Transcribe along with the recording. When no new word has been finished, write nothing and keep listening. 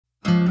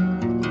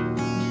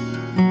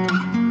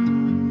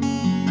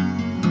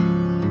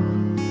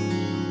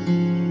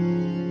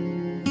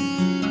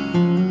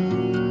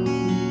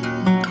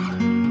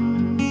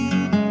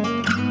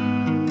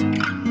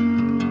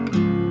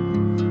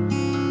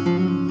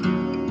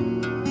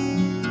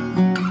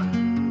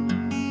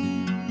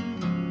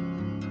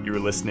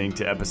listening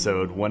to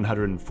episode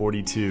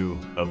 142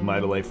 of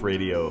Mitolife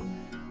Radio.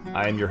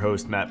 I am your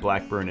host, Matt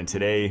Blackburn, and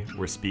today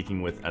we're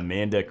speaking with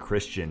Amanda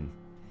Christian,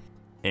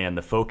 and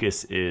the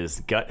focus is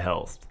gut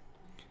health.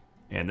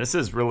 And this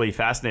is really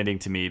fascinating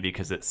to me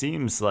because it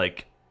seems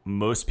like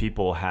most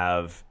people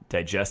have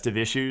digestive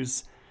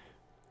issues,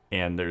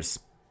 and there's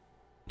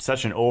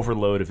such an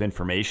overload of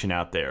information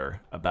out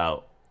there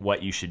about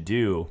what you should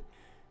do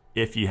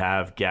if you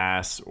have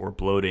gas or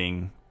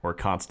bloating or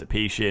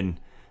constipation.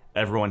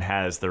 Everyone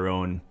has their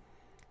own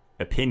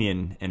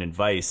opinion and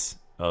advice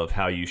of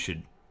how you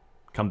should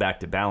come back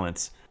to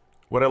balance.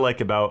 What I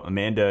like about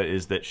Amanda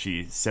is that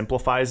she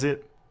simplifies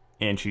it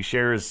and she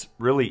shares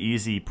really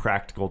easy,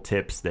 practical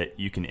tips that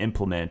you can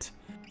implement.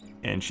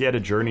 And she had a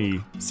journey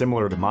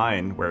similar to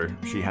mine where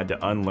she had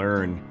to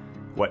unlearn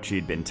what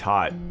she'd been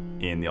taught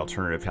in the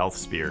alternative health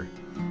sphere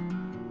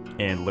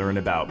and learn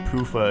about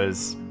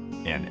PUFAs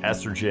and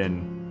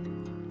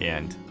estrogen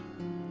and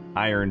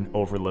iron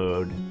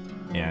overload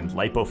and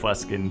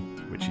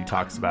lipofuscin, which he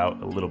talks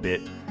about a little bit,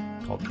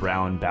 called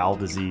brown bowel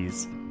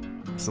disease.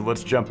 So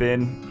let's jump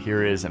in.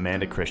 Here is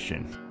Amanda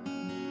Christian.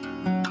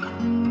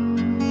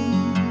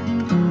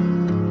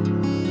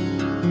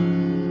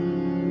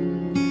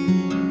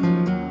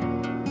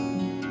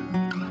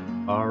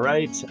 All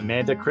right,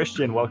 Amanda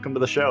Christian, welcome to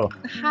the show.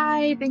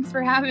 Hi, thanks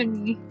for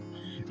having me.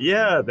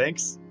 Yeah,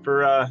 thanks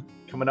for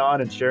coming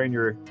on and sharing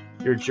your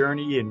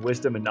journey and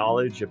wisdom and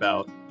knowledge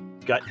about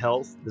gut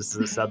health. This is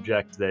a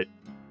subject that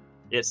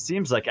it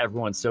seems like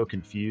everyone's so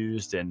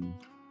confused. And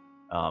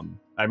I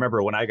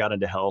remember when I got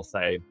into health,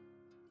 I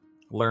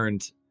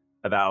learned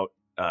about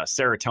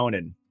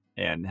serotonin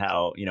and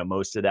how,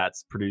 most of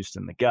that's produced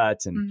in the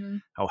gut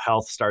and how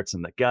health starts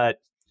in the gut.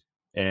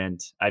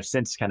 And I've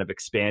since kind of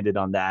expanded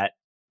on that,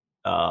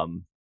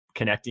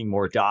 connecting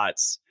more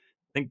dots.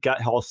 I think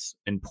gut health's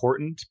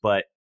important,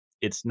 but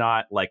it's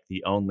not like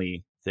the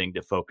only thing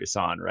to focus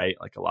on, right?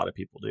 Like a lot of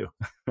people do.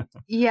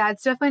 Yeah,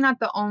 it's definitely not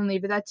the only,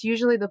 but that's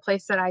usually the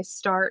place that I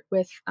start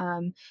with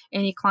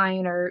any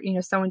client or,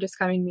 someone just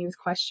coming to me with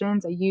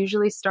questions. I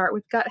usually start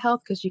with gut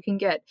health because you can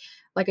get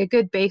like a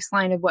good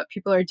baseline of what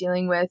people are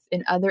dealing with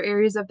in other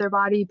areas of their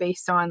body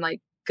based on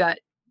like gut,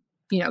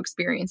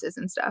 experiences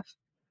and stuff.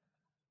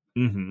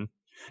 Mm-hmm.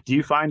 Do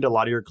you find a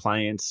lot of your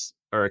clients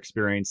are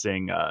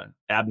experiencing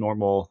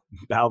abnormal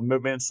bowel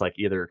movements, like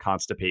either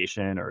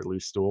constipation or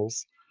loose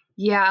stools?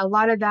 Yeah, a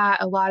lot of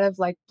that, a lot of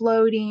like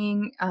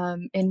bloating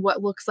and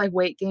what looks like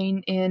weight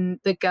gain in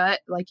the gut,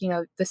 like,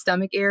 the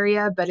stomach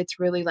area, but it's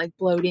really like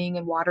bloating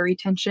and water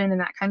retention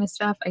and that kind of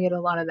stuff. I get a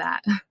lot of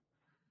that.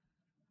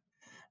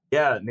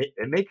 Yeah,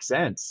 it makes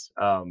sense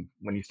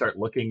when you start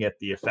looking at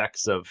the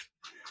effects of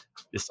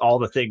just all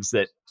the things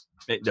that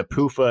the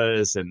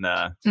PUFAs and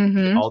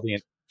all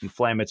the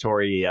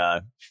inflammatory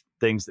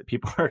things that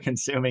people are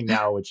consuming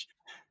now, which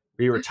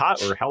we were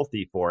taught were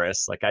healthy for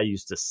us. Like I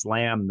used to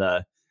slam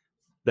the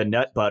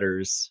nut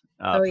butters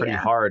pretty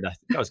hard. I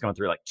think I was going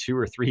through like 2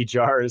 or 3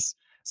 jars.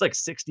 It's like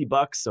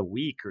 $60 a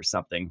week or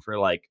something for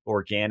like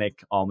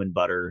organic almond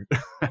butter.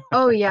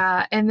 Oh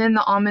yeah. And then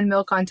the almond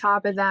milk on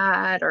top of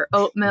that, or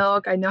oat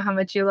milk. I know how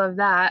much you love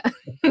that.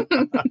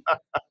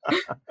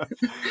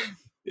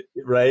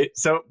 Right.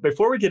 So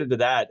before we get into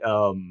that,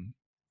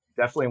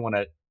 definitely want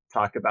to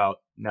talk about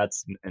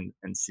nuts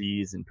and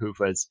seeds and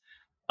PUFAs.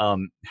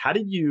 How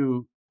did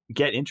you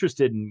get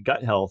interested in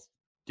gut health?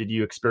 Did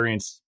you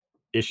experience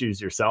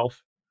issues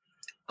yourself?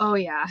 Oh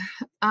yeah.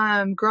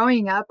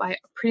 Growing up, I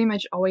pretty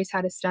much always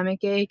had a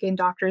stomach ache, and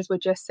doctors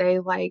would just say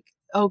like,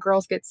 oh,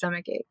 girls get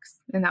stomach aches.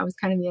 And that was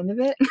kind of the end of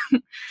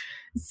it.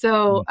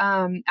 So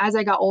as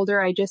I got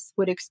older, I just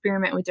would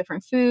experiment with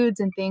different foods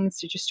and things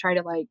to just try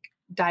to like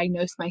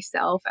diagnose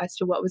myself as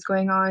to what was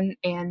going on.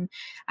 And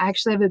I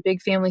actually have a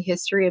big family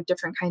history of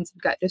different kinds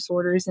of gut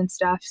disorders and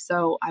stuff.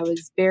 So I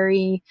was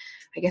very,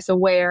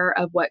 aware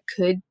of what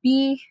could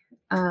be.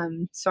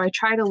 So I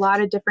tried a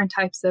lot of different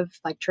types of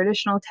like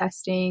traditional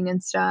testing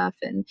and stuff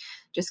and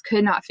just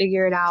could not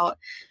figure it out.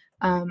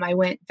 I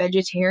went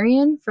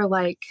vegetarian for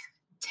like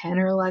 10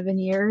 or 11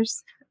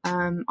 years,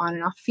 on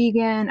and off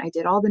vegan. I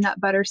did all the nut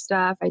butter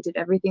stuff. I did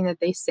everything that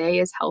they say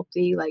is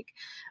healthy, like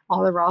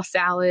all the raw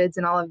salads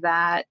and all of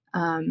that.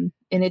 And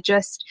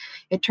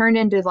it turned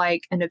into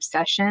like an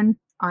obsession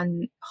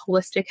on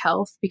holistic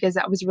health because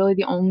that was really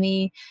the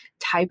only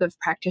type of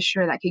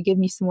practitioner that could give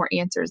me some more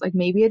answers. Like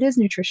maybe it is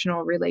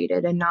nutritional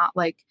related and not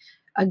like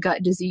a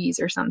gut disease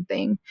or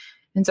something.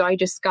 And so I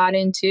just got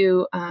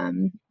into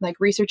like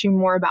researching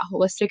more about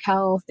holistic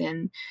health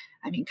and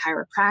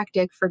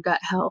chiropractic for gut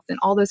health and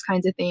all those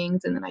kinds of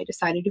things. And then I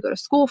decided to go to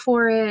school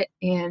for it.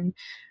 And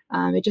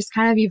it just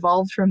kind of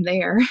evolved from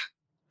there.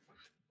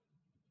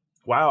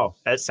 Wow.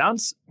 That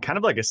sounds kind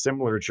of like a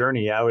similar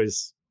journey. I would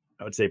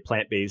say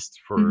plant-based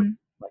for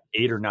like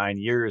 8 or 9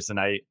 years. And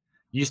I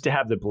used to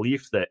have the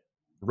belief that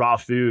raw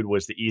food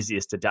was the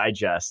easiest to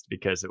digest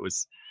because it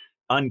was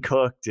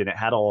uncooked and it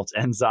had all its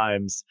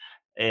enzymes.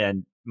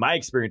 And my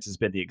experience has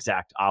been the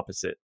exact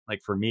opposite.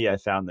 Like for me, I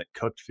found that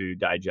cooked food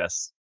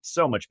digests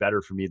so much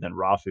better for me than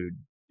raw food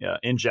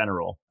in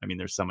general. I mean,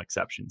 there's some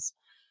exceptions.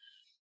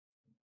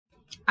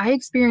 I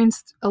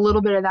experienced a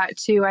little bit of that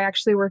too. I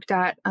actually worked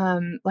at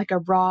like a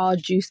raw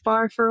juice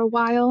bar for a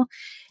while,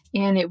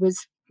 and it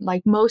was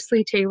like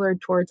mostly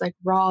tailored towards like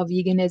raw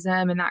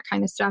veganism and that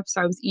kind of stuff.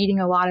 So I was eating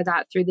a lot of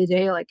that through the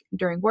day, like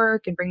during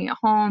work and bringing it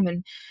home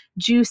and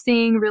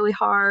juicing really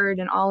hard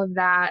and all of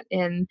that.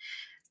 And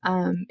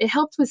it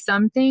helped with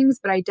some things,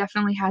 but I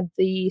definitely had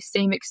the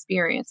same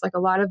experience. Like a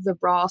lot of the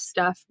raw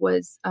stuff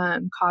was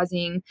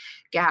causing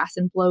gas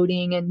and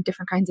bloating and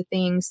different kinds of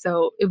things.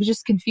 So it was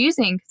just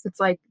confusing because it's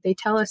like they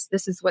tell us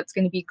this is what's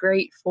going to be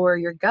great for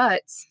your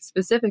guts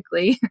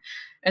specifically.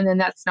 And then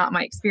that's not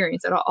my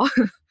experience at all.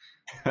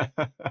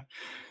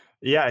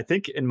 Yeah, I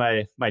think in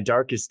my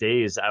darkest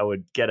days, I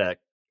would get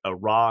a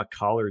raw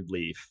collard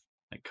leaf,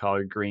 like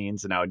collard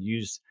greens, and I would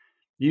use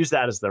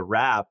that as the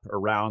wrap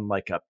around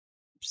like a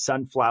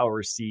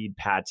sunflower seed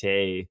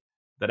pate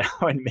that I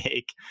would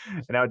make,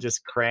 and I would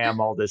just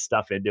cram all this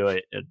stuff into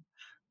it. It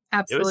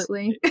was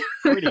Absolutely.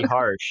 pretty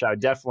harsh. I would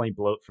definitely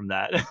bloat from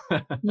that.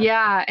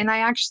 Yeah. And I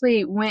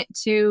actually went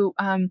to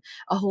a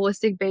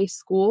holistic based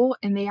school,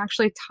 and they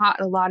actually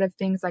taught a lot of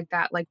things like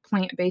that, like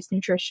plant based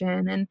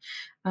nutrition.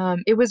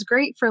 And it was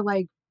great for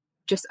like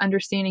just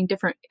understanding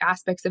different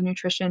aspects of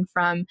nutrition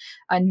from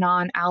a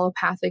non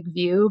allopathic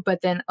view,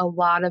 but then a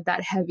lot of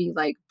that heavy,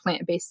 like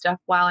plant based stuff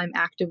while I'm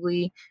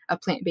actively a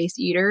plant based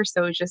eater.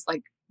 So it's just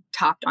like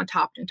topped on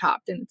topped and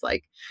topped. And it's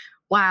like,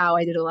 wow,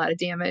 I did a lot of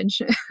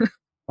damage.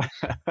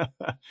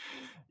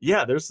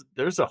 Yeah,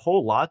 there's a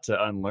whole lot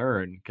to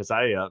unlearn because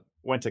I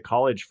went to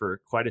college for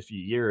quite a few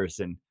years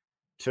and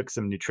took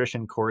some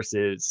nutrition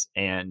courses,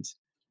 and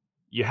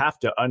you have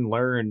to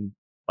unlearn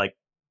like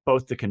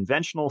both the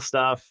conventional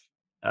stuff,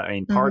 I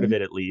mean, part of Mhm.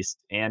 it at least,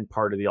 and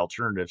part of the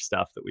alternative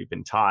stuff that we've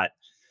been taught.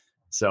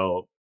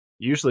 So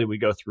usually we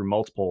go through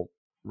multiple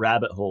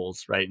rabbit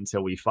holes, right,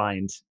 until we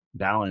find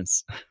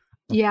balance.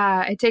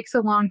 Yeah, it takes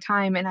a long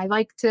time. And I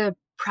like to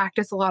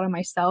practice a lot on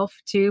myself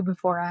too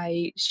before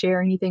I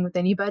share anything with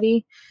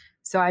anybody.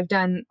 So I've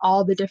done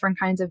all the different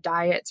kinds of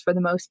diets for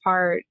the most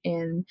part,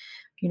 and,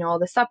 all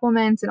the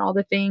supplements and all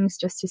the things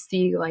just to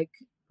see like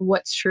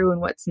what's true and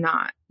what's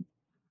not.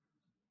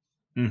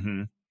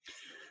 Hmm.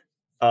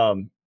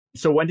 Um,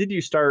 so when did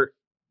you start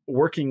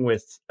working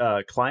with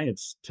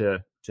clients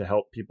to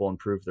help people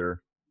improve their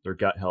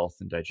gut health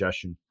and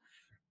digestion?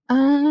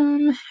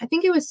 I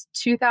think it was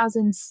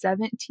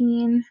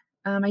 2017.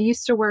 I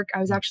used to work, I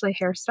was actually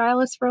a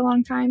hairstylist for a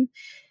long time,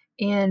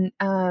 and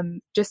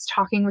just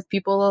talking with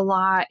people a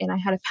lot. And I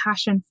had a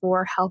passion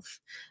for health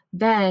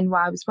then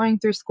while I was going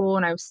through school,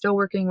 and I was still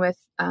working with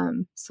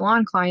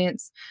salon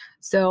clients.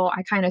 So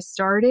I kind of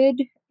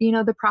started,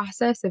 the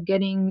process of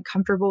getting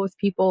comfortable with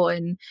people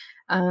and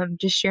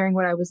just sharing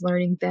what I was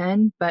learning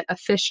then. But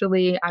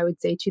officially, I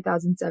would say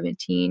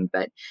 2017.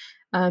 But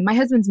my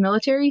husband's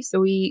military, so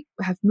we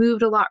have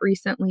moved a lot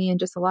recently and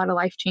just a lot of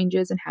life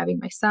changes and having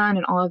my son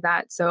and all of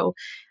that. So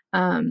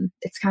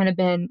it's kind of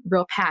been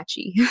real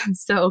patchy.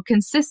 So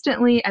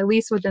consistently, at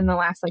least within the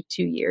last like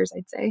 2 years,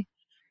 I'd say.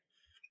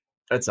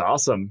 That's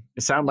awesome.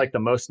 You sound like the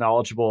most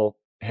knowledgeable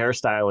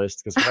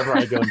hairstylist because whenever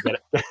I go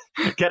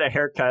and get a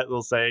haircut,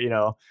 they'll say,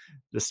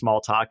 just small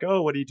talk.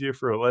 Oh, what do you do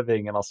for a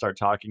living? And I'll start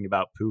talking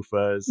about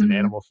PUFAs and Hmm.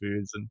 animal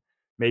foods and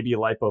maybe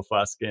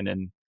lipofuscin,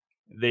 and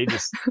they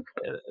just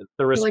the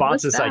You're like,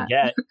 what's responses I that?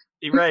 get,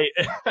 right?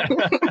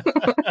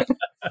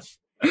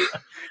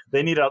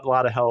 They need a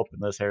lot of help in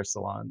those hair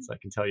salons. I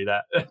can tell you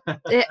that.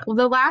 Well,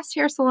 the last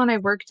hair salon I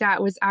worked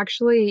at was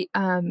actually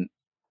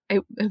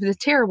it was a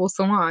terrible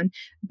salon,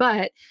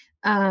 but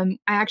I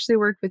actually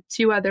worked with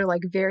two other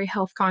like very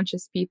health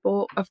conscious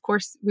people. Of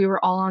course, we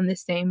were all on the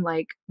same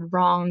like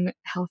wrong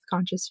health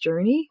conscious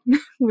journey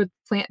with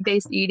plant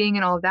based eating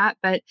and all of that.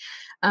 But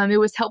it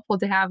was helpful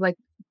to have like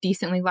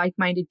decently like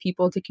minded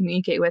people to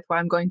communicate with while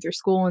I'm going through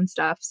school and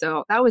stuff.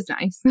 So that was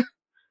nice.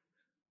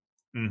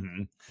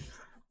 Hmm.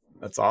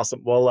 That's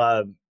awesome.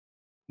 Well,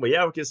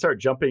 yeah, we can start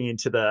jumping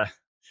into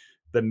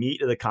the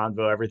meat of the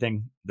convo,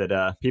 everything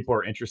that people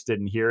are interested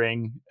in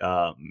hearing,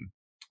 or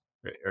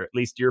at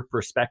least your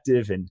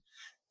perspective and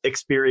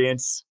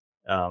experience.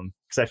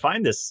 Because I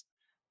find this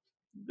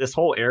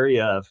whole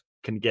area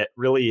can get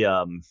really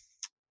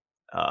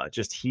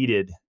just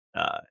heated.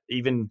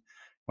 Even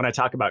when I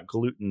talk about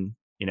gluten,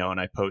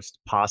 and I post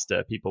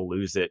pasta, people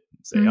lose it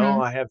and say, "Oh,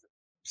 Hmm. I have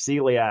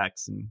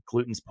celiacs and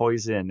gluten's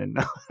poison." And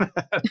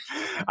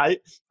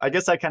I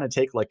guess I kind of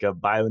take like a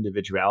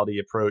bioindividuality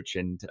approach,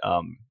 and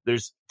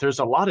there's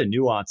a lot of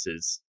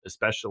nuances,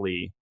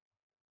 especially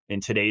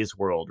in today's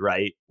world,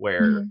 right,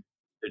 where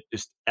Hmm.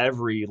 just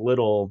every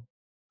little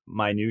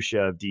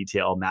minutia of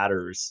detail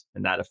matters,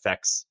 and that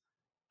affects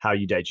how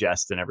you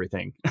digest and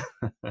everything.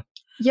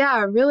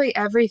 Yeah, really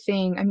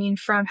everything. I mean,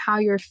 from how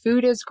your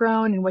food is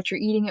grown and what you're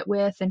eating it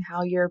with and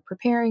how you're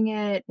preparing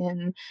it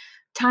and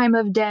time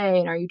of day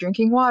and are you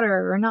drinking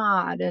water or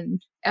not, and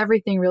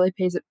everything really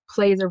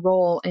plays a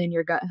role in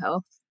your gut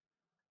health.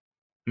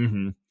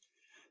 Hmm.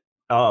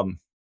 Um,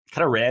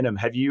 Kind of random.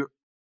 Have you?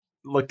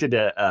 looked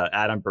into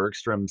Adam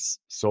Bergstrom's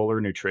solar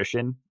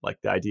nutrition, like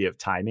the idea of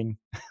timing?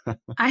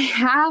 I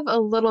have a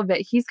little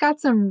bit. He's got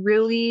some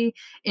really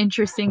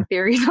interesting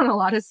theories on a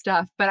lot of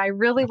stuff, but I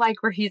really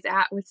like where he's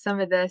at with some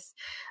of this.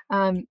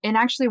 And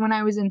actually, when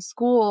I was in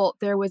school,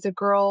 there was a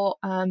girl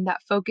that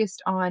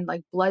focused on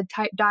like blood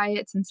type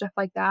diets and stuff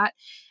like that.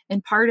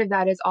 And part of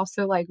that is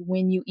also like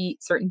when you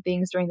eat certain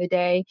things during the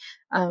day,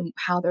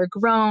 how they're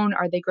grown.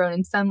 Are they grown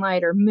in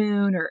sunlight or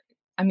moon? Or,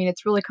 I mean,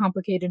 it's really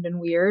complicated and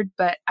weird,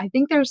 but I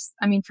think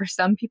for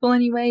some people,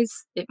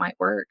 anyways, it might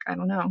work. I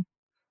don't know.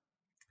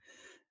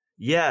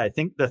 Yeah, I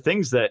think the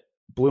things that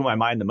blew my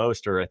mind the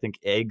most are I think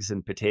eggs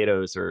and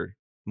potatoes are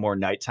more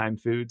nighttime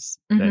foods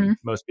Hmm. than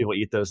most people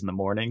eat those in the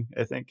morning,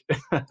 I think.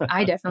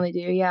 I definitely do.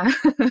 Yeah.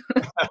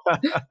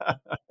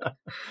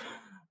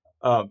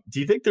 Do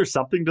you think there's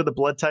something to the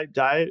blood type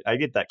diet? I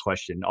get that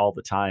question all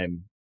the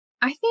time.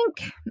 I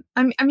think,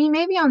 I mean,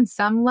 maybe on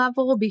some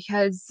level,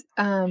 because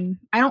I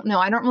don't know.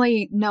 I don't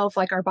really know if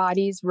like our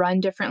bodies run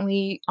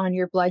differently on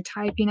your blood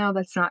type.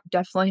 That's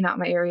definitely not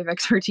my area of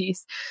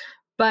expertise.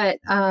 But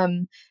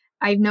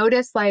I've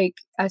noticed like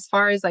as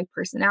far as like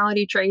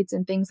personality traits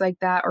and things like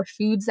that, or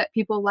foods that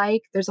people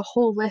like, there's a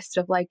whole list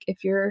of like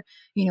if you're,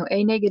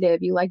 A negative,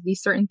 you like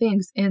these certain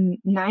things, and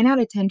 9 out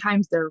of 10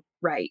 times they're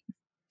right.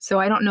 So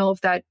I don't know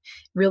if that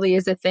really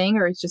is a thing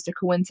or it's just a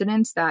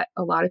coincidence that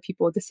a lot of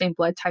people with the same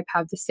blood type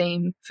have the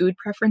same food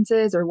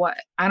preferences or what.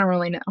 I don't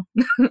really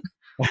know.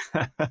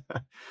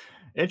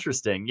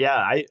 Interesting.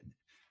 Yeah,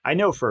 I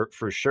know for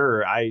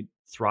sure I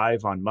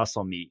thrive on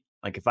muscle meat.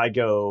 Like if I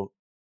go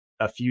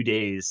a few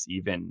days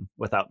even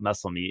without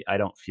muscle meat, I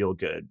don't feel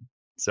good.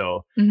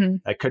 So Hmm.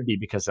 that could be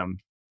because I'm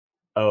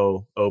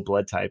O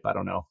blood type. I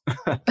don't know.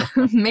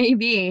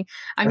 Maybe.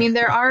 I mean,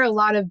 there are a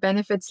lot of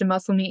benefits to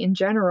muscle meat in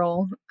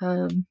general.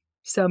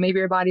 So maybe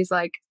your body's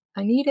like,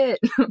 I need it.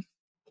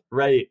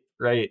 Right,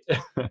 right.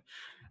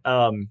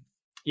 um,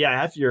 yeah,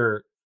 I have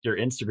your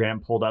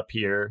Instagram pulled up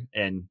here,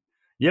 and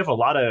you have a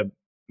lot of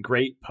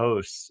great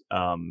posts,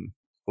 a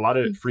lot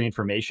of free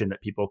information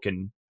that people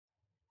can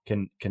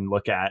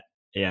look at.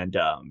 And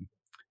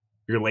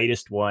your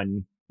latest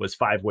one was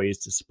 5 ways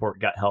to support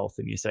gut health,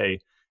 and you say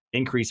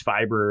increase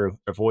fiber,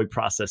 avoid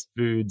processed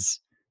foods,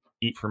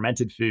 eat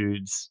fermented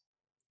foods,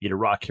 eat a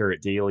raw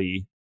carrot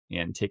daily,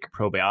 and take a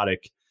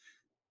probiotic.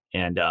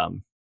 And I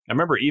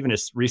remember even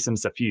as recent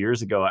as a few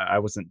years ago, I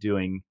wasn't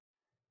doing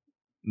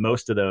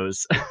most of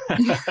those.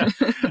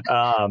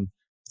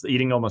 So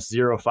eating almost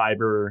zero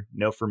fiber,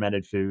 no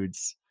fermented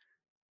foods,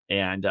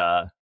 and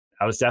I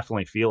was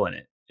definitely feeling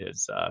it.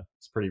 It's a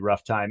pretty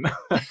rough time.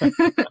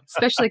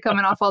 Especially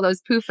coming off all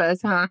those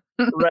PUFAs, huh?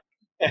 Right.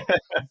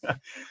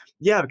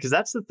 Yeah, because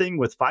that's the thing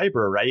with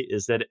fiber, right?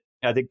 Is that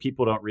I think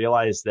people don't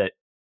realize that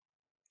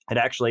it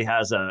actually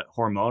has a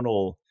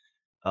hormonal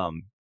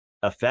um,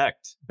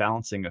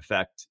 balancing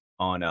effect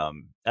on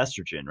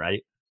estrogen,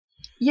 right?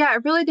 Yeah,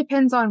 it really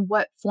depends on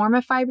what form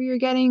of fiber you're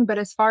getting. But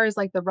as far as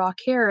like the raw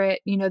carrot,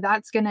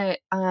 that's going to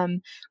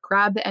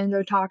grab the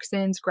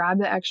endotoxins, grab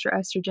the extra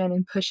estrogen,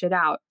 and push it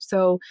out.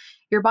 So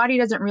your body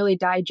doesn't really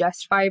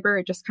digest fiber,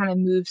 it just kind of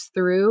moves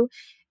through.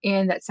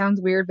 And that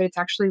sounds weird, but it's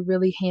actually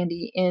really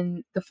handy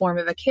in the form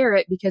of a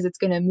carrot because it's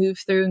going to move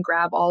through and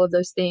grab all of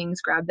those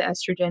things, grab the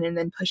estrogen, and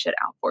then push it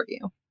out for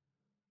you.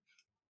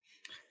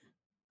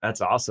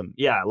 That's awesome.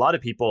 Yeah, a lot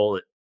of people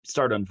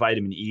start on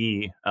vitamin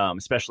E,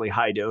 especially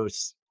high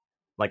dose.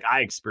 Like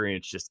I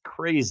experienced just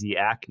crazy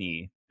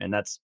acne, and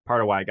that's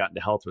part of why I got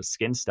into health with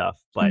skin stuff.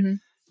 But Hmm.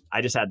 I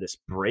just had this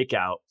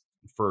breakout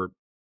for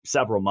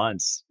several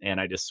months,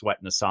 and I just sweat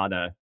in the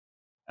sauna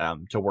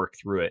to work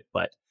through it.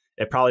 But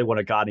it probably would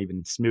have gotten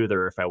even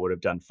smoother if I would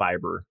have done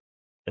fiber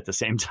at the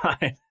same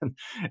time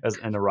as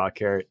in the raw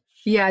carrot.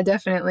 Yeah,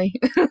 definitely.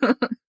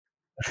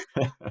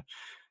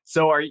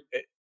 So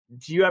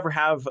do you ever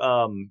have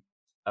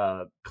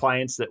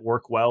clients that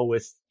work well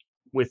with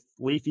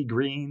leafy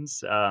greens?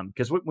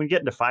 Because when we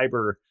get into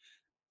fiber,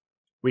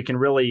 we can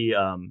really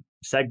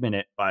segment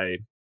it by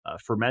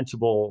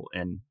fermentable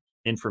and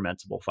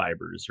infermentable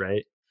fibers,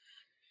 right?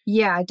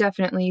 Yeah,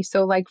 definitely.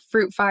 So like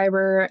fruit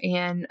fiber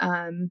and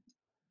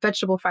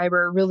vegetable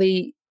fiber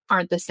really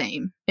aren't the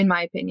same, in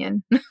my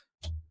opinion.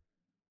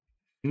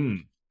 Hmm.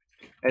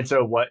 And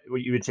so what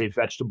you would say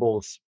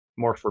vegetables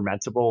more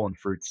fermentable and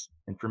fruits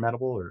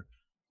infermentable, or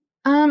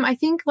I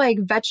think like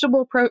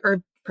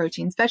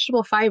proteins,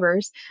 vegetable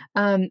fibers,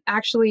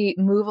 actually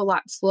move a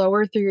lot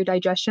slower through your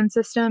digestion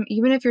system.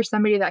 Even if you're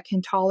somebody that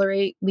can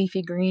tolerate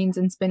leafy greens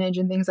and spinach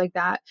and things like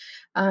that,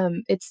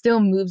 it still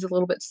moves a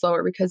little bit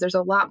slower because there's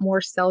a lot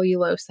more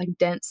cellulose, like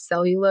dense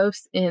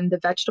cellulose in the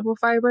vegetable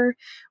fiber,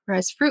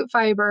 whereas fruit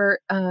fiber,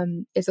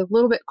 is a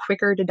little bit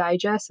quicker to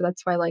digest. So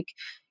that's why like,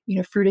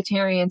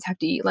 fruitarians have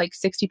to eat like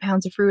 60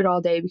 pounds of fruit all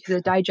day because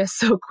it digests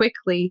so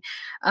quickly.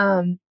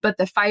 But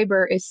the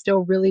fiber is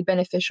still really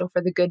beneficial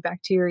for the good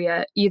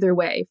bacteria, either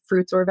way,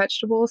 fruits or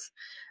vegetables.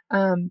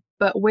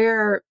 But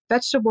where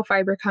vegetable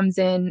fiber comes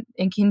in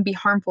and can be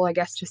harmful, I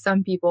guess, to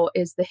some people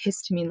is the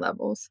histamine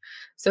levels.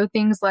 So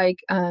things like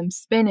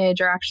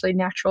spinach are actually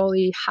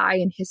naturally high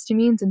in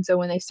histamines. And so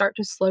when they start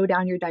to slow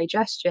down your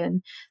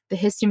digestion, the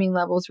histamine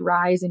levels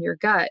rise in your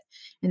gut.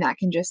 And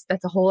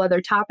that's a whole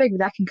other topic, but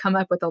that can come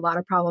up with a lot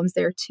of problems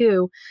there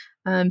too.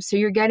 So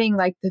you're getting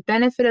like the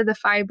benefit of the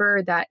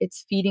fiber that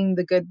it's feeding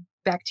the good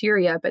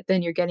bacteria, but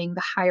then you're getting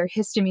the higher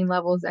histamine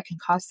levels that can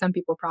cause some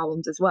people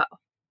problems as well.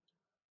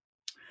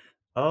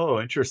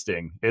 Oh,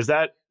 interesting. Does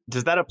that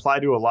apply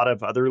to a lot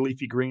of other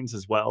leafy greens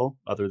as well,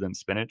 other than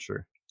spinach?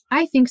 Or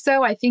I think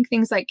so. I think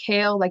things like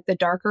kale, like the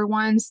darker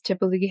ones,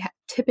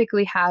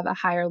 typically have a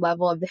higher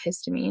level of the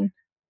histamine.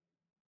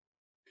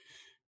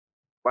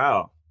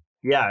 wow,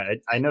 yeah,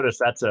 I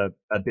noticed that's a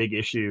big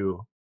issue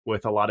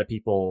with a lot of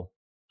people,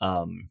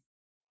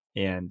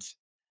 and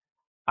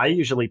I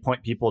usually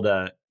point people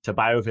to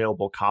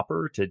bioavailable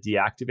copper to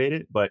deactivate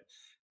it, but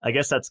I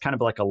guess that's kind of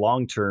like a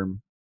long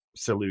term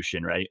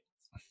solution, right?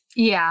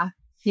 Yeah.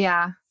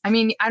 Yeah. I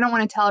mean, I don't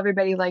want to tell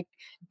everybody like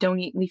don't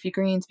eat leafy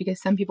greens because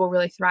some people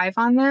really thrive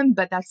on them,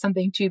 but that's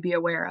something to be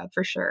aware of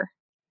for sure.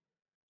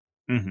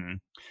 hmm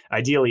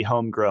Ideally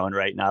homegrown,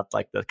 right? Not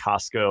like the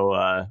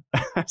Costco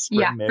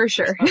Yeah, spring for mix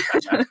or sure.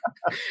 something.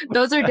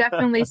 Those are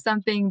definitely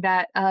something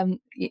that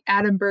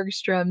Adam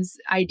Bergstrom's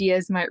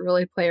ideas might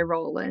really play a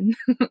role in.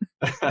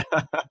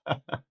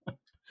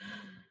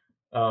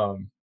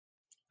 um,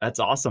 that's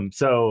awesome.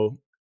 So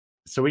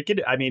we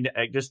could, I mean,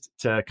 just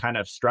to kind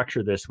of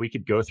structure this, we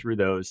could go through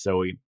those. So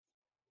we,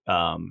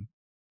 um,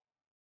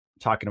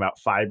 talking about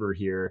fiber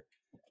here.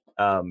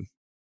 Um,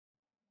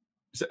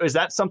 so is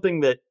that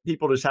something that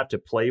people just have to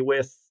play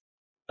with,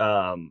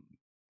 um,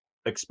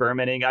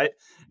 experimenting?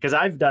 Because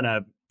I've done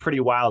a pretty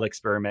wild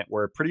experiment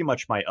where pretty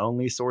much my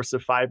only source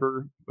of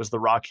fiber was the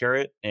raw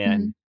carrot,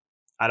 and Mhm.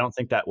 I don't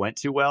think that went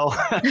too well.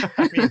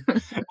 I mean,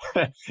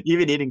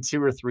 even eating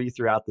two or three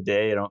throughout the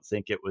day, I don't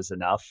think it was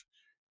enough.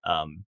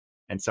 Um,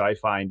 and so I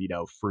find,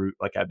 fruit,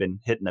 like I've been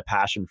hitting the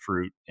passion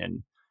fruit,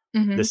 and the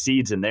Mhm.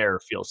 seeds in there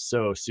feel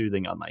so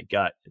soothing on my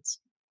gut. It's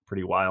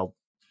pretty wild.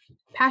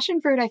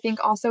 Passion fruit, I think,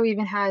 also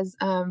even has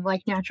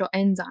like natural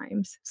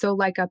enzymes. So,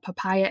 like a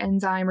papaya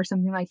enzyme or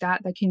something like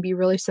that, that can be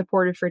really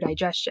supportive for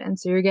digestion.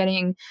 So, you're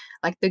getting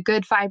like the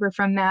good fiber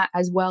from that,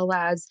 as well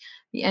as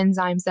the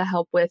enzymes that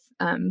help with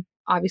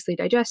obviously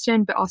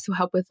digestion, but also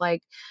help with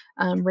like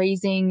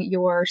raising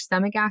your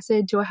stomach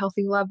acid to a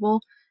healthy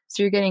level.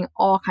 So, you're getting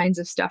all kinds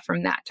of stuff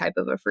from that type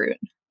of a fruit.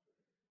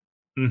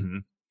 hmm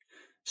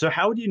So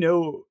how do you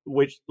know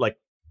like,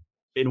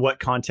 in what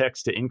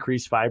context to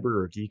increase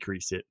fiber or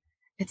decrease it?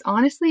 It's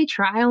honestly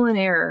trial and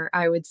error,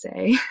 I would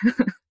say.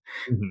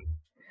 hmm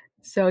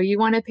So you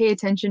want to pay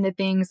attention to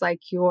things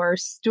like your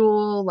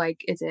stool,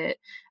 like is it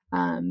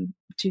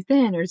too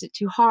thin or is it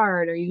too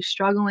hard? Are you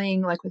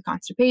struggling like with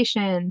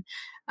constipation?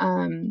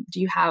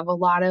 Do you have a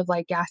lot of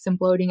like gas and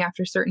bloating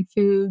after certain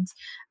foods?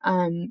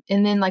 And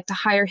then like the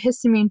higher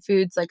histamine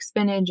foods like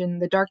spinach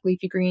and the dark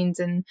leafy greens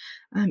and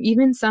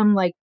even some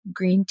like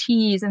green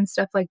teas and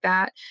stuff like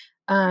that.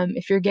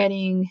 If you're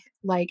getting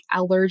like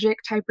allergic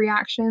type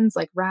reactions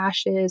like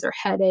rashes or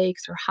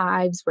headaches or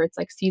hives where it's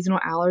like seasonal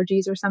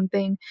allergies or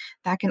something,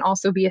 that can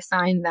also be a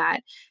sign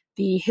that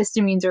the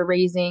histamines are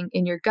raising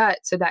in your gut.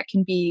 So that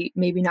can be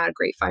maybe not a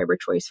great fiber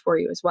choice for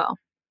you as well.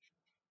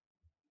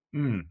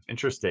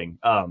 Interesting.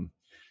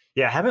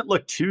 Yeah, I haven't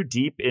looked too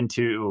deep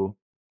into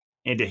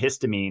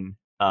histamine,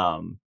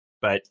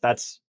 but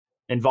that's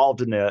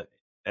involved in the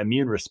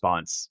immune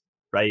response,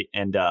 right?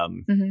 And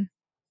Hmm.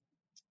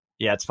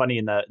 yeah, it's funny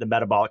in the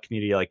metabolic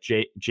community, like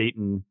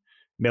Jayton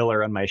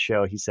Miller on my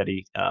show, he said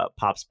he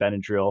pops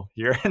Benadryl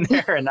here and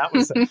there, and that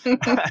was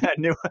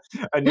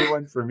a new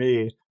one for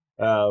me.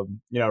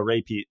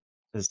 Ray Pete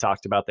has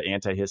talked about the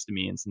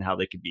antihistamines and how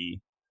they could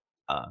be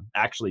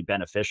actually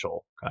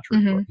beneficial,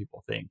 contrary to Hmm. what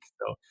people think.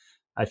 So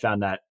I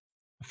found that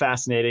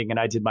fascinating, and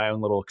I did my own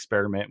little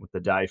experiment with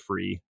the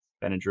dye-free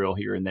Benadryl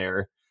here and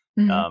there.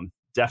 Hmm.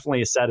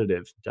 Definitely a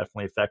sedative,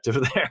 definitely effective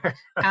there.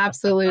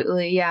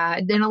 Absolutely.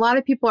 Yeah. Then a lot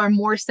of people are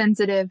more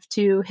sensitive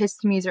to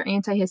histamines or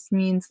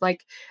antihistamines.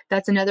 Like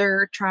that's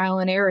another trial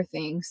and error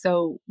thing.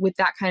 So with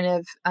that kind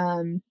of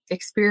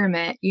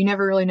experiment, you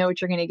never really know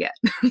what you're going to get.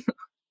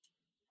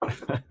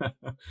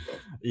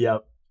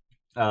 Yep.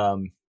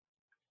 Um,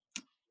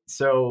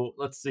 so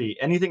let's see.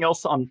 Anything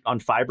else on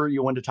fiber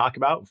you wanted to talk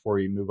about before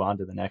we move on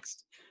to the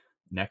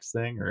next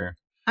thing? Or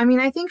I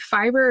mean, I think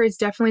fiber is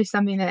definitely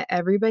something that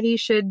everybody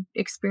should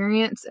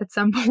experience at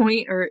some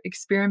point or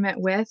experiment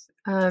with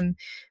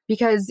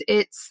because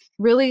it's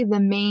really the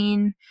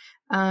main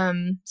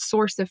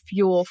source of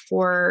fuel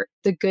for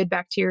the good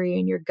bacteria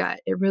in your gut.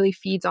 It really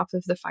feeds off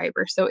of the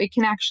fiber. So it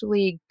can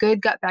actually,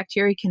 good gut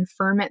bacteria can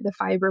ferment the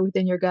fiber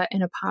within your gut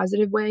in a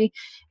positive way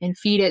and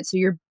feed it. So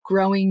you're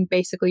growing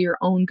basically your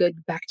own good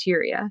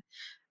bacteria.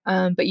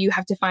 But you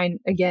have to find,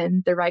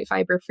 again, the right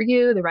fiber for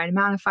you, the right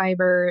amount of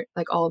fiber,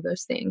 like all of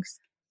those things.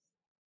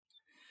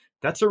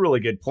 that's a really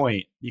good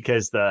point,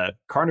 because the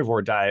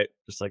carnivore diet,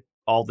 just like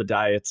all the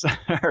diets,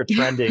 are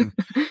trending,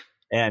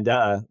 and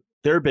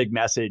their big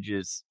message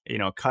is,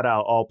 cut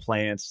out all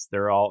plants.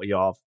 They're all,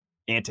 have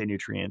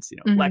anti-nutrients,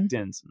 Hmm.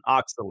 lectins and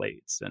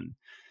oxalates and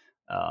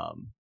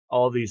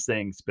all these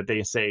things. But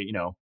they say,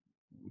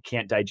 we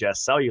can't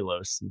digest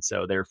cellulose. And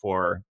so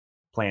therefore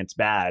plants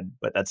bad.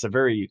 But that's a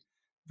very,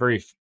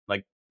 very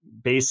like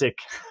basic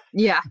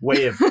Yeah.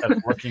 way of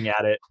looking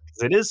at it.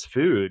 Because it is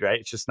food,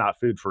 right? It's just not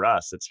food for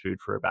us. It's food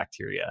for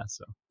bacteria.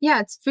 So Yeah,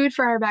 it's food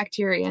for our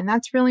bacteria. And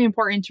that's really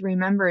important to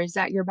remember is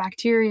that your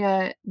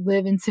bacteria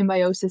live in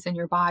symbiosis in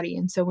your body.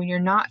 And so when you're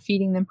not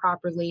feeding them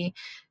properly,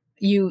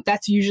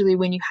 that's usually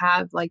when you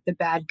have like the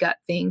bad gut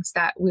things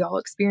that we all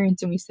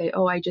experience and we say,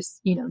 oh, I just,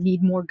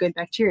 need more good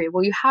bacteria.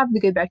 Well, you have the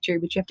good bacteria,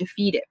 but you have to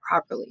feed it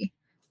properly.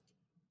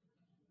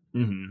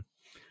 hmm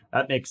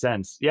that makes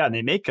sense. Yeah. And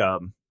they make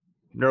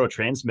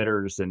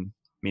neurotransmitters, and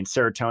I mean,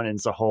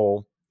 serotonin's a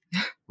whole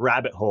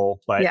rabbit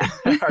hole, but Yeah.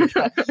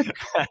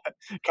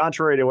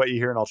 contrary to what you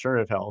hear in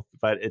alternative health,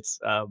 but it's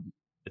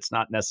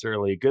not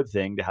necessarily a good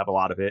thing to have a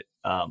lot of it.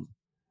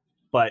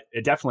 But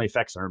it definitely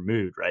affects our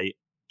mood, right?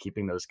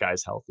 Keeping those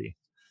guys healthy.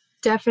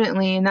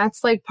 Definitely. And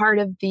that's like part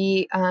of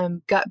the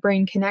gut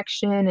brain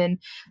connection.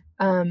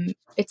 And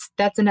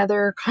that's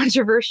another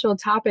controversial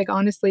topic,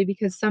 honestly,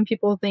 because some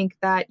people think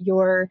that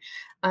your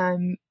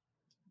um,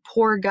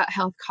 poor gut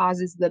health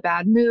causes the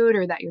bad mood,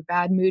 or that your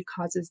bad mood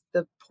causes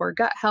the poor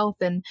gut health.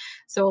 And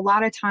so a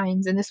lot of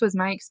times, and this was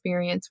my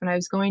experience when I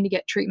was going to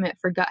get treatment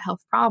for gut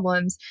health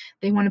problems,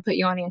 they want to put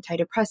you on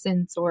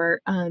antidepressants or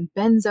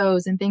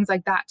benzos and things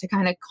like that to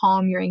kind of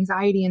calm your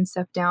anxiety and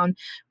stuff down.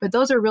 But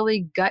those are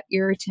really gut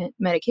irritant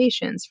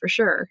medications for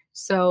sure.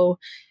 So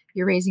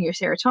you're raising your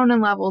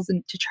serotonin levels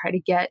and to try to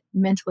get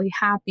mentally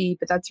happy,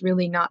 but that's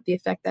really not the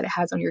effect that it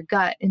has on your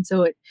gut. And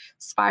so it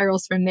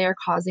spirals from there,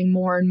 causing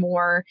more and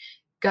more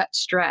gut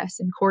stress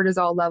and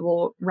cortisol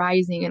level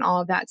rising and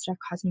all of that stuff,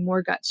 causing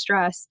more gut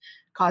stress,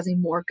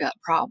 causing more gut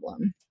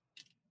problem.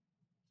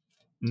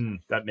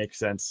 That makes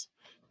sense.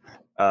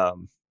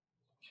 And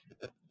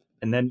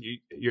then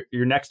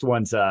your next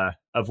one's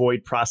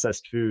avoid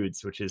processed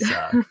foods, which is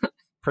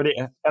pretty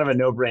kind of a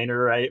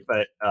no-brainer, right?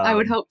 But I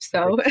would hope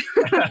so.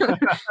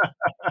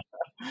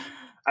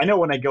 I know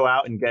when I go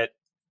out and get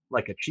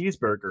like a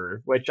cheeseburger,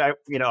 which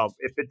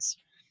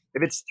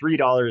if it's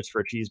 $3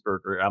 for a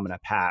cheeseburger, I'm gonna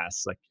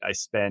pass. Like I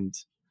spend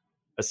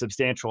a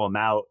substantial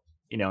amount,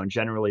 and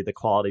generally the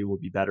quality will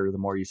be better the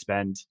more you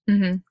spend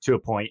Mm-hmm. to a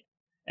point.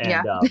 And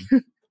Yeah.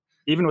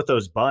 even with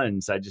those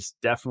buns, I just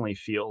definitely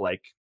feel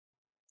like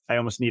I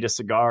almost need a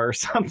cigar or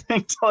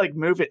something to like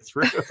move it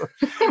through.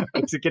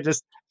 Like to get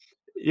just,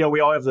 we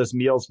all have those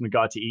meals when we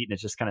go out to eat and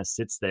it just kind of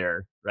sits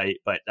there, right?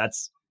 But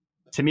that's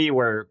to me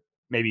where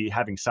maybe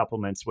having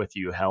supplements with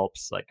you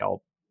helps. Like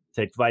I'll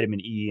take vitamin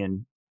E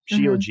and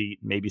Mm-hmm. Shilajit,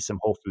 maybe some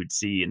whole food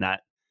C, and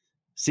that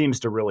seems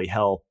to really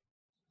help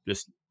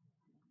just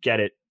get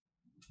it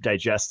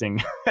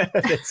digesting.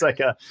 It's like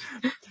a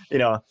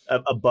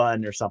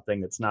bun or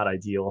something that's not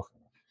ideal.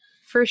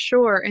 For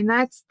sure. And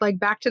that's like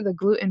back to the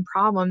gluten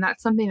problem.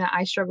 That's something that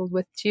I struggled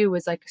with too,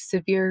 was like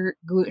severe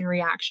gluten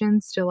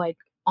reactions to like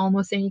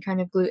almost any kind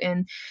of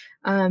gluten.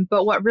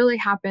 But what really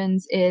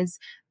happens is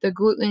the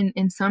gluten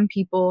in some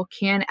people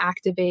can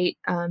activate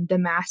the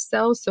mast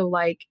cells. So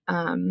like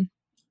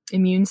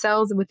immune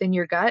cells within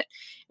your gut,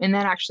 and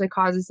that actually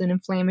causes an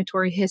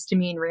inflammatory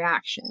histamine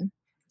reaction.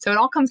 So it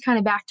all comes kind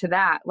of back to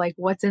that, like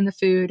what's in the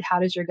food, how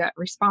does your gut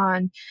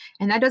respond?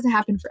 And that doesn't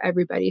happen for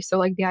everybody. So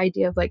like the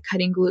idea of like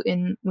cutting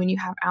gluten when you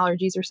have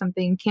allergies or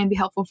something can be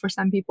helpful for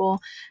some people,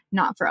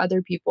 not for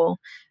other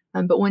people.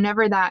 But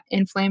whenever that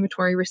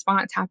inflammatory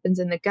response happens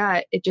in the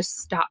gut, it just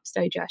stops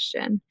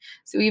digestion.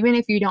 So even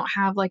if you don't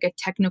have like a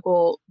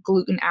technical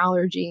gluten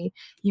allergy,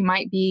 you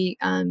might be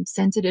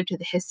sensitive to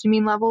the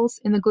histamine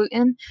levels in the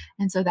gluten.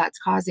 And so that's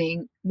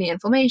causing the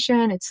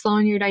inflammation, it's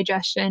slowing your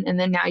digestion. And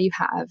then now you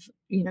have,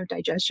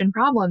 digestion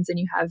problems and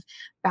you have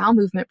bowel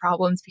movement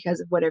problems because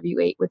of whatever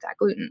you ate with that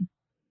gluten.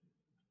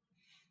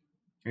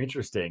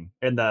 Interesting.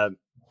 And a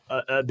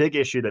big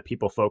issue that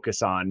people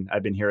focus on,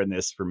 I've been hearing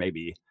this for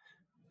maybe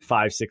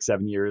 5, 6,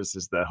 7 years,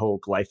 is the whole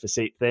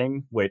glyphosate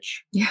thing,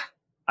 which Yeah.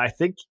 I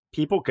think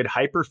people could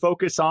hyper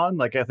focus on.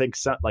 Like I think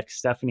like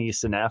Stephanie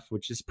Seneff,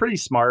 which is pretty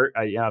smart.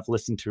 I've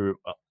listened to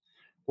a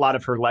lot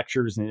of her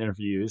lectures and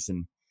interviews,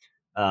 and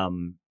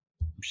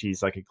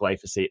she's like a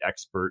glyphosate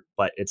expert,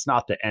 but it's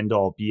not the end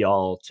all be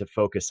all to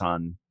focus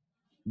on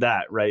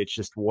that, right? It's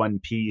just one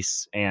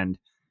piece. And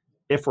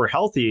if we're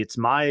healthy, it's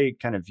my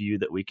kind of view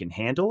that we can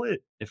handle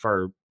it if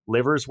our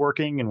liver's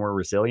working and we're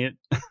resilient.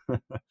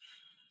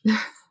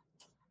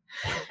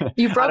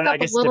 You broke up I a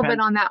guess little bit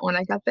on that one.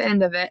 I got the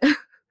end of it.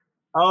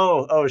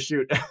 Oh,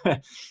 shoot.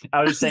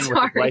 I was just saying with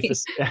the Sorry.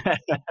 glyphosate,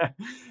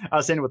 I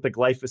was saying with the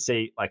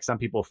glyphosate, like some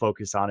people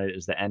focus on it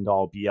as the end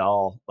all be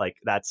all. Like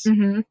that's,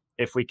 Mm-hmm.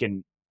 if we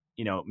can,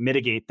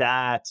 mitigate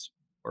that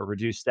or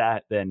reduce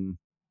that, then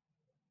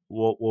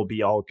we'll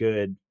be all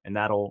good and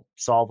that'll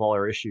solve all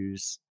our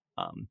issues.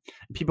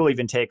 People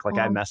even take, like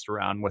I Well, messed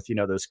around with,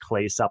 those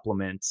clay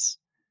supplements.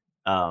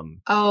 oh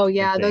And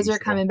yeah, those things. are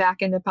coming back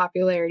into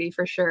popularity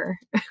for sure.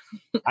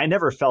 I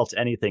never felt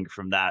anything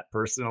from that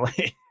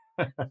personally.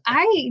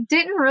 I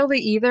didn't really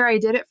either. I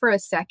did it for a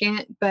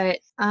second, but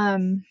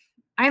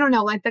I don't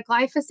know, like the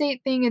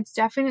glyphosate thing, it's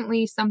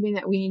definitely something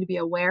that we need to be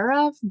aware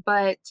of,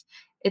 but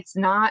it's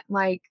not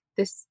like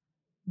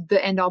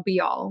the end all be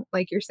all,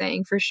 like you're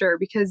saying, for sure.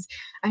 Because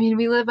I mean,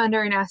 we live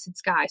under an acid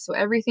sky. So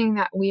everything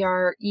that we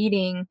are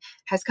eating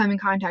has come in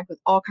contact with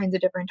all kinds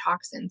of different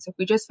toxins. So if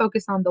we just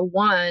focus on the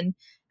one,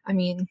 I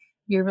mean,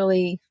 you're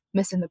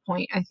missing the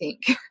point, I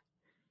think.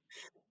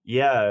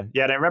 Yeah.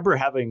 Yeah. And I remember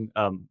having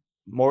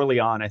Morley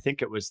on, I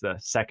think it was the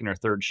second or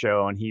third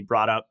show, and he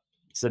brought up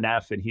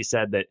Senef, and he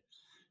said that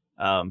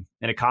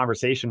in a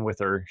conversation with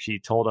her, she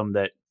told him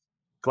that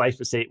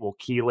glyphosate will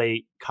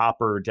chelate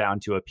copper down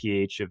to a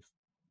pH of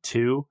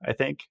 2, I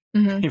think,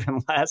 Mhm. even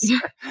less.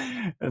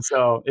 And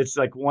so it's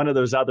like one of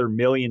those other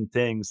million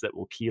things that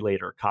will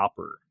chelate our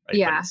copper, right? But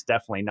Yeah. it's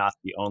definitely not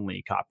the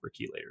only copper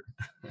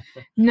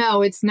chelator.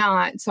 No, it's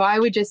not. So I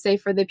would just say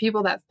for the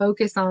people that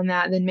focus on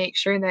that, then make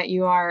sure that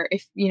you are,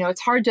 if you know, it's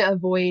hard to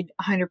avoid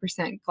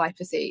 100%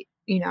 glyphosate,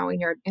 you know,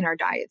 in our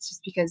diets,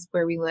 just because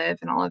where we live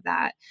and all of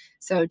that.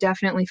 So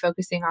definitely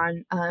focusing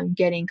on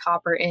getting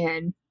copper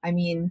in. I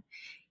mean,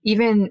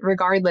 even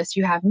regardless,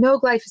 you have no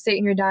glyphosate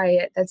in your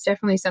diet, that's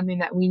definitely something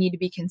that we need to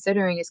be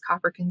considering is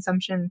copper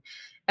consumption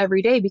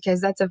every day,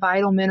 because that's a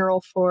vital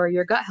mineral for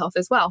your gut health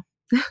as well.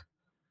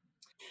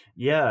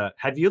 Yeah.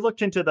 Have you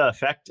looked into the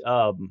effect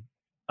of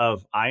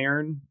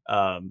iron?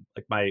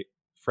 Like my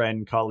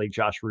friend, colleague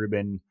Josh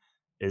Rubin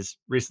has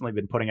recently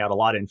been putting out a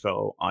lot of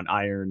info on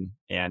iron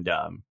and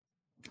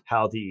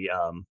how the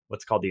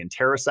what's called the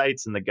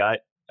enterocytes in the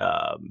gut,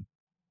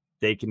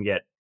 they can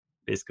get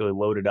basically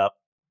loaded up.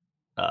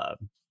 Uh,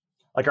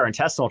 like our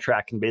intestinal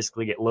tract can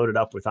basically get loaded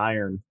up with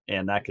iron,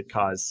 and that could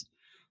cause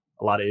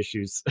a lot of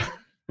issues.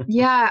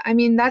 Yeah, I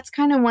mean, that's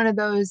kind of one of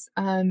those,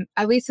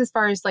 at least as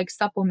far as like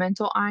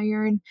supplemental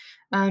iron.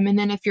 And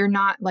then if you're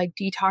not like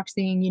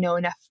detoxing, you know,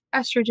 enough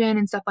estrogen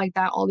and stuff like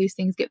that, all these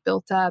things get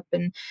built up,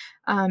 and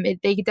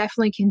they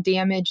definitely can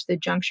damage the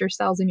juncture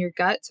cells in your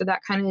gut. So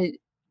that kind of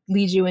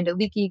leads you into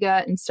leaky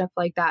gut and stuff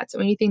like that. So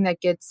anything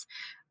that gets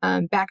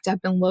backed up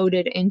and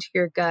loaded into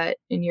your gut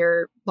and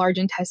your large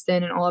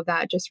intestine and all of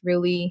that just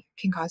really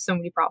can cause so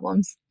many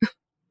problems.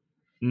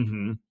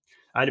 Hmm.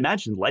 I'd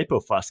imagine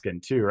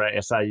lipofuscin too, right?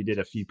 I saw you did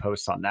a few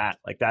posts on that.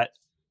 Like that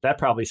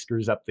probably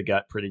screws up the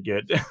gut pretty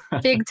good.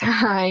 Big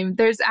time.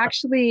 There's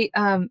actually,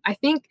 I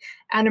think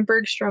Adam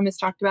Bergstrom has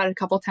talked about it a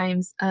couple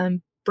times,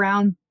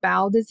 brown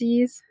bowel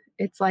disease.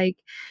 It's like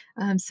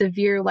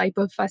severe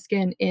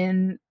lipofuscin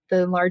in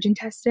the large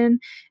intestine.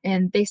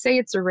 And they say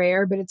it's a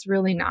rare, but it's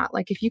really not.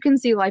 Like if you can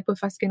see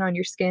lipofuscin on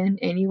your skin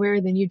anywhere,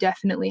 then you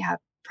definitely have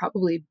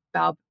probably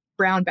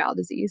brown bowel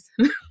disease.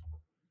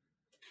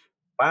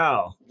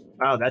 Wow.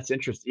 Wow, that's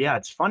interesting. Yeah,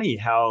 it's funny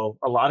how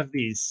a lot of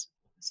these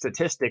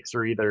statistics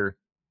are either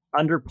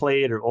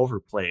underplayed or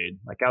overplayed.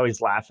 Like I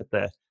always laugh at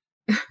the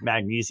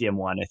magnesium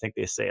one. I think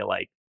they say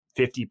like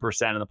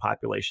 50% of the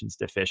population's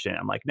deficient.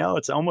 I'm like, no,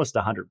 it's almost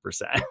 100%.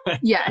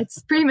 Yeah,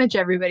 it's pretty much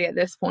everybody at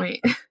this point.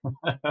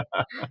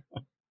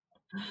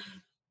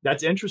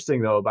 That's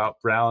interesting though about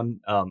brown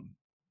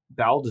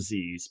bowel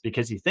disease,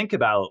 because you think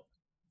about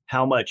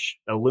how much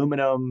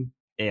aluminum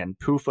and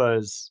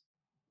PUFAs,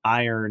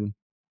 iron,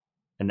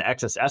 and the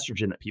excess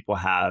estrogen that people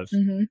have,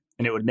 Hmm.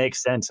 and it would make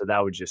sense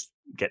that would just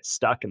get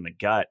stuck in the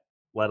gut,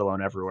 let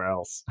alone everywhere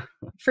else.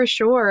 For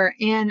sure.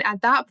 And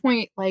at that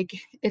point, like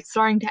it's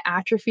starting to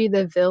atrophy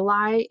the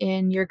villi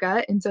in your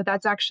gut. And so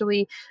that's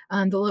actually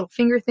the little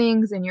finger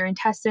things in your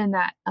intestine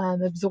that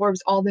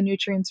absorbs all the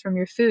nutrients from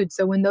your food.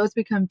 So when those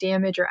become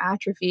damaged or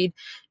atrophied,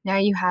 now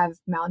you have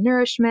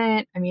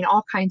malnourishment. I mean,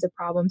 all kinds of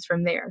problems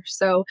from there.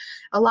 So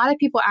a lot of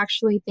people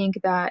actually think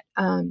that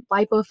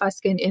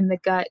lipofuscin in the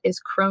gut is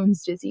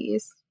Crohn's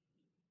disease.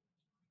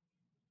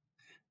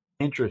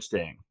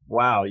 Interesting.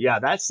 Wow. Yeah,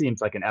 that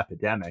seems like an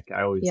epidemic.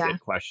 I always Yeah.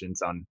 get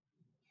questions on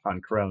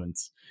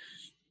Crohn's.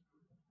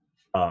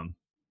 Um,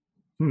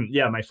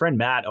 yeah, my friend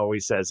Matt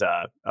always says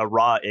a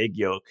raw egg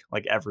yolk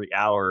like every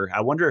hour. I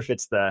wonder if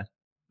it's the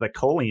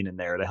choline in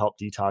there to help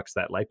detox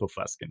that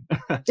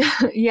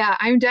lipofuscin. Yeah,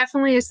 I'm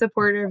definitely a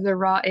supporter of the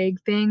raw egg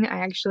thing. I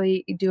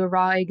actually do a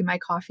raw egg in my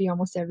coffee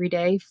almost every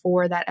day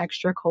for that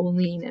extra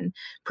choline and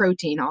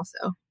protein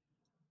also.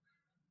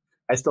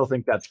 I still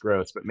think that's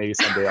gross, but maybe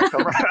someday I'll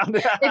come around.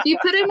 If you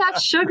put enough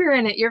sugar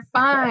in it, you're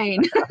fine.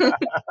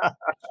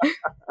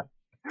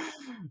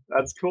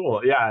 That's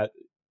cool. Yeah.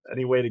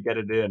 Any way to get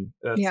it in.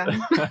 Yeah.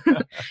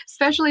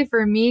 Especially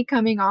for me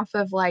coming off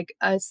of like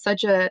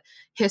such a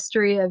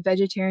history of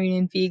vegetarian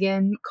and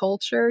vegan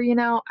culture, you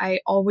know, I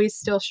always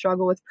still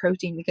struggle with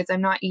protein because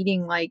I'm not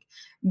eating like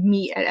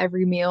meat at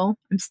every meal.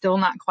 I'm still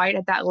not quite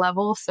at that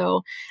level.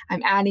 So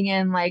I'm adding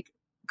in like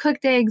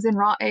cooked eggs and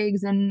raw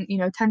eggs and, you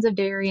know, tons of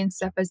dairy and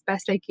stuff as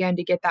best I can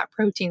to get that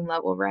protein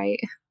level right.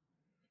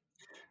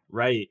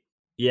 Right.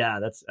 Yeah,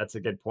 that's a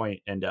good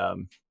point. And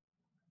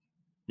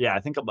yeah, I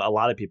think a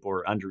lot of people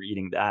are under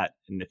eating that.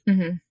 And if,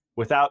 Hmm.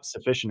 without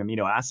sufficient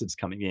amino acids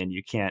coming in,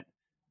 you can't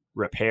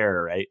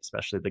repair, right?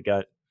 Especially the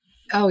gut.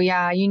 Oh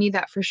yeah, you need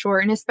that for sure.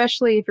 And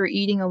especially if you're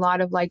eating a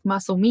lot of like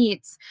muscle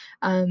meats,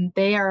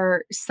 they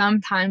are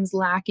sometimes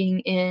lacking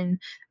in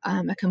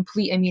a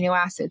complete amino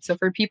acid. So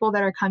for people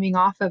that are coming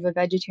off of a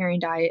vegetarian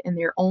diet and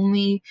they're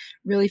only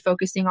really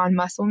focusing on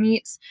muscle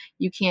meats,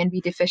 you can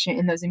be deficient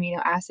in those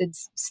amino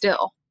acids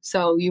still.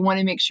 So you want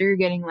to make sure you're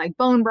getting like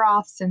bone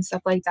broths and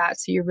stuff like that.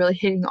 So you're really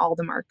hitting all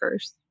the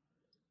markers.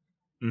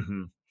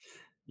 Hmm.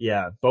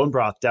 Yeah, bone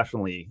broth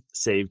definitely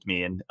saved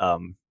me, and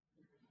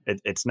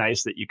it's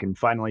nice that you can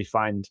finally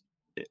find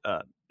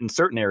in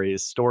certain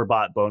areas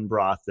store-bought bone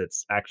broth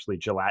that's actually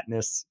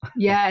gelatinous.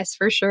 Yes,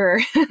 for sure.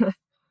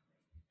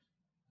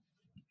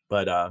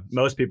 But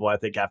most people, I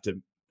think, have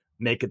to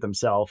make it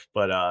themselves.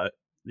 But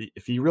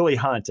if you really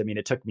hunt, I mean,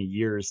 it took me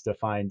years to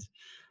find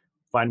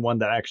one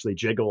that actually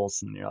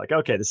jiggles, and you're like,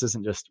 okay, this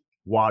isn't just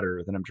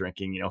water that I'm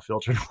drinking,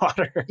 filtered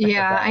water at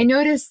Yeah, I all.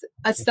 notice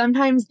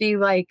sometimes the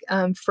like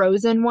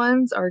frozen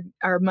ones are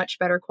much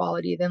better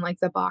quality than like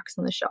the box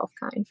on the shelf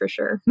kind for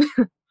sure.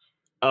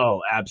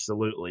 Oh,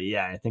 absolutely.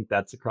 Yeah, I think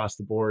that's across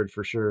the board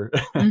for sure.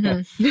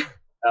 Hmm.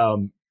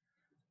 um,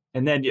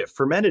 and then yeah,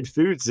 fermented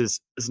foods is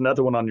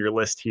another one on your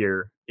list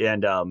here.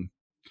 And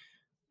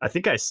I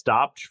think I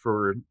stopped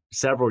for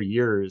several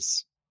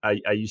years. I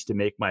used to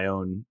make my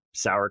own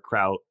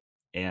sauerkraut,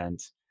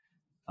 and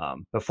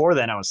before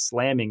then I was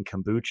slamming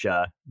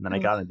kombucha, and then I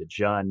got into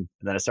Jun,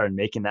 and then I started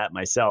making that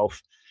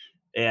myself.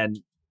 And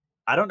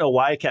I don't know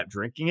why I kept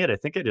drinking it. I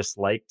think I just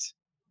liked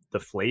the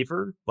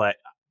flavor, but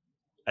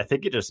I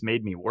think it just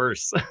made me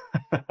worse.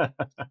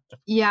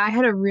 Yeah, I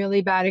had a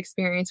really bad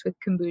experience with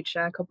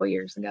kombucha a couple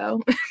years ago.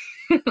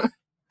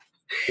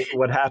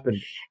 What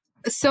happened?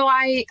 So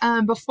I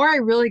before I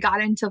really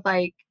got into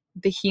like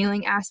the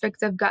healing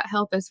aspects of gut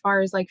health as far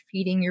as like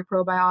feeding your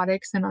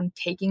probiotics and on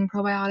taking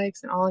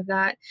probiotics and all of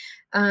that,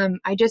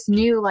 I just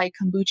knew like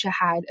kombucha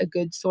had a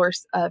good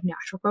source of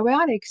natural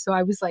probiotics. So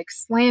I was like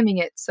slamming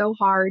it so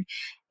hard,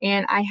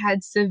 and I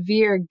had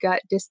severe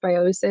gut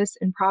dysbiosis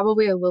and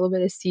probably a little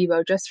bit of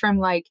SIBO just from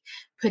like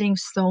putting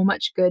so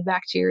much good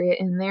bacteria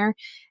in there.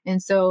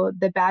 And so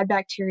the bad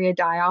bacteria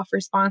die off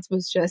response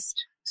was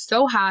just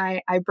so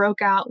high. I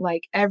broke out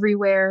like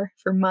everywhere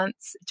for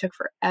months. It took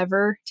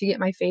forever to get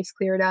my face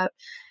cleared up.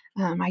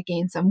 I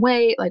gained some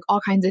weight, like all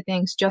kinds of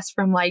things just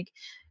from like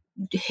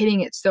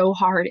hitting it so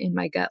hard in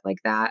my gut like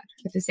that.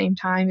 At the same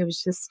time, it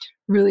was just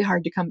really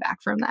hard to come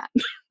back from that.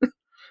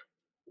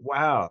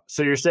 Wow.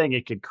 So you're saying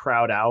it could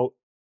crowd out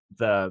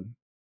the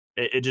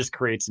it just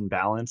creates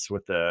imbalance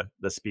with the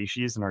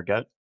species in our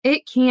gut?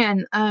 It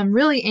can.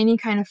 Really, any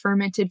kind of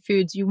fermented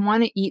foods, you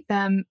want to eat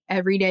them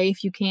every day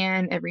if you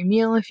can, every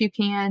meal if you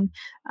can.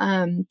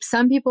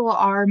 Some people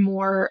are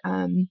more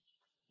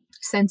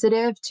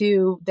sensitive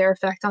to their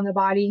effect on the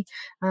body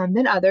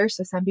than others.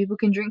 So some people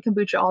can drink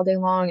kombucha all day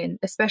long, and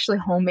especially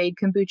homemade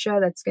kombucha,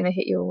 that's going to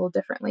hit you a little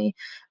differently.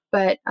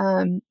 But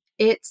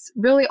it's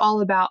really all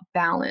about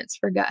balance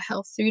for gut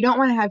health. So you don't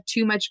want to have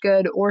too much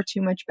good or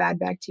too much bad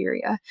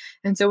bacteria.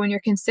 And so when you're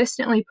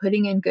consistently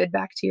putting in good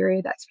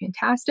bacteria, that's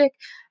fantastic.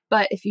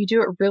 But if you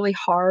do it really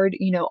hard,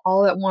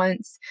 all at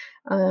once,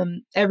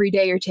 every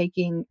day you're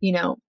taking,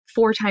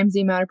 4 times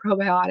the amount of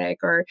probiotic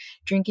or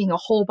drinking a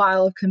whole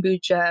bottle of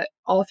kombucha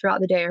all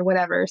throughout the day or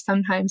whatever.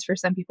 Sometimes for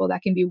some people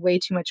that can be way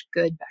too much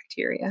good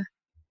bacteria.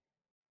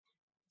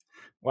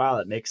 Wow,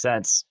 that makes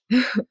sense.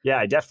 Yeah,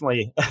 I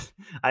definitely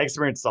I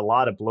experienced a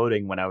lot of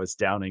bloating when I was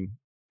downing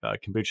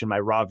kombucha in my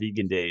raw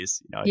vegan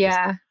days. I just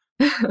Yeah.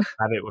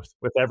 have it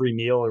with every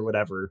meal or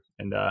whatever,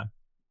 and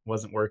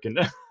wasn't working.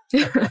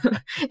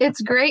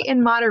 It's great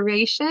in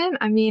moderation.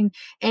 I mean,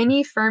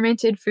 any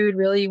fermented food,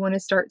 really, you want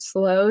to start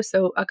slow.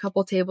 So, a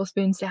couple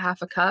tablespoons to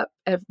half a cup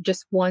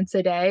just once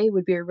a day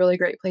would be a really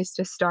great place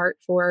to start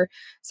for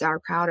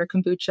sauerkraut or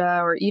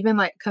kombucha or even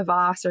like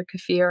kvass or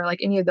kefir, like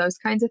any of those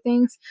kinds of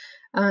things.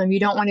 You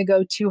don't want to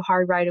go too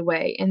hard right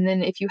away. And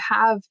then, if you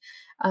have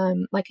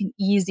like an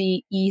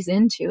easy ease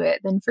into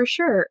it, then for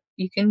sure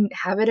you can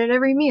have it at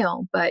every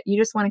meal, but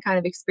you just want to kind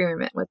of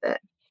experiment with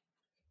it.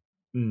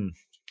 Mm.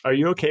 Are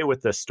you okay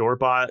with the store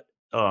bought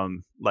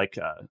like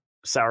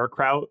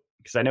sauerkraut?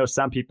 Because I know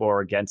some people are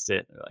against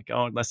it. They're like,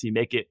 oh, unless you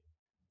make it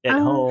at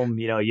Um, home,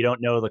 you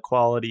don't know the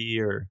quality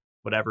or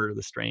whatever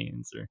the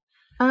strains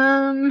or.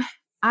 Um,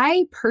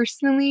 I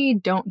personally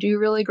don't do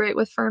really great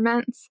with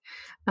ferments.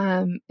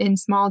 In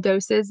small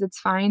doses, it's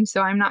fine.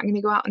 So I'm not going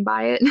to go out and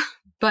buy it.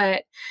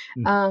 But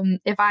Mm,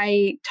 if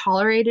I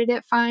tolerated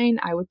it fine,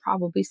 I would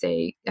probably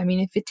say, I mean,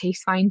 if it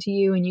tastes fine to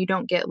you and you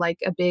don't get like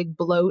a big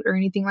bloat or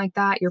anything like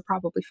that, you're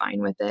probably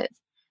fine with it.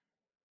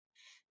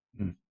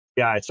 mm.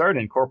 Yeah, I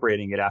started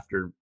incorporating it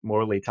after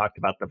Morley talked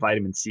about the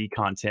vitamin C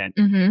content.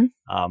 Hmm.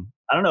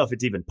 I don't know if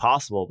it's even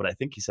possible, but I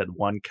think he said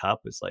 1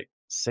 cup is like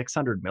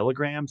 600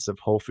 milligrams of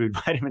whole food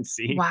vitamin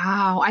C.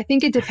 Wow. I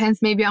think it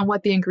depends maybe on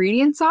what the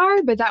ingredients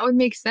are, but that would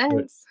make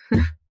sense.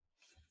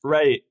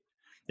 Right.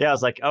 Yeah, I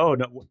was like, oh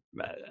no,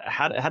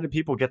 how did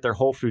people get their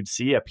whole food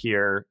C up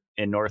here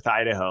in North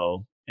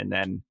Idaho? And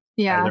then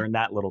I Yeah. learned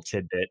that little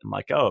tidbit. I'm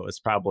like, oh, it's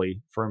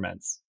probably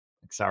ferments.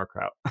 like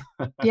sauerkraut.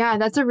 Yeah,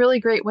 that's a really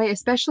great way,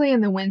 especially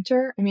in the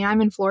winter. I mean,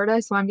 I'm in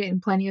Florida, so I'm getting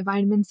plenty of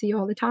vitamin C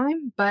all the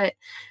time. But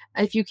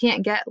if you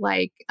can't get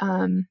like,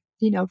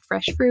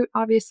 fresh fruit,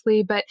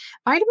 obviously, but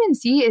vitamin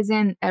C is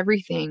in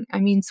everything. I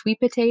mean, sweet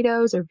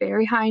potatoes are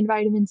very high in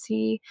vitamin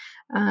C,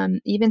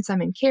 even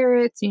some in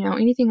carrots,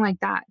 anything like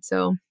that.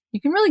 So you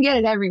can really get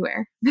it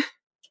everywhere.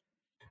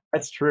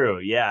 That's true.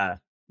 Yeah.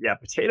 Yeah.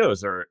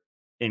 Potatoes are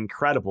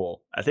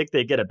incredible. I think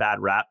they get a bad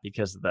rap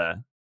because of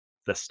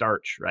the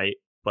starch, right?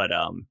 But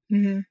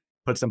Hmm.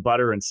 put some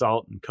butter and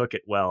salt and cook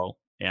it well.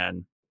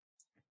 And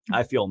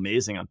I feel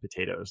amazing on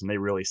potatoes and they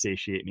really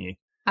satiate me.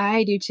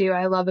 I do too.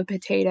 I love a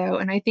potato.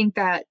 And I think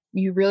that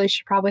you really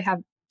should probably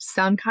have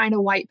some kind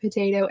of white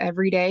potato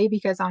every day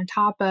because on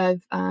top of,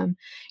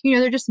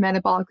 they're just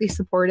metabolically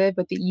supportive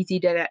with the easy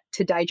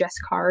to digest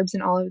carbs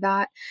and all of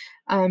that.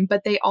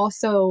 But they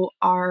also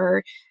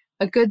are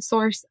a good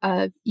source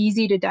of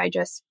easy to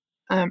digest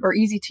or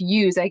easy to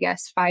use, I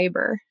guess,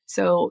 fiber.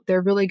 So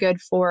they're really good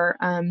for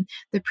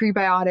the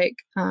prebiotic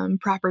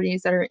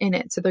properties that are in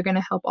it. So they're going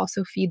to help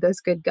also feed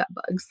those good gut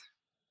bugs.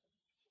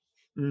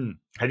 Mm.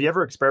 Have you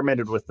ever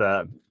experimented with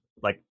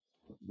like,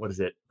 what is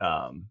it?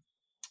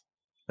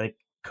 Like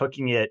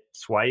cooking it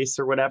twice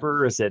or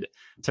whatever? Or is it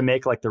to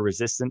make like the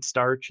resistant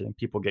starch and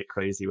people get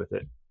crazy with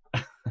it?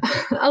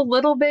 A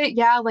little bit,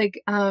 yeah.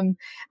 Like,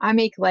 I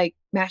make like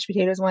mashed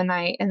potatoes one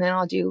night, and then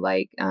I'll do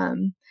like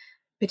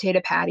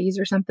potato patties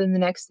or something the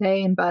next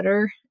day in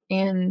butter.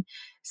 And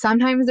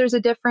sometimes there's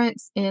a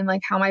difference in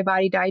like how my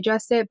body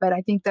digests it, but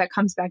I think that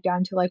comes back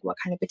down to like what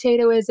kind of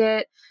potato is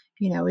it?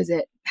 Is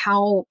it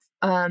how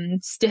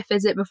stiff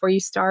is it before you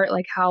start?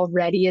 Like how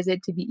ready is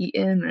it to be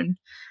eaten and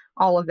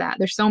all of that.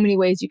 There's so many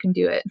ways you can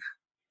do it.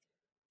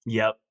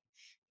 Yep.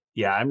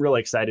 Yeah, I'm really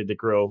excited to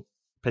grow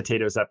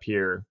potatoes up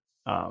here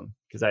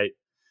because I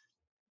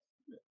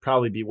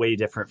probably be way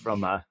different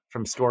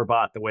from store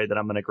bought the way that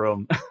I'm going to grow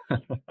them.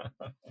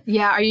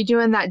 Yeah, are you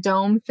doing that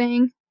dome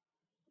thing?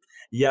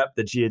 Yep,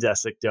 the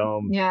geodesic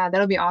dome. Yeah,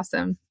 that'll be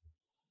awesome.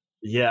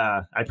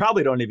 Yeah, I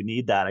probably don't even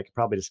need that. I could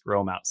probably just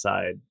grow them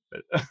outside.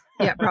 But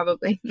Yeah,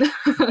 probably.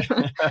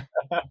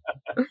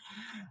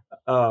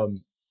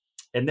 um,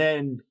 and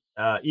then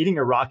eating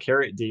a raw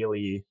carrot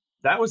daily,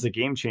 that was a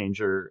game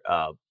changer.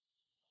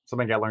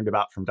 Something I learned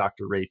about from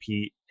Dr. Ray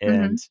Peat.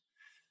 Hmm.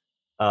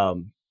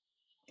 And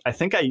I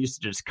think I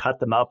used to just cut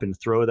them up and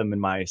throw them in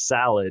my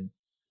salad.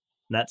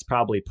 And that's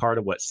probably part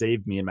of what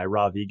saved me in my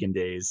raw vegan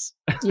days.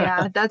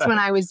 Yeah, that's when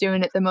I was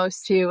doing it the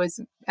most too, was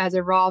as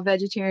a raw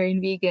vegetarian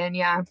vegan.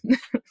 Yeah.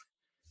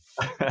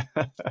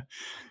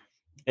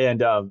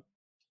 And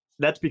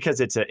that's because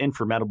it's an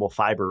infermentable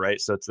fiber,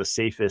 right? So it's the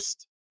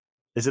safest.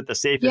 Is it the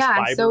safest Yeah,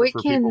 so fiber it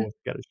for people can, with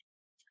gut?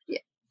 yeah,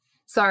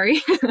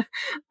 sorry.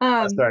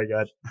 Oh, um sorry, go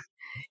ahead.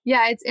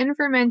 yeah, it's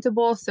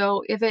infermentable,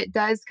 so if it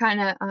does kind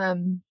of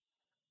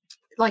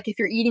like if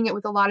you're eating it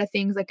with a lot of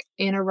things like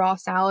in a raw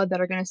salad that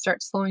are going to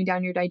start slowing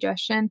down your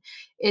digestion,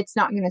 it's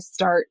not going to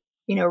start,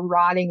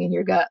 rotting in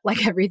your gut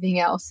like everything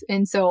else.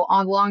 And so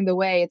along the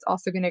way, it's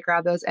also going to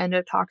grab those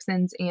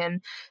endotoxins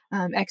and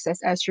excess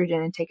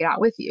estrogen and take it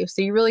out with you.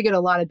 So you really get a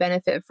lot of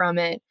benefit from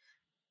it.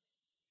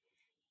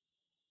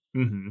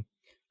 Mm-hmm.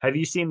 Have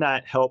you seen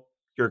that help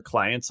your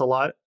clients a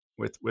lot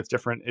with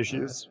different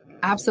issues?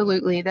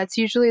 Absolutely. That's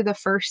usually the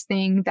first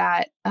thing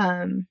that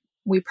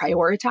we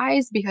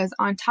prioritize because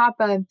on top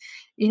of,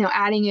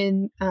 adding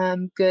in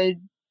good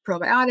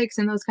probiotics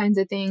and those kinds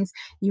of things,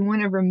 you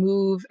want to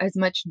remove as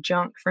much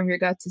junk from your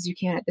guts as you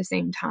can at the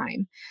same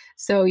time.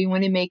 So you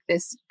want to make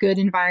this good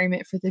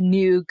environment for the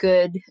new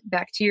good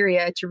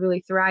bacteria to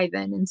really thrive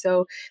in. And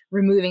so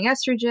removing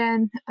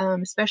estrogen,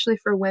 especially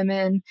for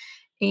women,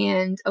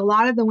 and a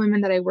lot of the women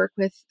that I work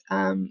with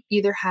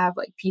either have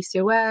like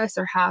PCOS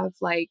or have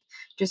like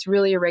just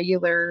really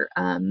irregular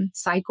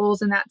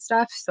cycles and that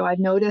stuff. So I've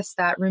noticed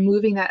that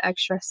removing that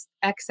excess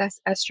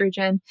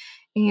estrogen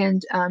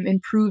and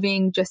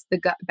improving just the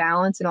gut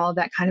balance and all of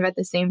that kind of at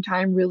the same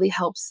time really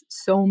helps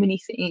so many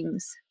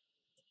things.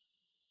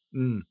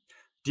 Mm.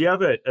 Do you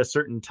have a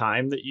certain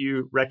time that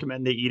you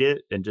recommend they eat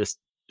it, and just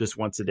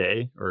once a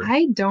day, or?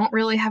 I don't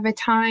really have a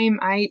time.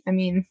 I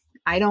mean,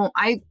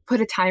 I put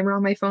a timer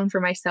on my phone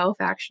for myself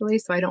actually,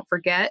 so I don't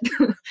forget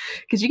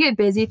because you get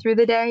busy through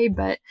the day,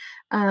 but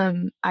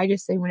I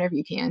just say whenever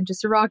you can,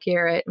 just a raw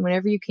carrot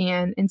whenever you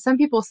can. And some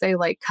people say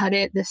like cut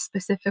it this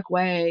specific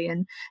way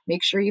and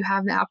make sure you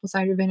have the apple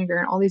cider vinegar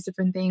and all these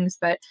different things.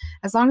 But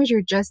as long as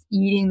you're just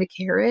eating the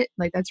carrot,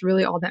 like that's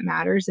really all that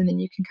matters. And then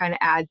you can kind of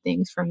add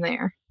things from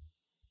there.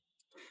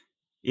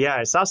 Yeah,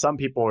 I saw some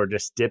people are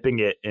just dipping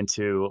it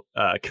into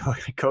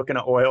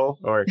coconut oil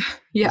or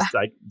Yeah. just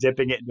like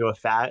dipping it into a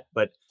fat.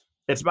 But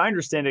it's my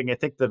understanding, I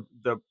think the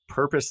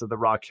purpose of the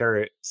raw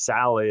carrot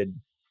salad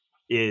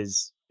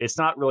is it's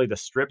not really the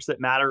strips that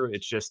matter.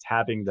 It's just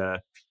having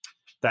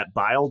that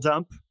bile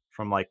dump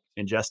from like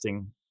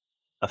ingesting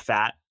a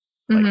fat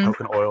like Hmm.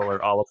 coconut oil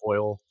or olive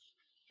oil,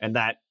 and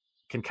that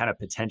can kind of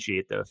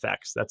potentiate the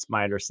effects. That's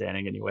my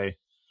understanding anyway.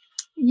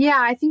 Yeah,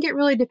 I think it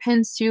really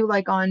depends too,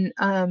 like on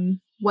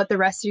what the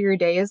rest of your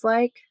day is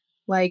like.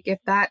 Like if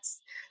that's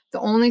the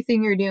only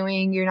thing you're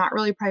doing, you're not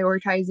really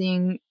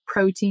prioritizing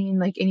protein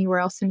like anywhere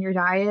else in your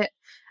diet,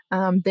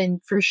 then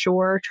for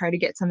sure try to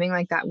get something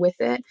like that with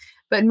it.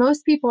 But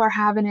most people are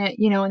having it,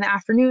 in the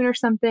afternoon or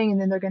something, and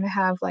then they're going to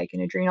have like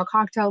an adrenal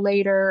cocktail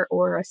later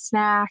or a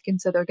snack.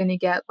 And so they're going to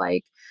get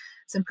like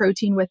some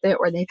protein with it,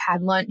 or they've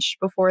had lunch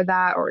before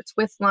that, or it's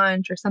with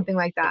lunch or something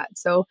like that.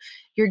 So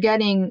you're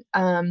getting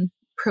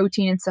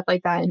protein and stuff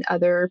like that in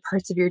other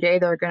parts of your day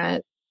that are going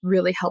to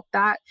really help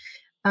that.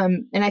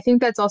 And I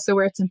think that's also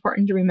where it's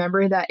important to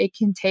remember that it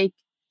can take,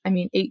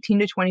 18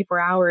 to 24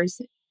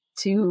 hours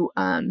to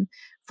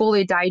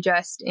fully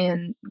digest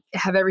and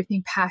have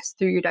everything pass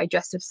through your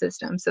digestive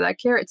system. So that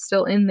carrot's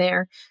still in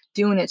there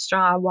doing its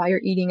job while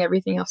you're eating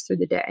everything else through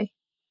the day.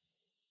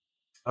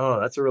 Oh,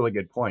 that's a really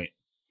good point.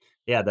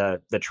 Yeah,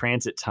 the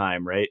transit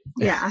time, right?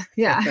 Yeah,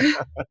 yeah.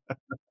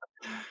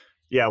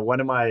 Yeah, one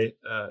of my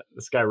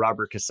this guy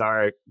Robert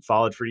Cassar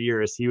followed for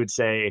years. He would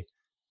say,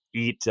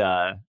 eat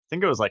I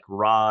think it was like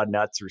raw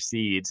nuts or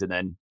seeds, and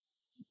then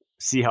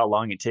see how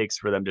long it takes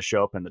for them to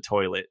show up in the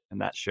toilet,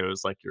 and that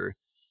shows like your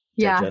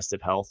Yeah.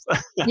 digestive health.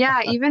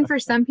 Yeah, even for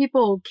some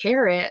people,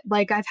 carrot,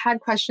 like I've had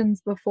questions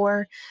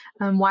before,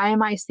 why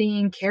am I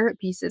seeing carrot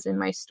pieces in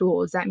my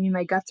stool? Does that mean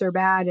my guts are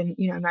bad and,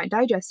 I'm not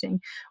digesting?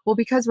 Well,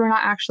 because we're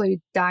not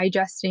actually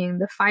digesting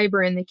the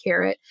fiber in the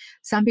carrot,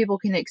 some people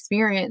can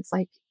experience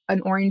like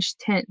an orange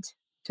tint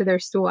to their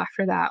stool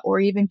after that, or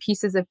even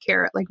pieces of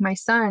carrot. Like my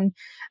son,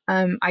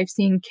 I've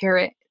seen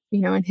carrot,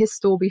 in his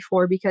stool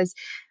before because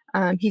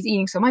he's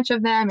eating so much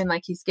of them and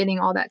like he's getting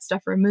all that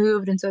stuff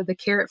removed. And so the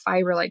carrot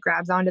fiber like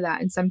grabs onto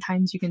that. And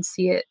sometimes you can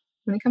see it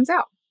when it comes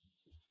out.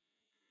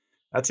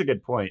 That's a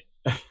good point.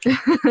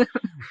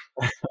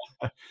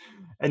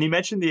 And you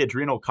mentioned the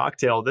adrenal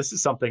cocktail. This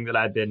is something that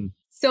I've been.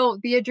 So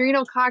the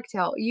adrenal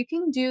cocktail, you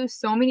can do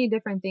so many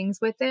different things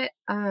with it.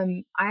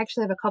 I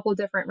actually have a couple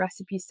different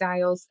recipe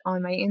styles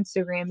on my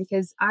Instagram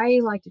because I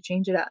like to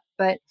change it up,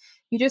 but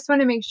you just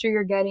want to make sure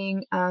you're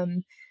getting,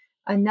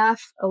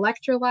 enough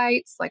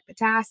electrolytes like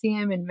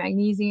potassium and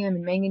magnesium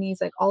and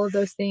manganese, like all of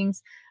those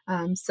things,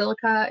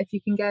 silica if you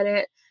can get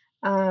it,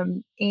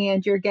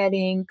 and you're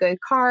getting good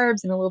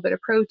carbs and a little bit of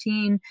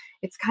protein.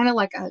 It's kind of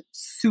like a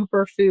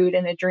superfood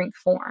in a drink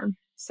form.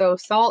 So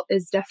salt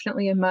is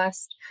definitely a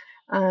must.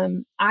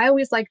 I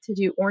always like to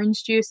do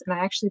orange juice, and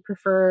I actually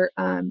prefer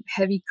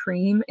heavy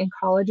cream and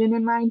collagen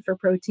in mine for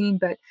protein,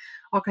 but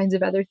all kinds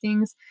of other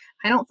things.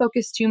 I don't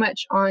focus too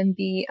much on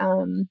the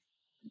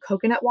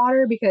coconut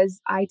water because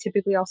I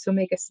typically also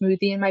make a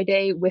smoothie in my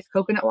day with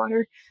coconut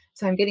water.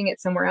 So I'm getting it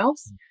somewhere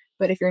else.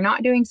 But if you're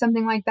not doing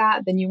something like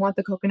that, then you want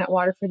the coconut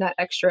water for that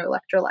extra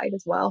electrolyte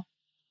as well.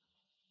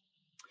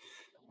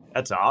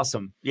 That's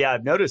awesome. Yeah,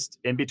 I've noticed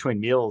in between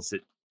meals,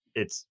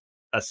 it's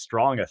a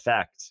strong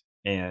effect.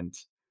 And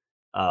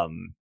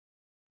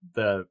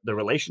the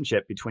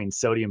relationship between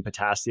sodium,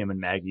 potassium, and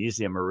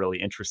magnesium are really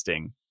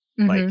interesting.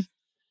 Mm-hmm. Like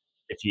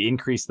if you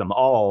increase them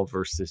all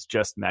versus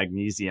just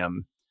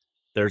magnesium,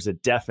 there's a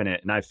definite,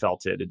 and I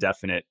felt it, a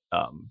definite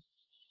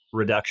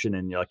reduction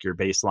in like your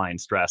baseline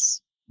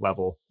stress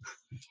level.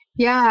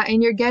 Yeah,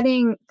 and you're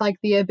getting like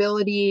the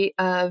ability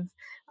of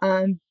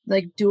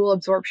like dual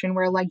absorption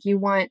where like you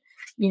want,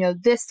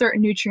 this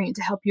certain nutrient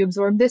to help you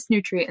absorb this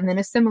nutrient and then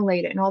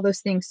assimilate it and all those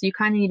things. So you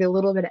kind of need a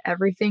little bit of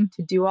everything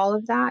to do all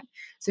of that.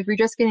 So if you're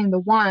just getting the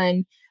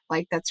one,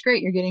 like that's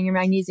great, you're getting your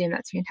magnesium,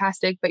 that's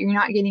fantastic, but you're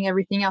not getting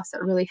everything else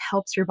that really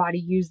helps your body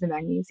use the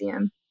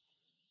magnesium.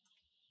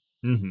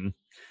 Mm-hmm.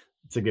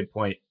 That's a good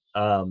point.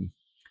 And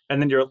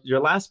then your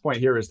last point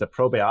here is the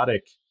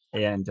probiotic.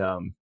 And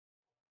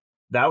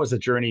that was a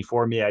journey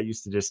for me. I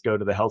used to just go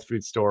to the health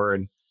food store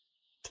and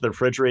to the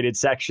refrigerated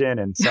section,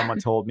 and someone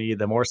told me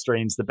the more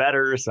strains, the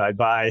better. So I'd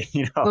buy,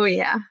 Oh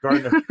yeah.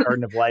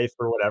 Garden of Life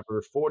or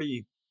whatever,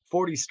 40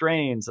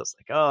 strains. I was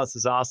like, oh, this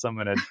is awesome.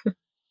 And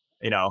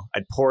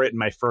I'd pour it in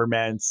my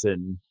ferments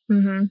and,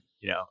 Mm-hmm.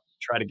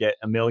 try to get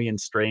a million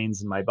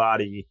strains in my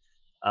body.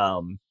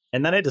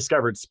 And then I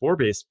discovered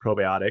spore-based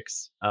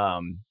probiotics.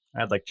 I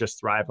had like Just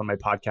Thrive on my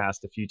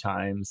podcast a few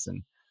times,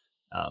 and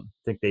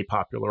think they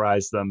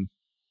popularized them.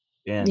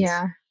 And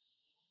Yeah.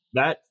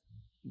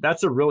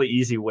 that's a really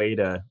easy way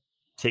to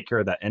take care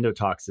of that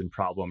endotoxin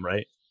problem,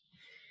 right?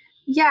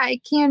 Yeah, it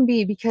can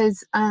be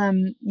because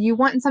you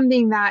want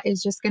something that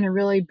is just going to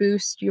really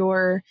boost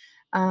your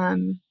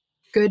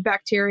good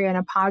bacteria in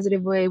a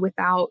positive way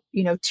without,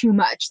 too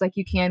much like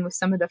you can with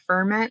some of the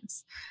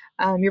ferments.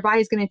 Your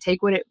body's going to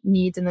take what it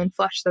needs and then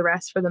flush the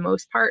rest for the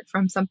most part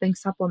from something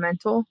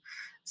supplemental.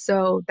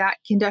 So that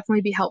can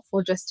definitely be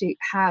helpful just to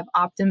have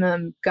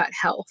optimum gut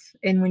health.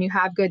 And when you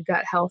have good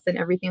gut health, then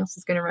everything else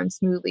is going to run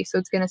smoothly. So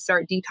it's going to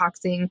start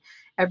detoxing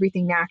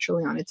everything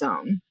naturally on its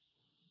own.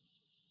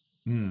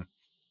 Hmm.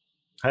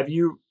 Have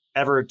you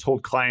ever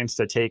told clients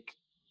to take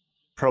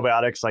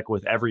probiotics like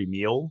with every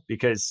meal?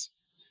 Because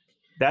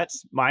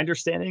that's my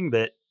understanding,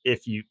 that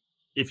if you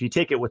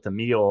take it with a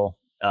meal,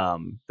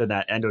 then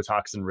that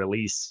endotoxin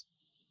release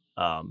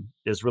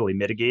is really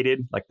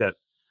mitigated. Like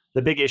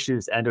the big issue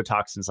is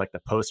endotoxins, like the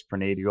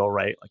postprandial,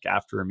 right? Like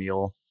after a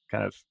meal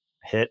kind of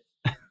hit.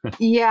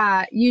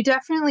 Yeah, you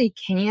definitely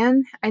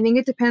can. I think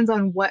it depends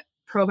on what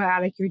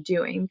probiotic you're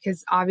doing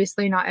because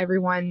obviously not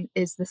everyone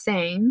is the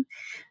same.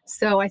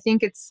 So I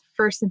think it's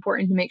first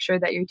important to make sure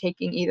that you're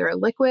taking either a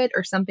liquid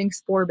or something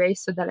spore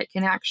based so that it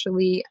can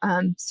actually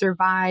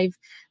survive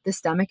the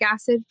stomach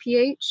acid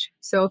pH.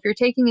 So if you're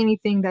taking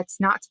anything that's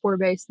not spore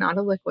based, not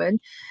a liquid,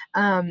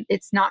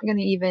 it's not going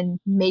to even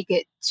make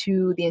it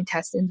to the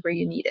intestines where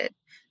you need it.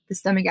 The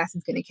stomach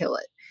acid's going to kill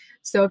it.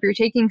 So if you're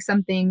taking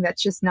something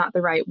that's just not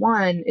the right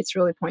one, it's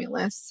really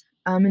pointless.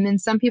 And then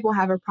some people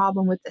have a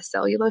problem with the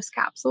cellulose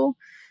capsule.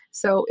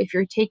 So if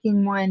you're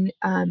taking one,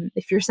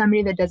 if you're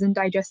somebody that doesn't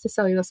digest the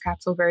cellulose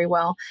capsule very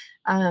well,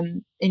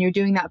 and you're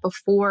doing that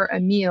before a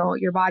meal,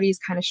 your body's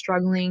kind of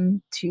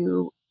struggling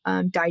to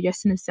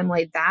digest and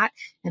assimilate that.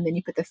 And then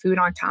you put the food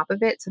on top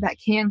of it. So that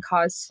can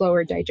cause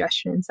slower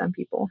digestion in some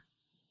people.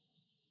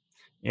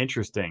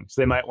 Interesting.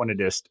 So they might want to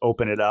just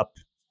open it up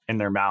in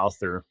their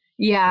mouth or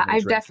yeah,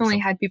 I've definitely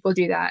had people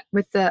do that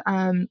with the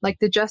like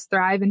the Just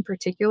Thrive in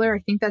particular. I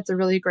think that's a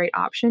really great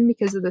option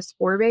because of the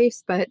spore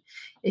base. But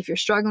if you're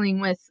struggling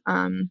with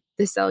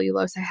the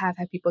cellulose, I have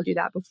had people do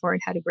that before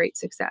and had a great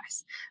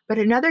success. But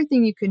another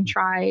thing you can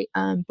try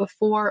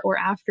before or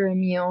after a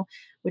meal,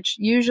 which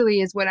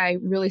usually is what I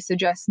really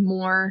suggest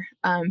more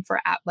for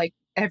like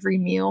every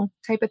meal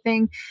type of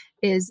thing,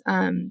 is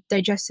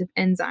digestive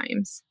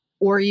enzymes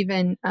or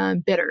even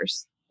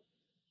bitters.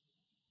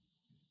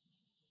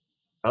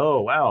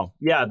 Oh, wow.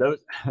 Yeah, those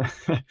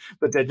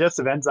the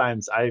digestive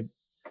enzymes, I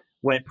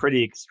went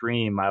pretty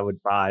extreme. I would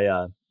buy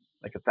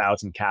like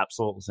 1,000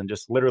 capsules and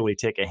just literally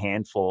take a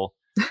handful.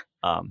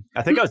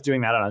 I think I was doing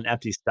that on an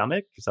empty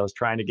stomach because I was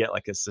trying to get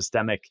like a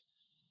systemic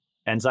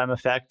enzyme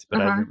effect,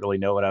 but I didn't really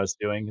know what I was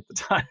doing at the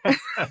time.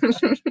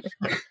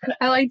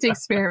 I like to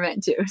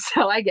experiment too,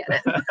 so I get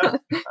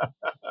it.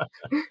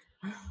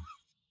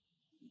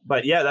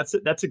 But yeah,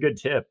 that's a good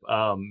tip.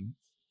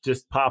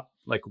 Just pop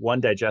like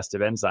one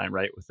digestive enzyme,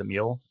 right, with the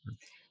meal.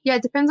 Yeah,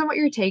 it depends on what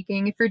you're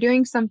taking. If you're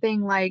doing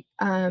something like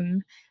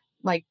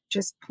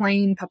just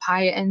plain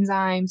papaya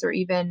enzymes or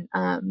even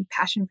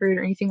passion fruit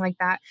or anything like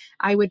that,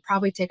 I would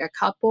probably take a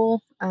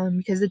couple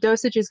because the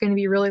dosage is going to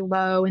be really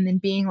low. And then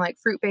being like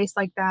fruit based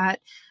like that,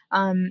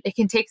 it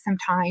can take some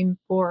time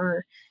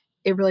for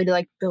it really to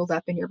like build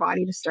up in your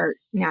body to start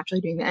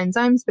naturally doing the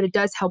enzymes, but it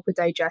does help with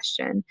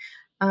digestion.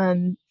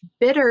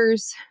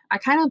 Bitters, I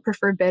kind of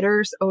prefer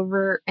bitters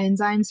over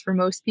enzymes for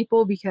most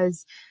people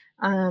because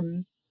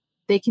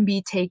they can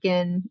be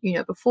taken,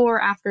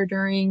 before, after,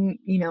 during,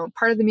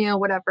 part of the meal,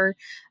 whatever.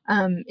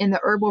 And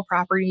the herbal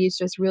properties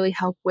just really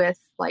help with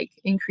like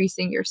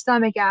increasing your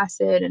stomach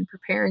acid and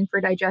preparing for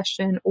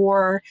digestion.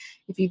 Or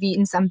if you've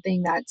eaten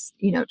something that's,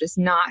 just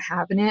not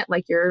having it,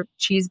 like your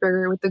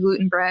cheeseburger with the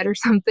gluten bread or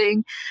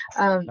something,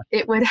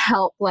 it would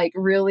help like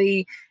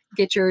really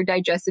get your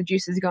digestive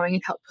juices going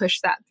and help push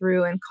that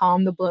through and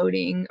calm the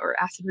bloating or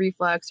acid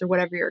reflux or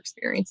whatever you're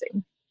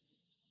experiencing.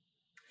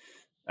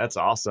 That's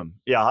awesome.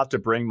 Yeah, I'll have to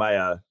bring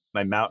my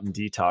my mountain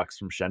detox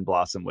from Shen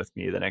Blossom with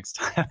me the next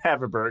time I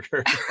have a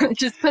burger.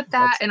 Just put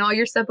that and all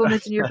your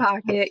supplements in your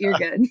pocket. You're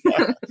good.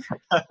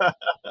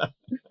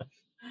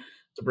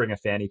 To bring a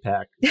fanny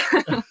pack.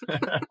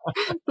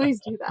 Please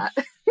do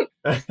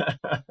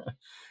that.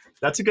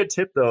 That's a good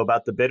tip though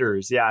about the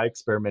bitters. Yeah, I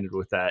experimented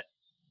with that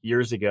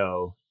years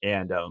ago,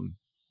 and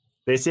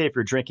they say if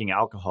you're drinking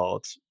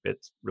alcohol,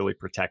 it's really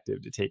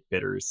protective to take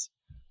bitters.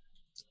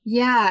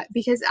 Yeah,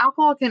 because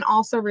alcohol can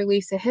also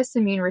release a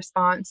histamine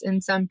response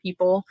in some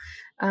people,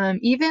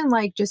 even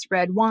like just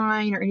red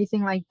wine or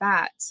anything like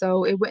that.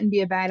 So it wouldn't be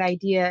a bad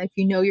idea if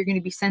you know you're going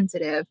to be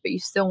sensitive, but you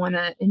still want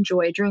to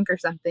enjoy a drink or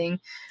something,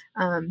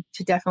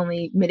 to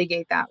definitely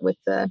mitigate that with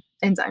the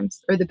enzymes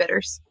or the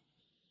bitters.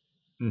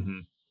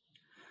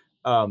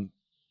 Mm-hmm.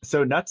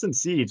 So nuts and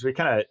seeds, we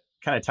kind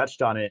of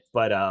touched on it,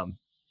 but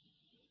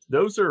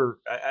those are,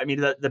 I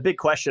mean, the big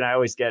question I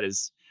always get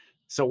is,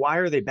 so why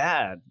are they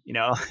bad?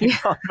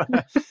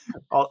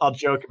 I'll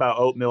joke about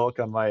oat milk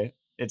on my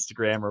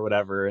Instagram or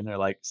whatever, and they're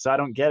like, so I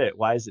don't get it.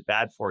 Why is it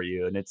bad for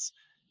you? And it's,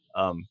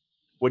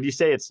 would you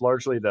say it's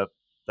largely the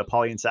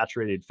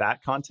polyunsaturated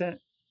fat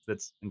content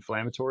that's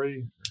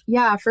inflammatory?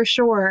 Yeah, for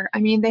sure. I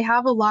mean, they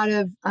have a lot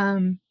of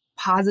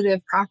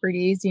positive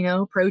properties,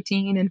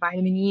 protein and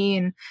vitamin E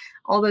and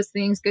all those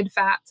things, good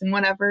fats and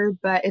whatever,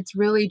 but it's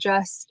really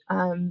just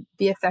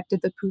the effect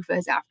of the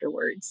PUFAs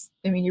afterwards.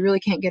 I mean, you really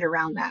can't get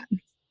around that.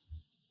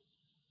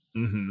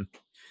 Mm-hmm.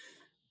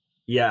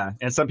 Yeah.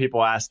 And some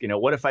people ask,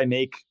 what if I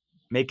make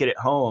it at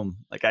home?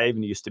 Like I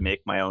even used to make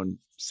my own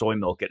soy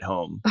milk at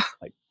home,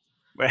 like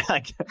where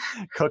I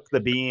cook the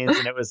beans,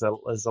 and it was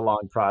a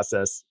long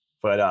process,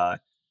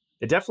 but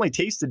it definitely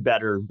tasted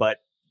better, but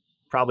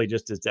probably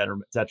just as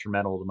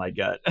detrimental to my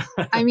gut.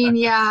 I mean,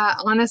 yeah,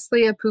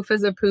 honestly, a PUFA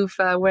is a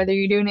PUFA, whether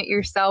you're doing it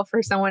yourself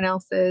or someone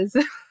else's.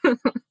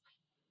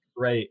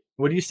 Right.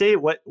 Would you say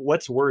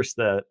what's worse,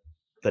 the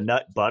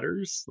nut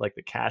butters, like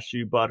the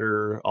cashew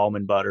butter,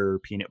 almond butter,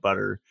 peanut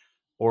butter,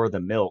 or the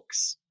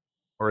milks,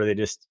 or they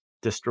just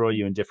destroy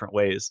you in different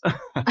ways?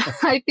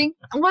 I think,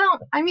 well,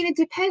 I mean, it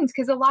depends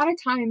because a lot of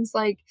times,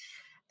 like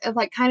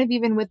like kind of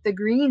even with the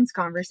greens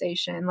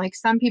conversation, like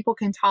some people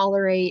can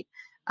tolerate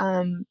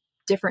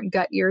different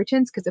gut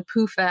irritants because a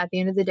PUFA at the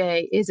end of the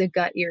day is a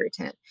gut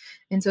irritant.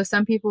 And so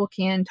some people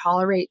can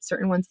tolerate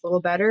certain ones a little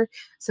better.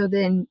 So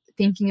then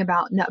thinking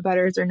about nut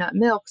butters or nut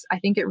milks, I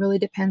think it really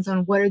depends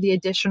on what are the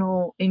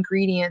additional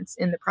ingredients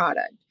in the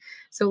product.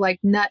 So like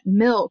nut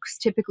milks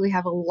typically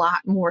have a lot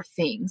more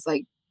things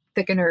like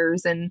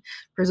thickeners and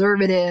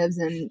preservatives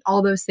and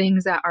all those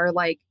things that are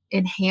like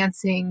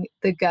enhancing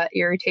the gut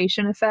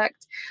irritation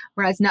effect.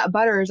 Whereas nut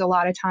butters, a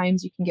lot of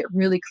times you can get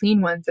really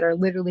clean ones that are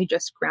literally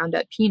just ground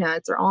up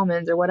peanuts or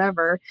almonds or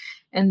whatever.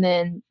 And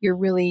then you're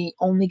really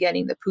only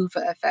getting the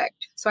PUFA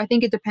effect. So I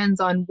think it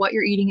depends on what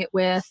you're eating it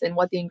with and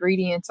what the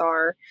ingredients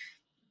are,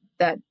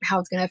 that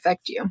how it's going to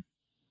affect you.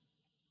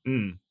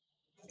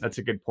 That's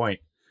a good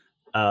point.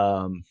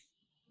 Let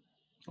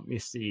me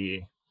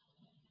see.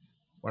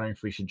 Wondering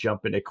if we should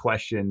jump into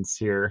questions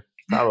here.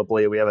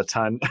 Probably. We have a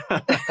ton.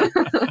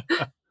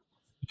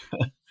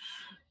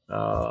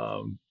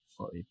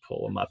 Let me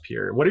pull them up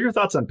here. What are your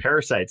thoughts on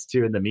parasites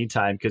too in the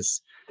meantime?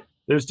 Because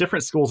there's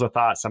different schools of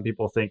thought. Some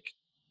people think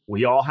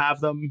we all have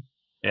them,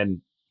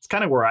 and it's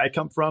kind of where I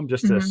come from,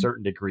 just to a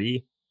certain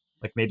degree.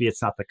 Like maybe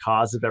it's not the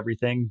cause of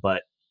everything,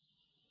 but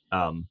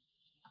do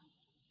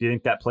you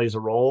think that plays a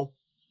role?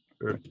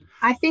 Or?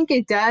 I think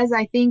it does.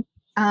 I think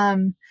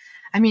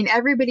I mean,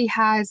 everybody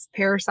has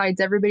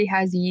parasites, everybody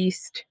has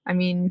yeast. I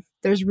mean,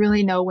 there's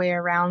really no way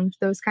around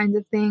those kinds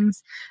of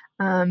things.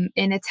 And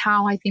it's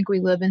how I think we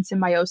live in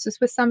symbiosis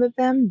with some of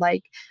them,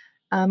 like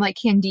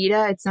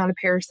Candida. It's not a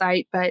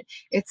parasite, but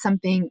it's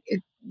something,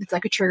 it's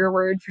like a trigger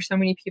word for so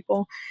many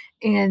people.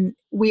 And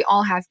we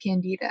all have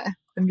Candida.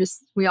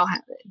 We all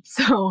have it.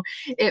 So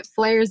it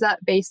flares up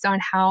based on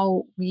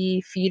how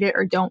we feed it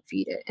or don't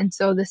feed it. And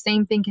so the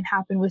same thing can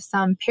happen with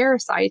some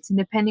parasites, and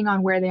depending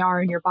on where they are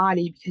in your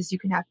body, because you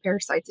can have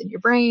parasites in your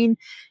brain,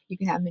 you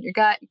can have them in your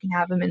gut, you can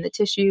have them in the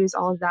tissues,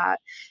 all of that.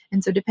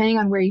 And so depending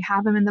on where you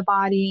have them in the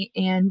body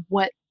and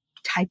what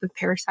type of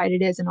parasite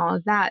it is and all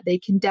of that, they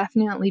can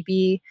definitely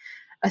be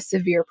a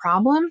severe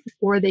problem,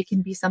 or they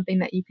can be something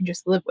that you can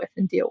just live with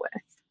and deal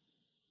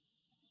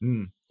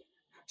with.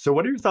 So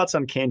what are your thoughts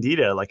on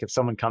Candida? Like if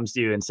someone comes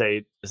to you and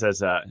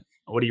says,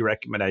 what do you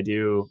recommend I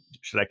do?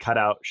 Should I cut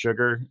out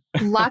sugar?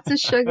 Lots of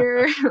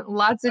sugar,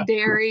 lots of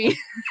dairy,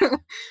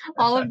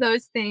 all of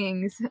those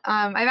things.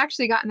 I've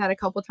actually gotten that a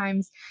couple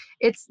times.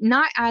 It's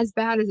not as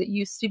bad as it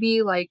used to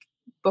be. Like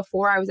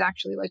before I was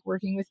actually like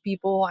working with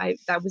people,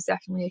 that was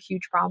definitely a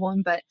huge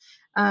problem. But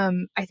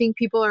I think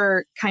people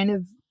are kind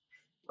of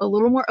a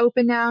little more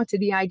open now to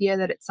the idea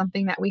that it's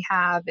something that we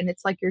have, and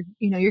it's like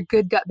your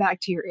good gut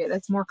bacteria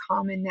that's more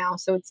common now.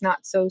 So it's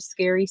not so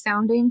scary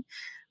sounding,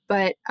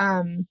 but,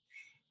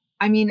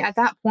 I mean, at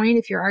that point,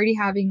 if you're already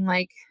having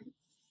like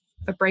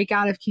a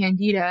breakout of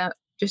Candida,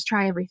 just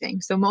try everything.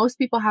 So most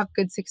people have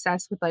good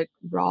success with like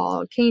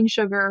raw cane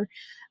sugar,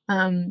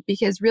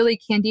 because really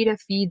Candida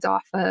feeds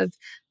off of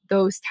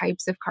those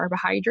types of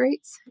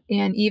carbohydrates.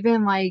 And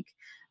even like,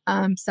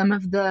 some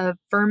of the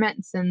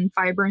ferments and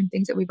fiber and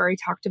things that we've already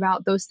talked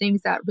about, those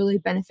things that really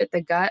benefit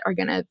the gut are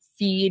going to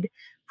feed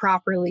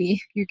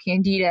properly your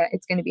Candida.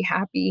 It's going to be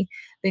happy.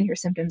 Then your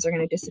symptoms are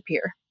going to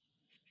disappear.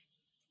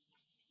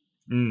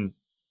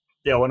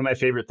 Yeah. One of my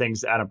favorite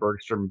things Adam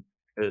Bergstrom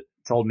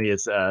told me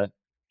is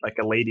like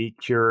a lady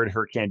cured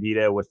her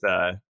Candida with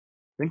I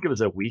think it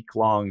was a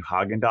week-long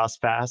Haagen-Dazs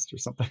fast or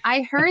something.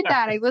 I heard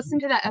that. I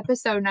listened to that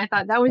episode and I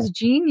thought that was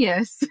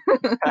genius.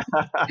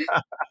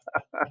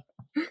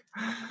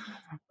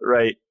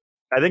 Right.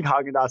 I think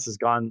Haagen-Dazs has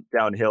gone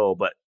downhill,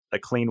 but a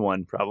clean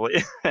one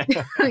probably.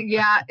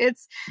 Yeah,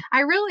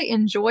 I really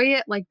enjoy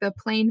it, like the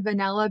plain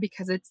vanilla,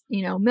 because it's,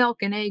 milk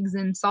and eggs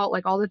and salt,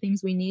 like all the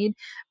things we need,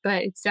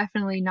 but it's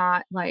definitely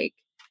not like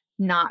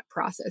not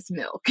processed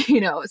milk,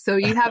 so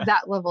you have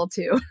that level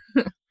too.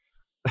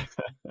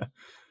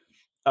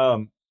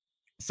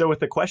 So with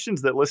the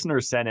questions that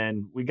listeners sent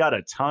in, we got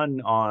a ton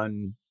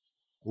on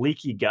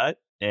leaky gut,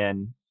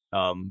 and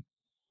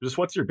just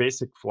what's your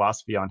basic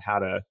philosophy on how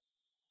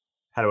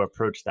to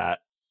approach that?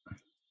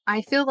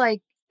 I feel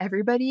like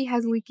everybody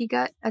has leaky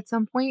gut at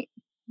some point.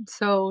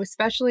 So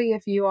especially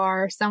if you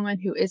are someone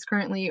who is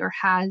currently or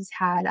has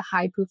had a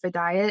high PUFA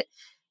diet,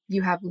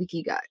 you have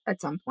leaky gut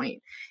at some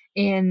point.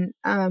 And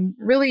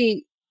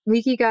really,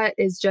 leaky gut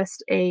is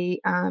just a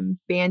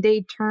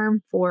Band-Aid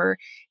term for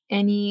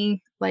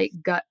any like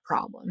gut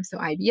problem. So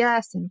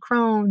IBS and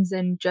Crohn's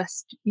and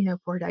just,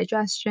 poor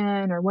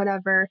digestion or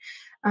whatever.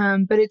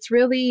 But it's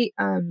really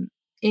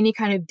any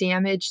kind of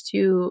damage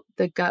to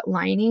the gut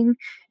lining.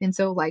 And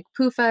so like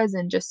PUFAs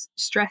and just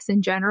stress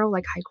in general,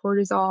 like high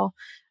cortisol,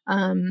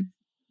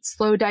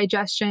 slow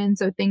digestion.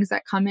 So things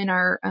that come in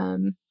our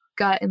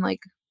gut and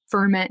like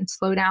ferment and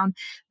slow down,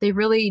 they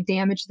really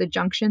damage the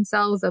junction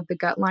cells of the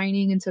gut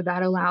lining. And so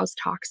that allows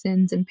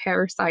toxins and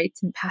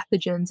parasites and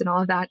pathogens and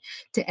all of that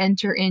to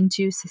enter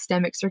into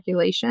systemic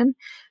circulation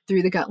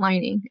through the gut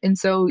lining. And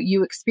so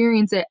you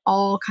experience it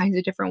all kinds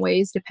of different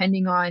ways,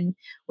 depending on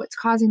what's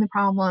causing the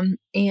problem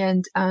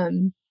and,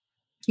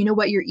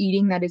 what you're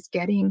eating that is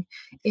getting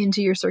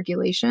into your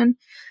circulation.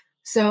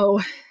 So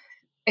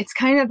it's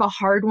kind of a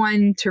hard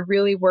one to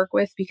really work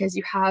with because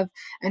you have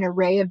an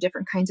array of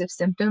different kinds of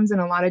symptoms in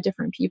a lot of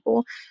different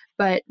people.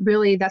 But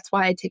really, that's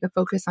why I take a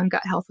focus on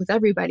gut health with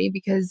everybody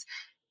because,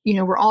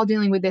 we're all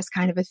dealing with this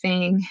kind of a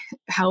thing,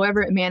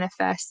 however it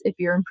manifests. If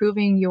you're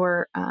improving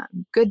your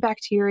good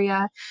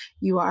bacteria,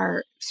 you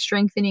are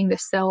strengthening the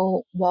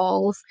cell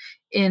walls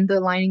in the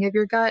lining of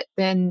your gut,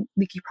 then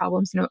leaky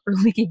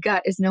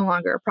gut is no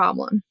longer a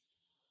problem.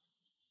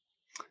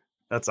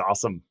 That's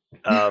awesome.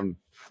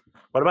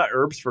 What about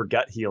herbs for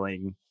gut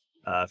healing?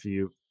 If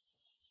you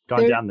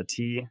gone down the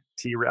tea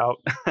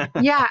route?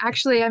 Yeah,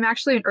 actually, I'm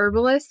actually an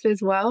herbalist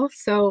as well.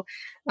 So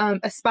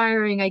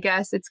aspiring, I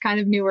guess. It's kind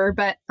of newer,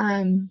 but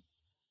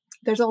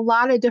there's a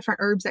lot of different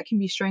herbs that can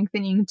be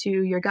strengthening to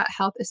your gut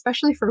health,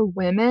 especially for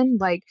women.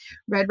 Like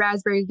red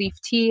raspberry leaf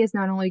tea is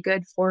not only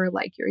good for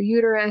like your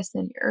uterus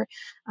and your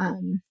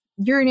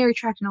urinary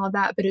tract and all of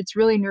that, but it's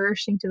really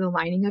nourishing to the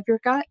lining of your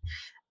gut.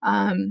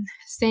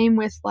 Same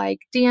with like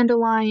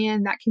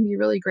dandelion, that can be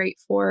really great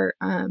for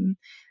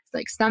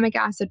like stomach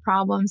acid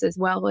problems, as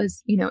well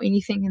as,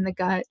 anything in the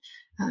gut,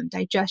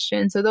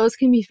 digestion. So those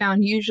can be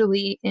found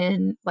usually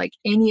in like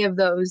any of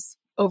those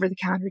over the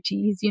counter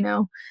teas,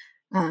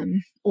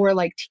 or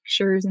like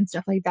tinctures and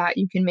stuff like that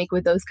you can make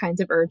with those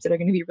kinds of herbs that are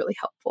going to be really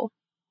helpful.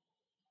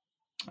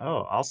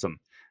 Oh, awesome.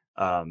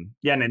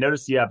 Yeah. And I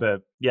noticed you had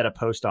a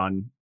post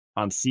on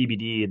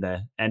CBD and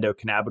the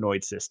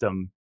endocannabinoid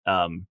system.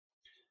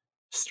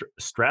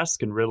 Stress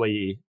can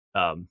really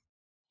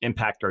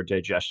impact our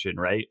digestion,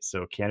 right?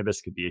 So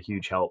cannabis could be a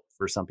huge help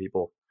for some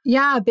people.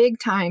 Yeah, big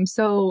time.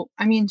 So,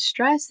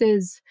 stress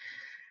is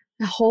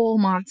a whole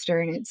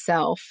monster in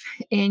itself.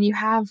 And you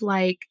have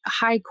like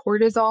high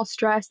cortisol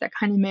stress that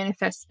kind of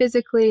manifests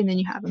physically, and then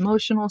you have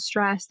emotional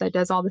stress that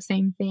does all the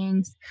same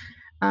things.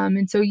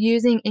 And so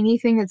using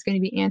anything that's going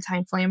to be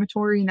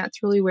anti-inflammatory, and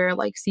that's really where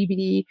like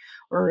CBD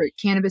or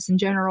cannabis in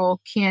general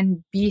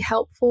can be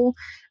helpful.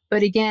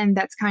 But again,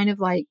 that's kind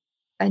of like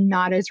a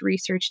not as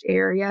researched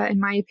area, in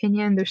my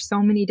opinion. There's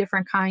so many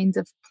different kinds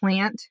of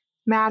plant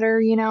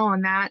matter,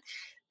 on that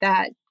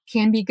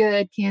can be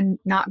good, can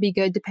not be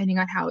good, depending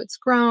on how it's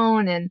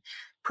grown and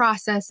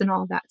processed and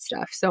all that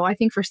stuff. So I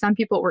think for some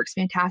people it works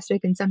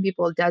fantastic and some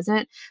people it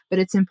doesn't, but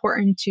it's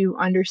important to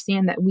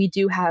understand that we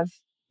do have,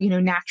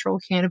 natural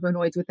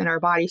cannabinoids within our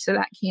body, so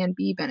that can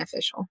be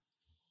beneficial.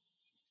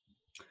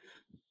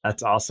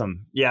 That's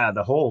awesome. Yeah,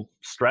 the whole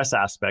stress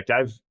aspect,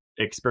 I've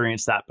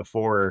experienced that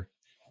before.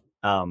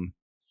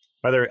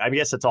 I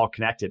guess it's all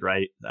connected,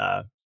 right?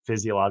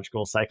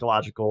 Physiological,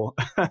 psychological,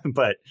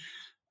 but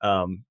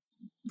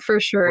for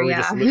sure, we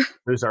yeah. just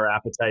lose our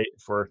appetite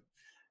for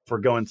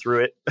going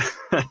through it.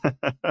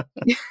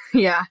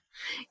 Yeah.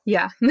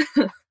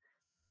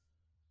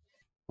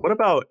 What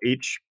about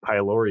H.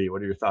 pylori?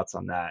 What are your thoughts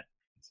on that?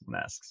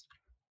 Someone asks.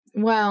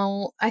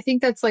 Well, I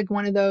think that's like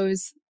one of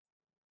those.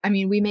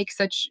 We make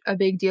such a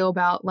big deal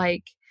about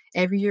like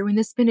every year when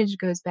the spinach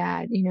goes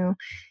bad,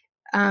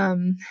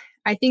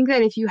 I think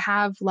that if you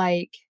have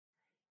like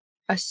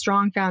a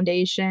strong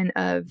foundation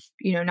of,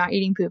 not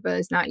eating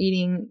pupas, not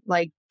eating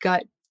like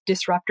gut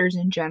disruptors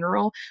in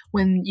general,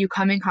 when you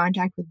come in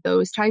contact with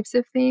those types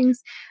of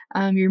things,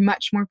 you're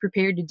much more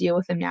prepared to deal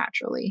with them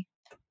naturally.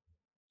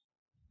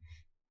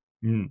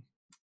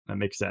 That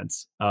makes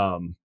sense.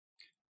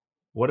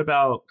 What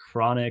about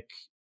chronic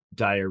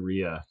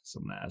diarrhea?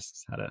 Someone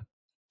asks how to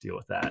deal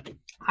with that.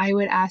 I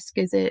would ask,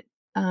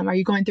 are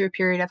you going through a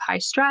period of high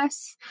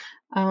stress?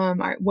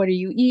 What are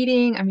you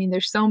eating?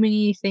 There's so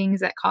many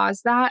things that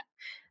cause that.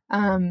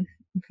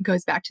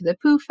 Goes back to the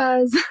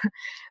PUFAs.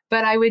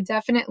 But I would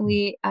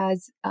definitely,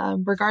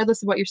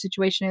 regardless of what your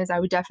situation is,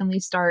 I would definitely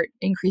start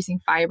increasing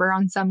fiber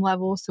on some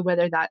level. So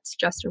whether that's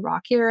just a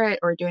raw carrot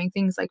or doing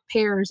things like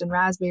pears and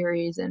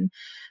raspberries and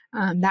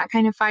that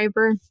kind of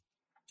fiber.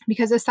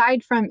 Because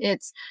aside from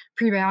its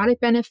prebiotic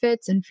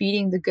benefits and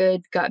feeding the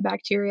good gut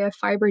bacteria,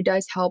 fiber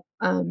does help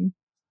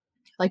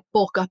like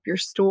bulk up your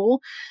stool.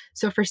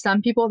 So for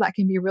some people that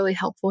can be really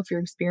helpful if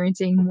you're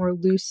experiencing more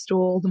loose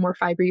stool. The more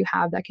fiber you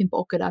have, that can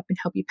bulk it up and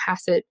help you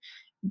pass it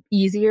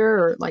easier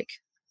or like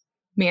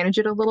manage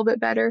it a little bit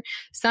better.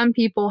 Some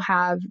people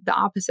have the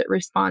opposite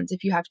response.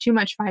 If you have too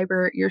much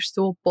fiber, your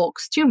stool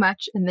bulks too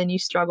much and then you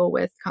struggle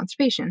with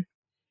constipation.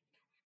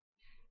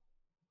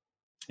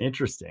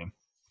 Interesting.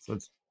 So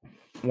it's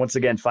once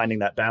again finding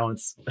that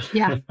balance.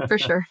 Yeah, for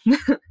sure.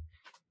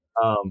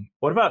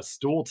 What about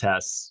stool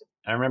tests?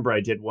 I remember I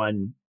did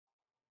one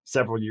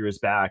several years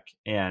back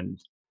and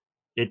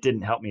it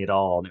didn't help me at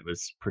all. And it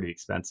was pretty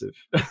expensive.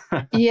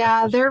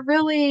 Yeah, they're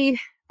really,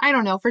 I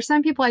don't know. For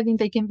some people, I think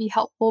they can be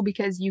helpful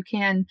because you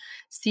can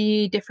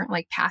see different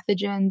like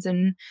pathogens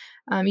and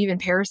even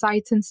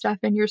parasites and stuff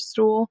in your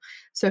stool.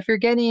 So if you're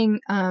getting,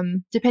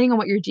 depending on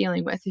what you're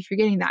dealing with, if you're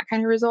getting that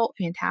kind of result,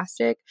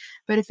 fantastic.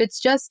 But if it's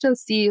just to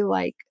see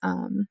like,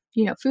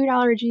 food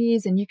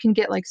allergies and you can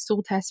get like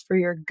stool tests for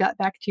your gut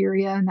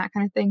bacteria and that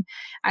kind of thing,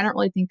 I don't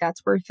really think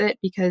that's worth it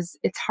because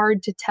it's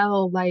hard to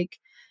tell like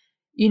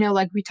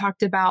we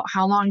talked about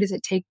how long does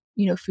it take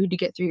food to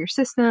get through your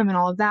system and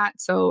all of that.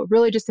 So it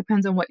really just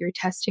depends on what you're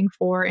testing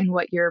for and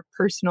what your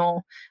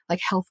personal like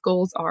health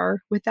goals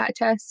are with that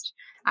test.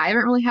 I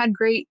haven't really had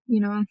great,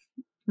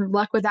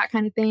 luck with that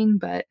kind of thing,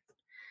 but.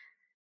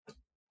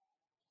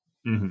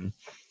 Mm-hmm.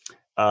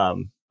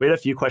 We had a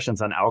few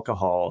questions on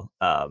alcohol.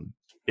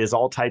 Is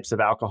all types of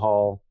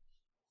alcohol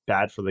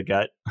bad for the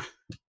gut?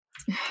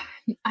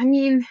 I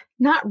mean,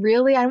 not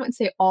really. I wouldn't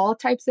say all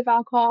types of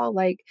alcohol.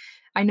 Like,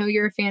 I know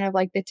you're a fan of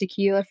like the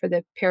tequila for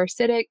the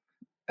parasitic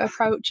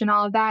approach and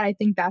all of that. I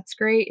think that's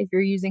great if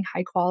you're using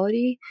high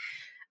quality.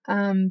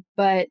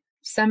 But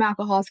some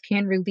alcohols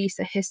can release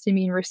a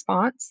histamine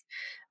response.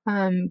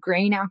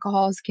 Grain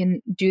alcohols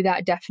can do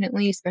that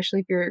definitely, especially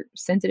if you're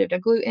sensitive to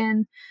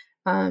gluten.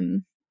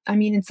 And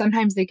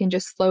sometimes they can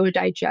just slow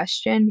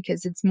digestion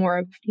because it's more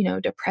of,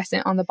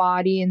 depressant on the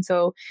body. And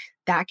so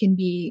that can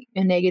be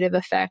a negative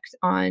effect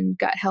on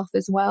gut health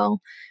as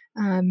well.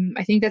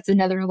 I think that's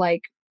another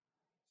like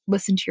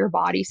listen to your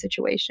body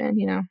situation,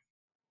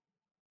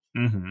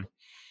 Mm-hmm.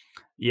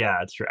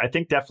 Yeah, it's true. I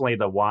think definitely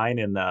the wine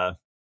and the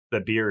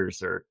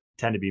beers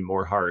tend to be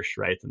more harsh,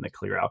 right, than the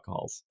clear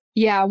alcohols.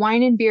 Yeah,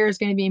 wine and beer is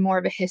going to be more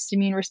of a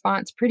histamine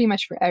response pretty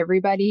much for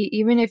everybody,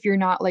 even if you're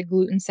not like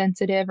gluten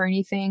sensitive or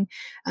anything.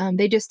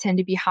 They just tend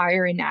to be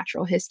higher in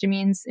natural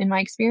histamines in my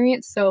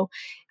experience. So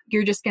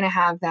you're just going to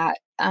have that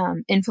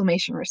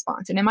inflammation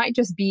response. And it might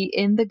just be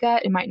in the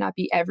gut. It might not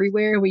be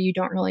everywhere where you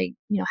don't really,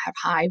 have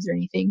hives or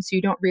anything. So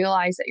you don't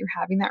realize that you're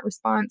having that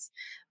response,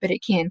 but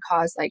it can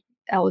cause like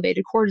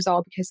elevated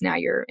cortisol because now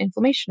your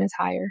inflammation is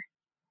higher.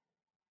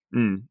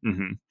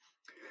 Mm-hmm.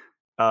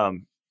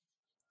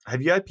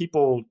 Have you had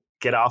people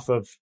get off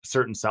of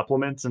certain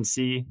supplements and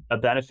see a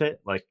benefit,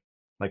 like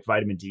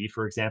vitamin D,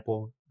 for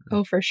example?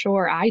 Oh, for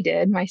sure. I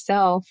did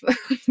myself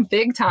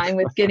big time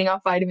with getting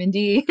off vitamin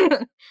D.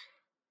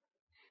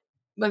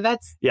 But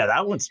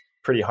that one's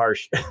pretty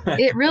harsh.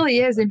 It really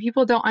is. And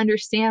people don't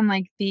understand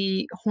like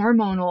the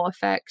hormonal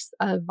effects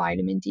of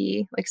vitamin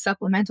D, like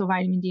supplemental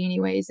vitamin D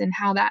anyways, and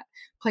how that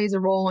plays a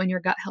role in your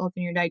gut health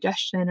and your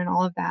digestion and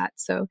all of that.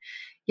 So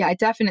yeah,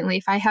 definitely.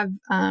 If I have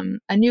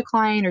a new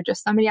client or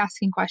just somebody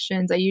asking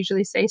questions, I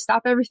usually say,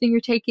 stop everything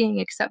you're taking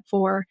except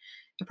for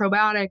a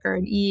probiotic or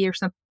an E or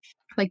something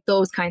like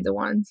those kinds of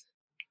ones.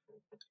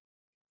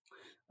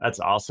 That's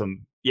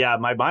awesome. Yeah,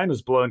 my mind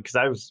was blown because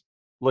I was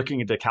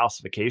looking into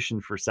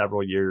calcification for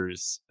several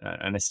years,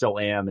 and I still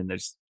am. And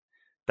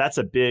that's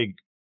a big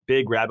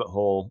rabbit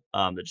hole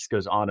that just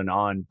goes on and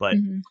on. But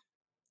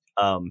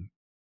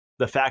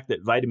the fact that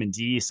vitamin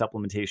D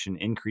supplementation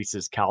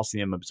increases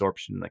calcium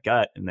absorption in the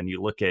gut, and then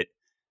you look at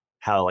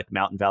how like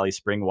Mountain Valley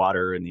spring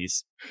water and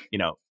these,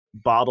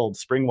 bottled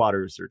spring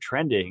waters are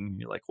trending,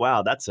 you're like,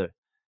 wow, that's a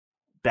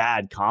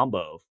bad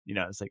combo.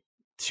 It's like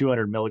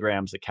 200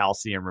 milligrams of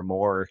calcium or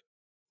more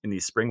in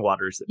these spring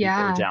waters that people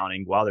are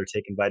downing while they're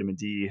taking vitamin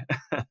D.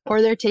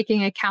 Or they're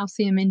taking a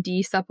calcium and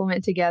D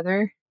supplement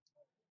together.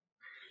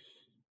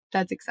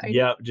 That's exciting.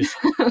 Yeah,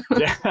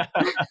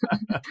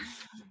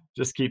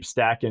 just keep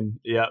stacking.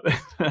 Yeah.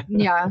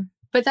 Yeah.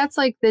 But that's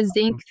like the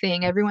zinc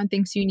thing. Everyone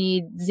thinks you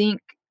need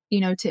zinc,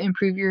 to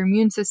improve your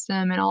immune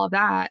system and all of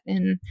that.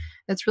 And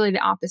that's really the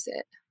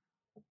opposite.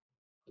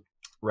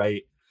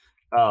 Right.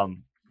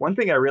 One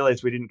thing I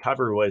realized we didn't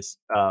cover was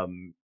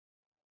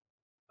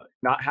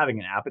not having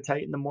an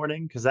appetite in the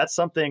morning, because that's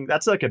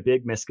like a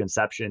big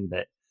misconception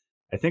that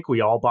I think we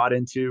all bought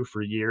into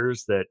for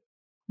years, that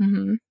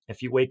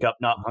if you wake up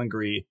not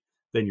hungry,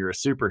 then you're a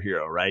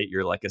superhero, right?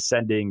 You're like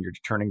ascending, you're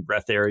turning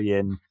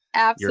breatharian.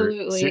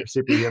 Absolutely. You're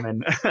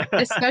superhuman.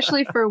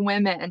 Especially for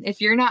women. If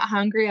you're not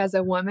hungry as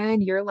a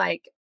woman, you're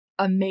like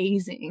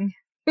amazing.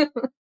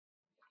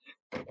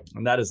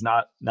 And that is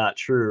not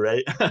true,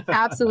 right?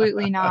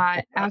 Absolutely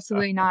not.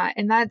 Absolutely not.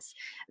 And that's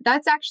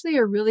actually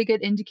a really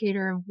good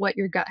indicator of what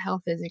your gut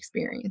health is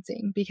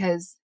experiencing,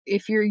 because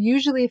if you're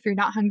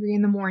not hungry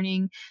in the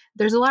morning,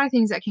 there's a lot of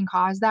things that can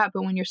cause that.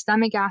 But when your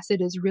stomach acid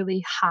is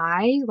really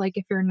high, like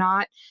if you're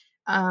not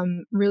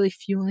really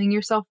fueling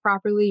yourself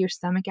properly, your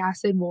stomach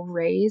acid will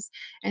raise,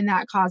 and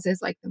that causes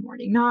like the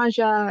morning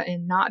nausea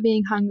and not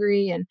being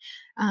hungry. And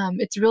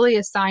it's really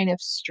a sign of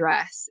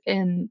stress.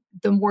 And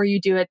the more you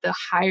do it, the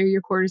higher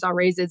your cortisol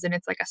raises, and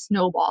it's like a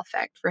snowball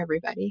effect for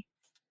everybody.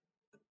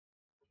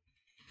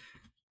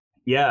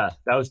 Yeah,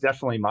 that was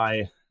definitely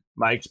my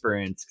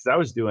experience, because I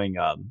was doing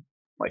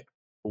like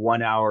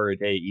 1 hour a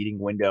day eating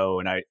window,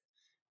 and I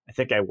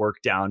think I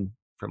worked down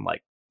from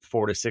like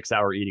 4 to 6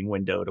 hour eating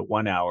window to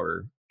 1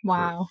 hour.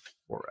 Wow.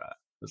 For it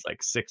was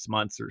like 6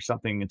 months or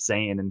something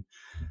insane. And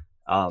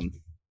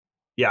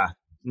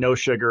no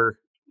sugar,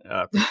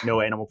 no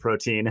animal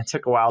protein. It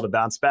took a while to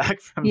bounce back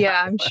from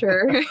that. I'm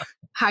sure.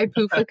 High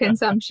PUFA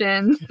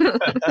consumption.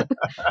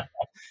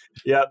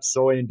 Yep,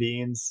 soy and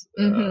beans.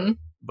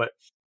 But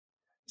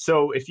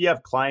so if you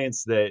have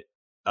clients that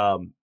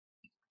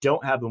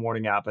don't have the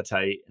morning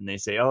appetite, and they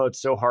say, oh,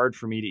 it's so hard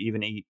for me to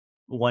even eat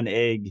one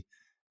egg.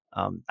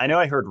 I know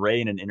I heard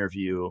Ray in an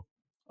interview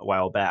a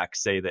while back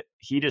say that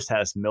he just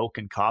has milk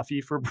and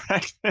coffee for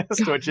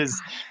breakfast, which is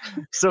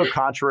so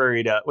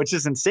contrary to, which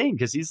is insane,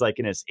 because he's like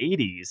in his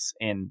 80s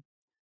and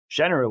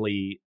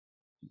generally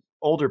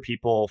older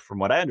people, from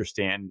what I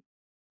understand,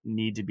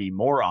 need to be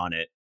more on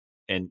it.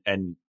 And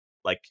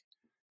like,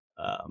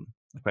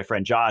 like my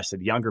friend Josh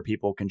said, younger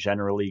people can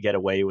generally get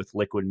away with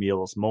liquid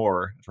meals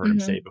more. I've heard him Hmm.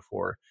 say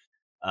before.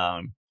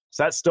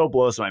 So that still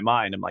blows my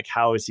mind. I'm like,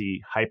 how is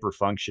he hyper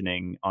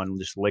functioning on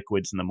just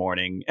liquids in the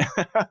morning?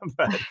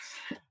 But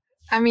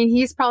I mean,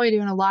 he's probably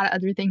doing a lot of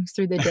other things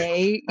through the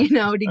day,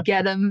 to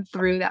get him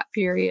through that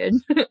period.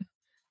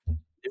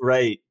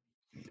 right.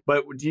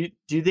 But do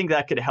you think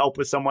that could help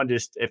with someone,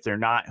 just if they're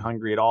not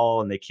hungry at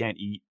all and they can't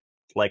eat,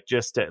 like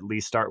just to at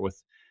least start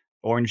with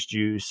orange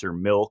juice or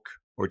milk,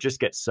 or just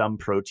get some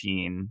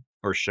protein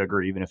or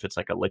sugar, even if it's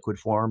like a liquid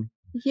form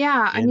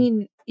Yeah, I in?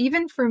 mean,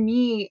 even for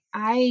me,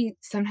 I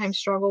sometimes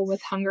struggle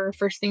with hunger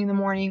first thing in the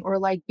morning or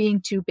like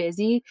being too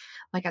busy,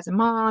 like as a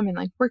mom and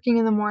like working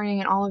in the morning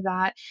and all of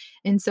that.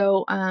 And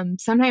so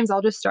sometimes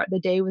I'll just start the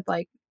day with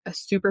like a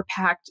super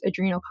packed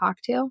adrenal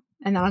cocktail,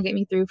 and that'll get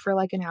me through for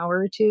like an hour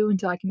or two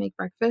until I can make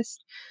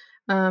breakfast.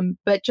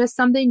 But just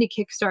something to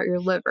kickstart your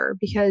liver,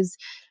 because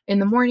in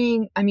the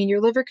morning, I mean,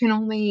 your liver can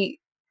only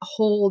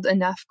hold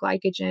enough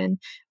glycogen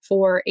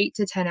for 8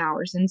 to 10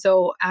 hours. And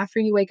so after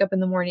you wake up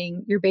in the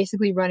morning, you're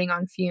basically running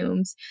on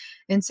fumes.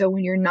 And so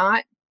when you're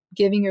not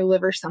giving your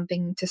liver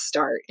something to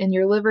start, and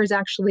your liver is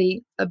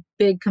actually a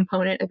big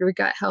component of your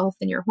gut health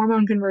and your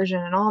hormone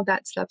conversion and all of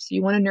that stuff. So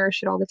you want to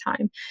nourish it all the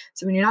time.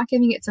 So when you're not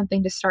giving it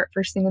something to start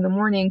first thing in the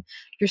morning,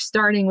 you're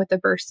starting with a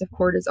burst of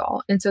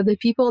cortisol. And so the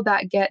people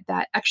that get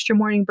that extra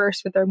morning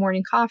burst with their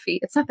morning coffee,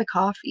 it's not the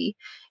coffee,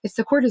 it's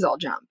the cortisol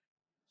jump.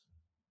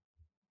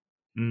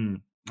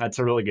 Mm, that's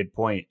a really good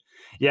point.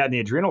 Yeah, and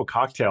the adrenal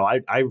cocktail,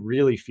 I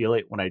really feel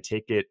it when I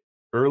take it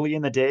early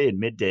in the day and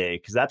midday,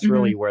 because that's Hmm.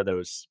 really where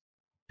those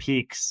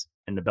peaks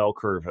in the bell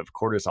curve of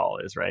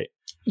cortisol is, right?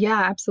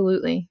 Yeah,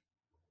 absolutely.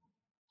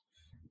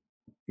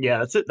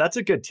 Yeah, that's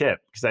a good tip,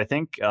 because I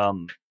think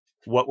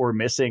what we're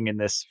missing in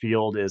this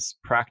field is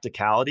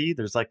practicality.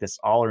 There's like this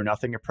all or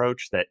nothing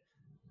approach that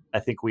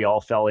I think we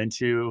all fell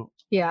into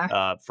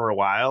Yeah. for a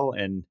while,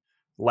 and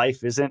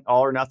life isn't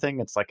all or nothing.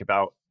 It's like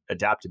about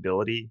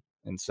adaptability,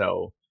 and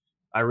so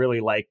I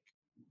really like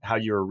how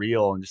you're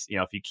real, and just,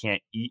 if you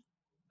can't eat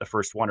the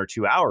first 1 or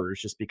 2 hours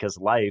just because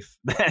life,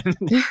 then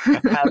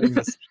having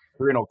this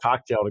renal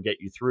cocktail to get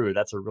you through,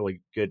 that's a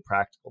really good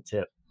practical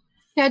tip.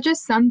 Yeah,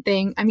 just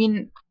something. I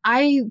mean,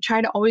 I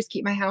try to always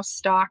keep my house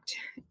stocked.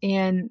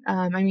 And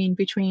I mean,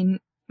 between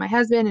my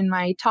husband and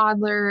my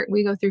toddler,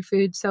 we go through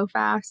food so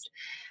fast.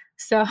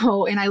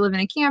 So, and I live in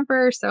a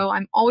camper, so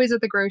I'm always at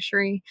the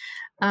grocery.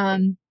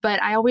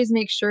 But I always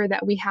make sure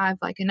that we have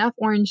like enough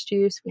orange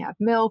juice, we have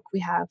milk, we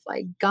have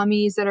like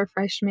gummies that are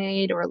fresh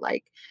made, or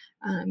like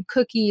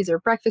cookies or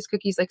breakfast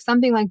cookies, like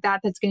something like that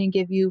that's going to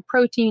give you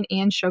protein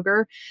and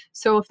sugar.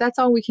 So if that's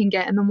all we can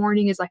get in the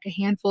morning is like a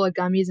handful of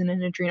gummies and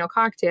an adrenal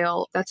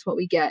cocktail, that's what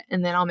we get.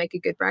 And then I'll make a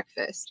good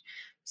breakfast.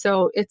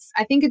 So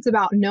I think it's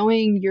about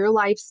knowing your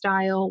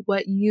lifestyle,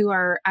 what you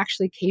are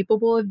actually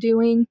capable of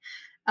doing,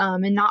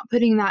 and not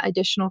putting that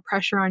additional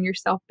pressure on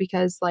yourself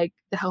because, like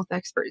the health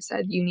expert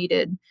said, you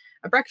needed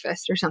a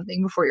breakfast or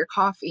something before your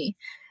coffee.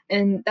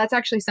 And that's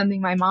actually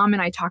something my mom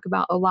and I talk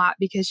about a lot,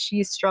 because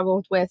she's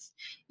struggled with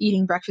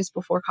eating breakfast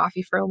before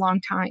coffee for a long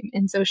time.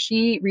 And so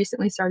she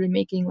recently started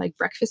making like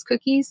breakfast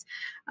cookies,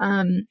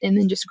 and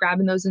then just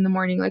grabbing those in the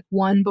morning, like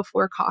one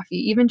before coffee.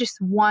 Even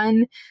just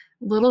one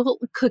little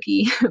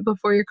cookie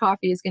before your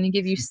coffee is going to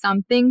give you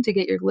something to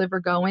get your liver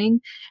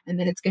going. And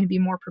then it's going to be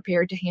more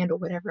prepared to handle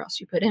whatever else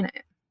you put in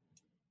it.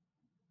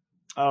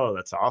 Oh,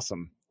 that's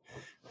awesome.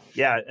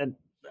 Yeah, and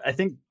I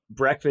think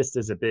breakfast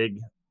is a big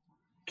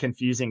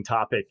confusing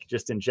topic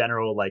just in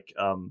general. Like,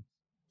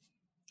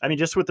 I mean,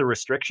 just with the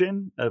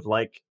restriction of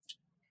like,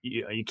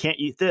 you can't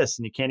eat this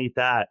and you can't eat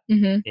that,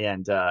 Hmm.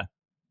 and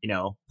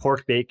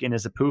pork bacon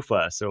is a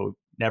PUFA, so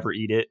never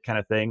eat it, kind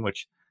of thing.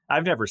 Which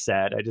I've never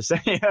said. I just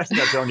say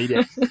don't eat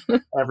it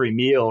every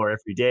meal or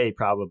every day,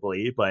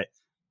 probably. But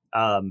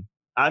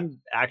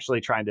I'm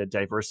actually trying to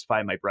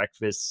diversify my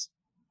breakfast,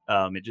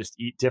 and just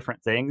eat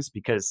different things,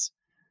 because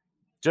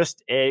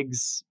just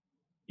eggs,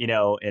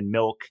 and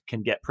milk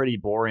can get pretty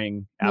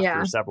boring after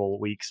Yeah. several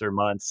weeks or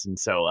months. And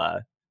so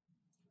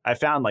I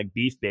found like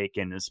beef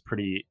bacon is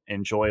pretty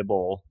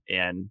enjoyable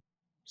and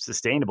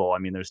sustainable. I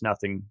mean, there's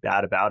nothing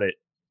bad about it,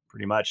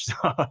 pretty much.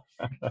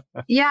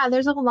 Yeah,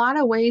 there's a lot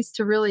of ways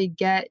to really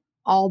get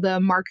all the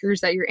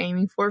markers that you're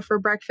aiming for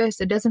breakfast.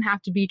 It doesn't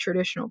have to be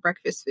traditional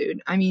breakfast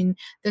food. I mean,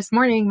 this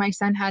morning my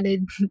son had a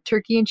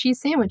turkey and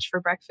cheese sandwich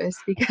for breakfast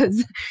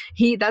because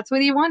that's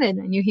what he wanted.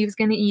 I knew he was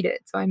going to eat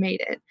it, so I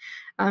made it.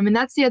 And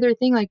that's the other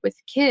thing, like with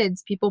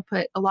kids, people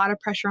put a lot of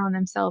pressure on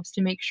themselves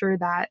to make sure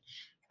that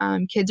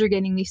kids are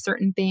getting these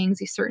certain things,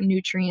 these certain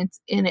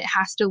nutrients, and it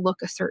has to look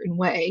a certain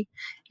way.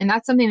 And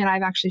that's something that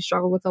I've actually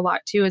struggled with a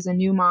lot too as a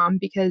new mom,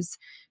 because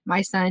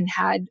my son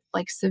had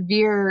like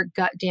severe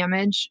gut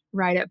damage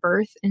right at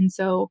birth. And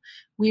so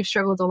we've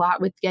struggled a lot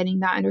with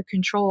getting that under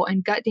control.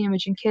 And gut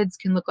damage in kids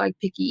can look like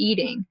picky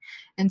eating.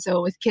 And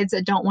so with kids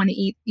that don't want to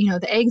eat,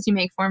 the eggs you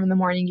make for them in the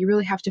morning, you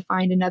really have to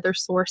find another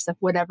source of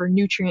whatever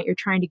nutrient you're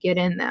trying to get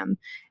in them.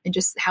 And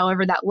just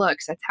however that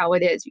looks, that's how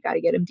it is. You got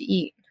to get them to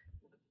eat.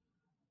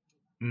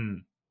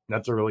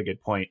 That's a really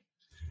good point.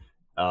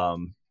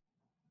 And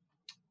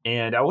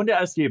I wanted to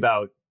ask you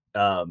about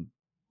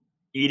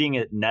eating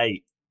at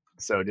night.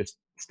 So just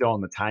still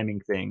on the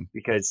timing thing,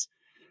 because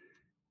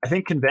I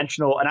think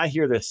conventional, and I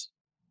hear this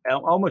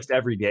almost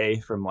every day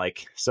from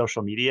like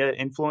social media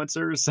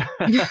influencers,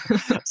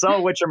 some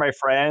of which are my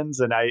friends,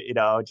 and I,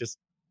 just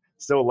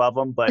still love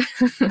them. But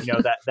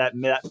that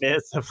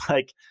myth of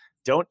like,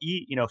 don't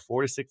eat,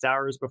 4 to 6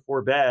 hours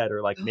before bed,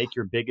 or like make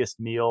your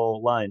biggest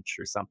meal lunch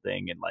or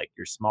something, and like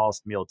your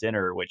smallest meal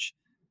dinner, which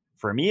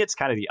for me, it's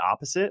kind of the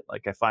opposite.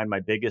 Like I find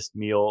my biggest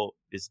meal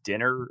is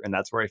dinner, and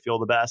that's where I feel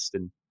the best.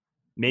 And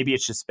maybe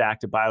it's just back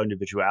to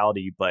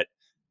bio-individuality, but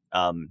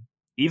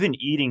even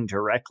eating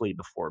directly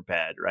before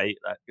bed, right?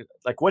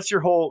 Like what's your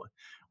whole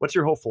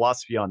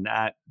philosophy on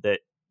that?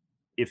 That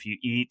if you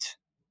eat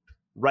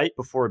right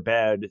before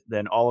bed,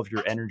 then all of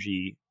your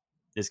energy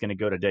is going to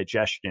go to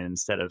digestion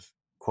instead of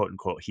quote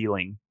unquote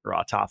healing or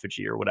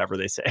autophagy or whatever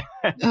they say.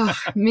 Oh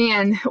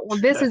man, well,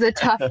 this is a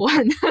tough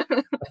one.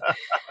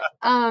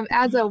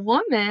 As a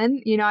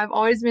woman, I've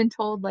always been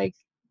told like,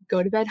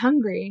 go to bed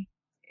hungry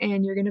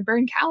and you're going to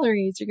burn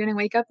calories. You're going to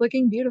wake up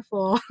looking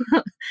beautiful.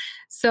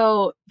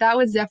 So that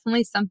was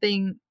definitely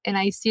something. And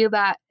I see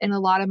that in a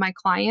lot of my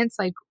clients,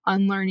 like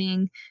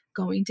unlearning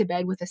going to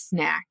bed with a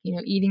snack,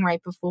 eating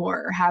right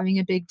before or having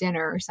a big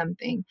dinner or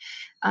something.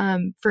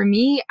 For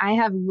me, I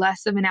have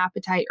less of an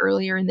appetite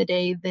earlier in the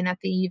day than at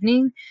the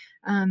evening.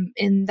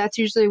 And that's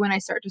usually when I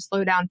start to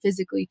slow down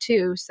physically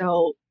too.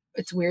 So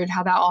it's weird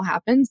how that all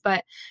happens,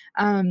 but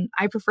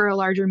I prefer a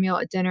larger meal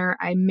at dinner.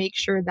 I make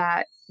sure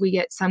that we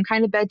get some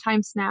kind of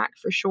bedtime snack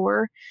for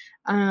sure.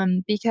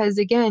 Because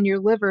again, your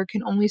liver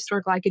can only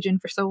store glycogen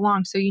for so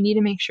long. So you need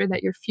to make sure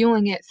that you're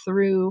fueling it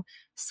through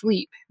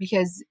sleep,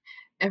 because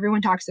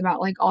everyone talks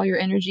about like all your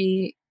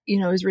energy,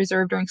 is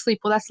reserved during sleep.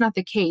 Well, that's not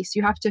the case.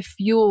 You have to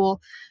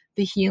fuel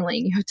the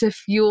healing. You have to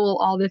fuel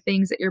all the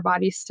things that your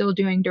body's still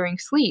doing during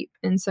sleep.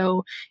 And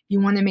so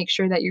you want to make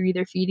sure that you're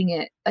either feeding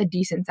it a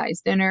decent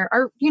sized dinner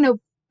or,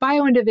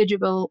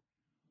 bio-individual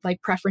like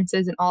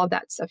preferences and all of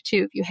that stuff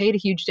too. If you hate a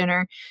huge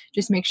dinner,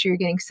 just make sure you're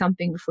getting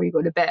something before you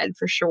go to bed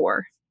for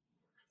sure.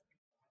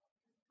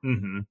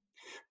 Mm-hmm.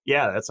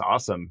 Yeah, that's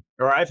awesome.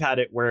 Or I've had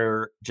it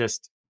where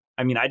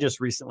I just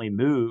recently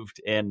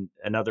moved in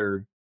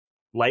another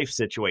life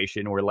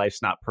situation where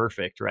life's not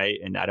perfect, right?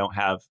 And I don't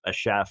have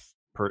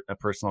a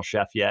personal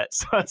chef yet.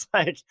 So it's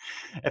like,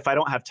 if I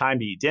don't have time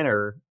to eat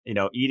dinner,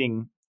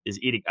 eating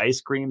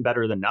ice cream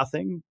better than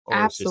nothing, or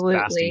Absolutely.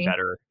 It's just fasting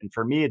better. And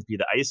for me, it'd be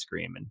the ice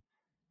cream. And,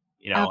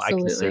 Absolutely.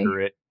 I consider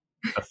it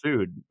a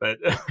food, but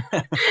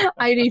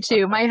I do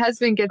too. My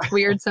husband gets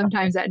weird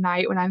sometimes at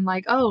night when I'm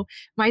like, oh,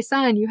 my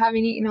son, you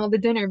haven't eaten all the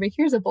dinner, but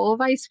here's a bowl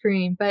of ice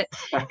cream. But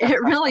it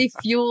really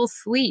fuels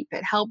sleep.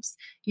 It helps,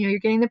 you're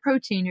getting the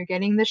protein, you're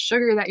getting the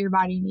sugar that your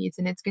body needs,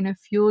 and it's going to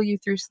fuel you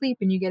through sleep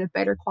and you get a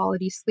better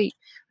quality sleep.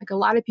 Like a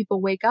lot of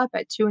people wake up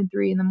at 2 and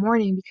 3 in the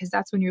morning because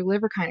that's when your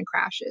liver kind of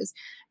crashes.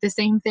 The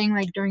same thing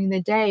like during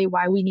the day,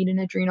 why we need an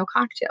adrenal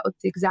cocktail.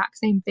 It's the exact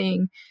same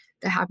thing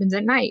that happens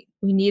at night.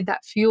 We need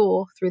that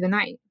fuel through the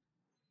night.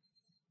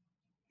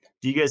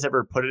 Do you guys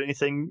ever put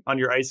anything on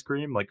your ice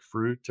cream, like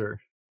fruit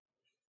or?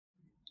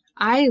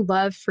 I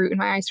love fruit in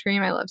my ice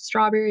cream. I love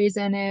strawberries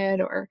in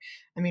it, or,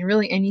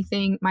 really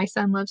anything. My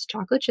son loves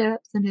chocolate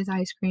chips in his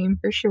ice cream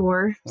for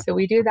sure. So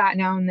we do that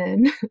now and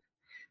then.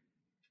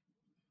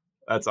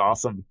 That's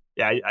awesome.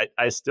 Yeah,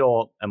 I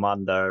still am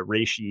on the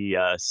reishi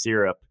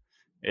syrup.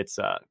 It's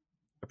a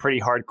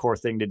pretty hardcore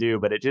thing to do,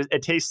 but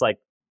it tastes like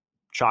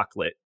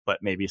chocolate,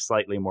 but maybe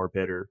slightly more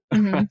bitter.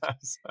 Mm-hmm.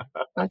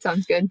 That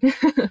sounds good.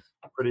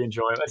 Pretty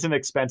enjoyable. It's an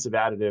expensive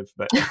additive,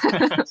 but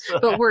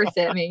but worth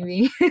it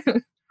maybe.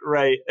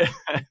 Right.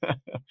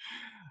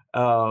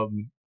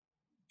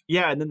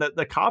 Yeah, and then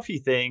the coffee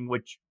thing,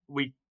 which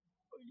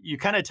you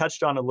kind of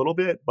touched on a little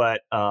bit,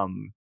 but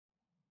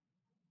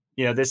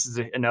this is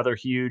another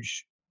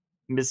huge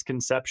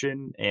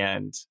misconception,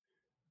 and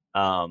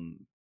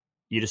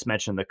you just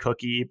mentioned the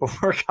cookie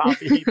before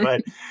coffee,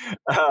 but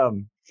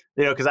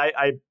because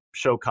I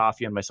show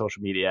coffee on my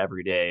social media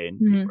every day, and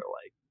people are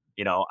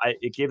like,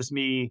 it gives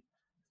me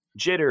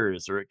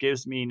jitters, or it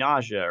gives me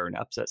nausea or an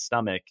upset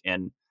stomach.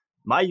 And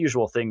my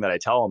usual thing that I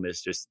tell them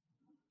is just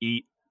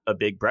eat a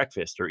big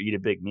breakfast or eat a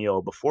big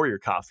meal before your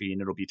coffee,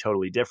 and it'll be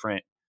totally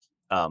different.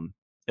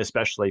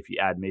 Especially if you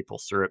add maple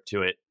syrup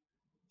to it.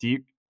 Do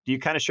you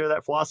kind of share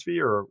that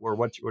philosophy, or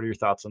what are your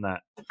thoughts on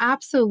that?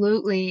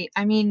 Absolutely.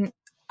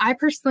 I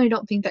personally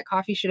don't think that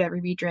coffee should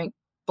ever be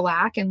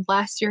black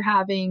unless you're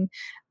having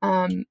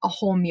a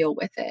whole meal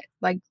with it.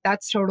 Like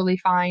that's totally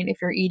fine if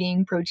you're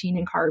eating protein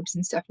and carbs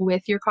and stuff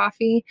with your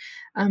coffee,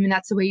 and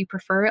that's the way you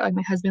prefer it. Like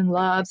my husband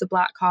loves a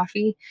black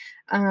coffee.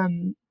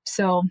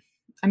 So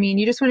I mean,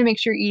 you just want to make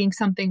sure you're eating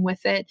something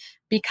with it,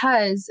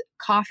 because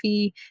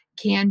coffee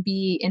can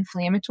be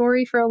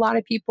inflammatory for a lot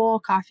of people.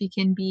 Coffee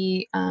can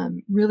be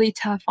really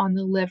tough on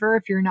the liver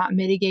if you're not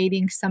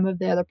mitigating some of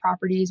the other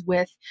properties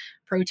with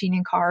protein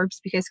and carbs,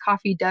 because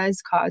coffee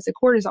does cause a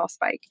cortisol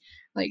spike.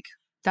 Like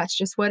that's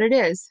just what it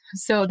is.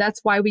 So that's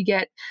why we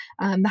get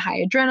the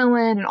high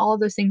adrenaline and all of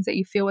those things that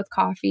you feel with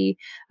coffee,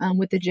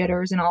 with the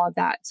jitters and all of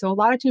that. So a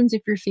lot of times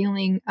if you're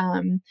feeling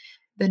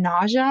the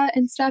nausea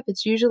and stuff,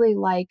 it's usually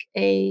like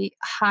a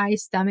high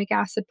stomach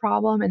acid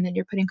problem, and then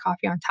you're putting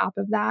coffee on top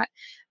of that.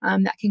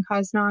 That can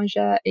cause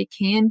nausea. It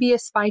can be a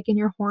spike in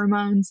your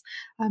hormones,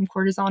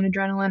 cortisol,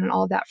 adrenaline, and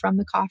all of that from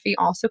the coffee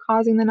also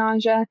causing the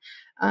nausea.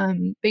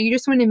 But you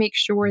just want to make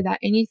sure that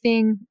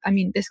anything, I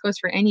mean, this goes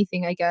for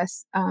anything, I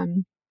guess,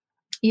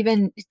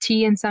 even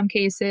tea in some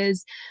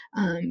cases,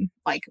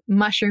 like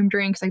mushroom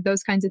drinks, like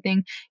those kinds of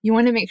things. You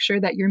want to make sure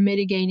that you're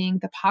mitigating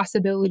the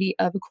possibility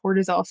of a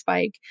cortisol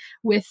spike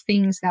with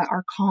things that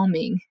are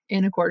calming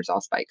in a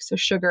cortisol spike. So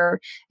sugar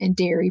and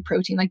dairy,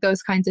 protein, like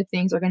those kinds of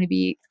things are going to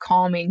be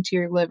calming to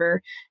your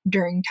liver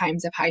during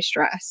times of high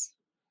stress.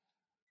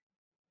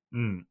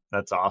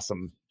 That's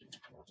awesome.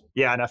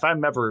 Yeah. And if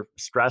I'm ever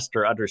stressed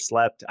or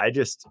underslept, I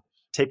just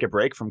take a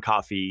break from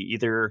coffee,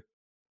 either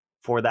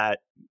for that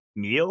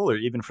meal or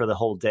even for the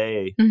whole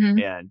day. Mm-hmm.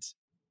 And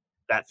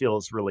that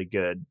feels really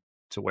good,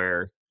 to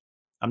where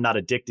I'm not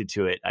addicted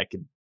to it.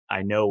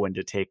 I know when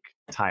to take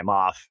time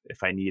off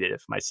if I need it,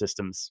 if my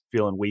system's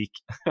feeling weak.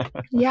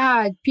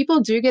 Yeah,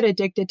 people do get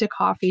addicted to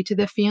coffee, to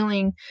the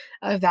feeling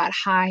of that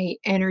high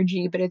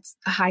energy, but it's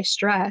a high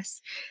stress.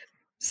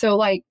 So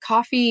like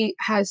coffee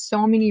has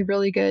so many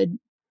really good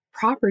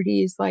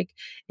properties. Like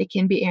it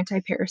can be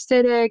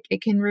anti-parasitic,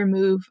 it can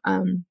remove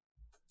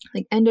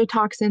like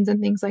endotoxins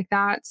and things like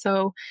that.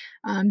 So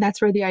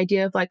that's where the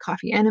idea of like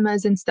coffee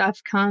enemas and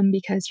stuff come,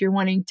 because you're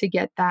wanting to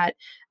get that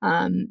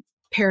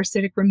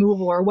parasitic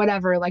removal or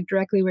whatever, like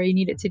directly where you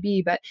need it to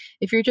be. But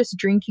if you're just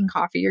drinking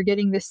coffee, you're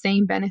getting the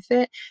same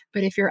benefit.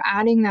 But if you're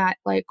adding that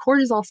like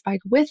cortisol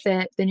spike with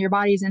it, then your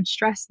body's in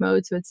stress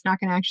mode. So it's not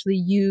going to actually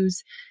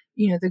use,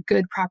 the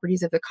good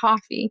properties of the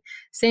coffee.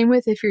 Same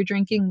with if you're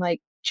drinking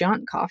like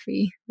junk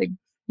coffee, like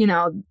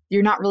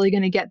you're not really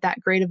going to get that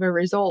great of a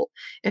result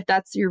if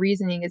that's your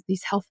reasoning, is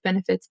these health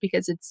benefits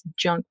because it's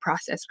junk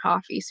processed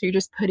coffee. So you're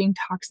just putting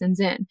toxins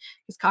in,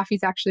 because coffee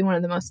is actually one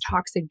of the most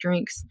toxic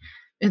drinks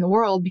in the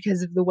world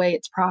because of the way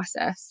it's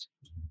processed.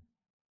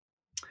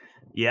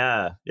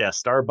 Yeah.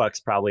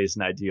 Starbucks probably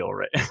isn't ideal,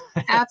 right?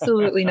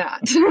 Absolutely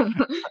not.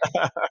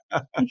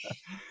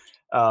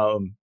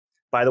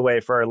 By the way,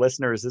 for our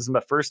listeners, this is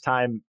my first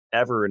time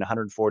ever in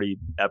 140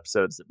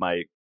 episodes that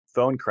my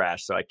phone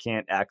crashed, so I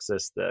can't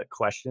access the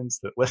questions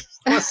that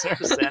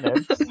listeners sent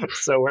in.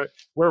 So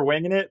we're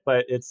winging it,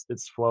 but it's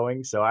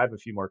flowing. So I have a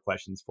few more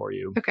questions for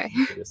you. Okay.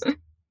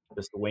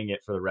 Just wing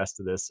it for the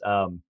rest of this.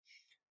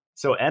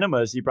 So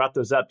enemas, you brought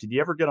those up. Did you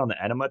ever get on the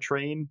enema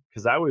train?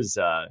 Because I was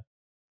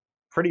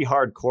pretty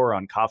hardcore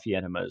on coffee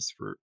enemas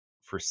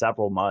for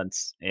several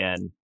months,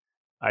 and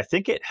I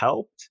think it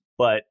helped.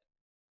 But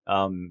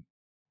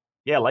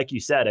yeah, like you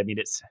said, I mean,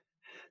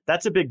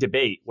 that's a big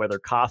debate whether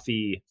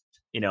coffee,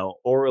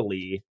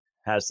 orally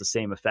has the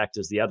same effect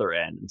as the other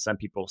end. And some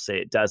people say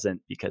it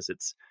doesn't because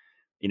it's,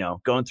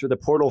 going through the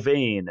portal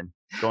vein and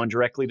going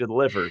directly to the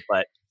liver.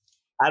 But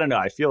I don't know.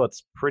 I feel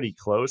it's pretty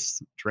close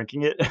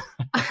drinking it.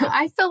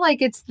 I feel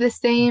like it's the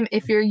same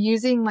if you're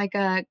using like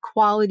a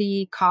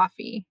quality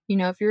coffee.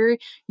 If you're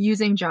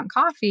using junk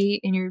coffee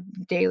in your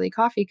daily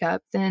coffee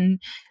cup, then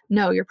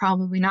no, you're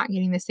probably not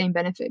getting the same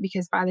benefit,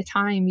 because by the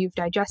time you've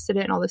digested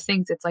it and all those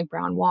things, it's like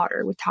brown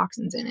water with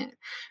toxins in it.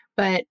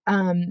 But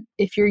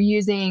if you're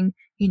using,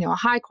 a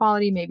high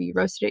quality, maybe you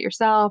roasted it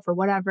yourself or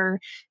whatever,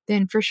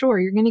 then for sure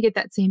you're going to get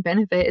that same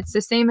benefit. It's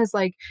the same as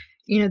like,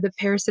 the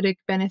parasitic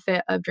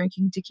benefit of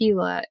drinking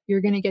tequila.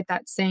 You're going to get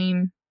that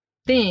same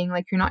thing.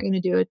 Like you're not going to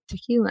do a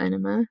tequila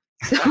enema.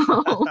 So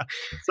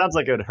sounds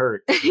like it would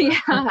hurt.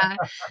 Yeah.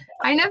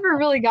 I never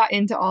really got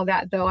into all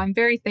that though. I'm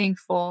very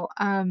thankful.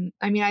 I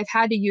mean, I've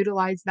had to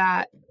utilize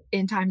that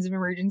in times of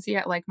emergency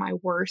at like my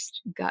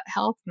worst gut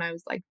health when I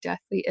was like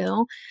deathly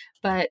ill.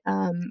 But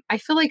I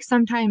feel like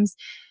sometimes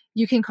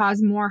you can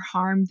cause more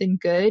harm than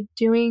good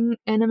doing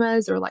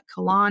enemas or like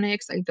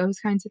colonics, like those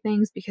kinds of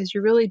things, because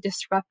you're really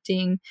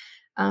disrupting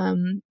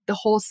the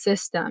whole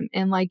system.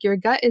 And like your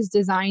gut is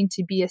designed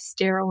to be a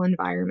sterile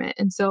environment.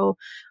 And so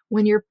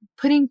when you're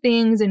putting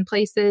things in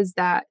places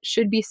that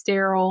should be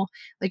sterile,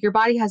 like your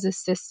body has a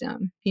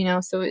system,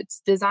 so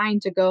it's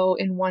designed to go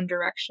in one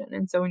direction.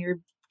 And so when you're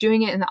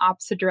doing it in the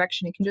opposite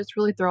direction, it can just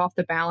really throw off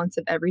the balance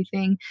of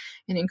everything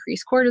and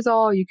increase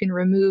cortisol. You can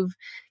remove,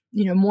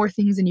 more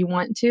things than you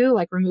want to,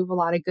 like remove a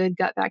lot of good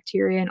gut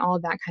bacteria and all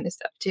of that kind of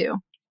stuff too.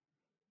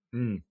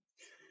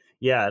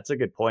 Yeah, that's a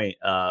good point.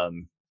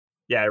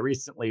 Yeah, I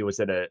recently was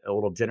at a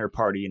little dinner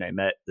party and I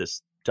met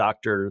this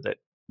doctor that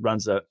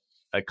runs a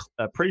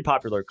pretty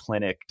popular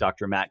clinic,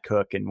 Dr. Matt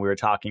Cook, and we were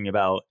talking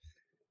about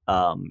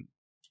um,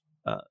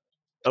 uh,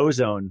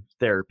 ozone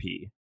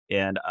therapy.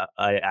 And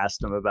I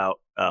asked him about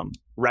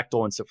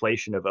rectal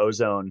insufflation of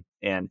ozone,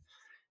 and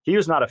he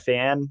was not a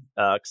fan,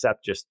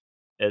 except just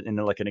in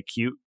like an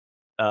acute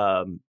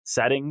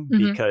setting Hmm.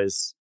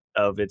 because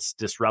of its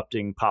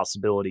disrupting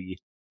possibility,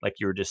 like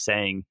you were just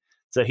saying.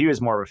 So he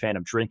was more of a fan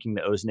of drinking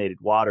the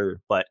ozonated water.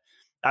 But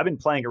I've been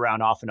playing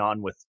around off and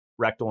on with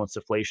rectal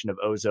insufflation of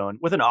ozone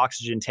with an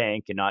oxygen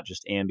tank and not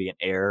just ambient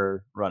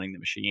air running the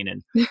machine.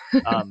 And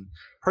um,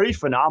 pretty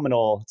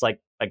phenomenal. It's like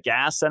a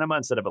gas enema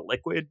instead of a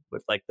liquid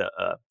with like the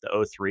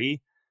O3.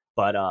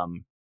 But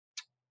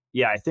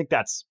yeah, I think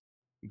that's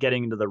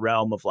getting into the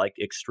realm of like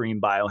extreme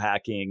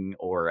biohacking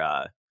or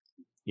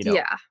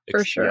Yeah,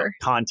 for sure.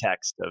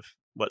 context of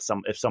what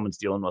if someone's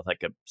dealing with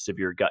like a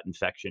severe gut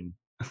infection.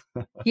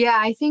 Yeah,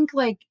 I think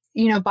like,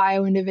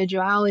 bio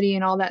individuality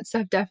and all that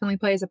stuff definitely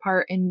plays a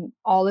part in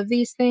all of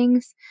these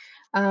things.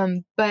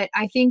 But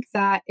I think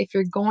that if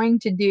you're going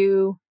to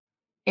do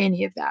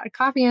any of that, a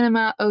coffee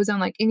enema, ozone,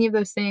 like any of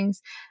those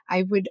things,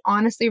 I would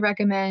honestly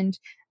recommend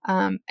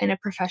in a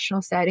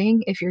professional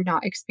setting if you're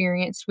not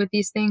experienced with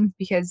these things,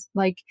 because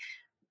like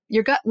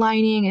your gut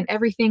lining and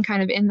everything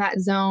kind of in that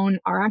zone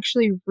are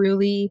actually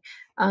really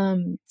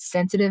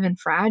sensitive and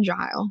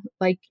fragile,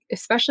 like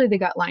especially the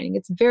gut lining.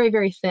 It's very,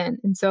 very thin.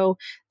 And so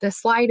the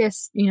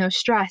slightest,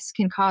 stress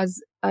can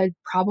cause a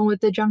problem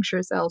with the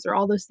juncture cells or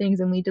all those things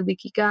and lead to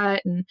leaky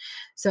gut. And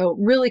so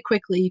really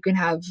quickly you can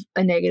have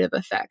a negative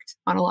effect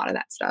on a lot of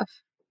that stuff.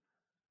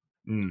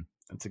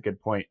 That's a good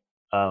point.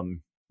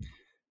 Um,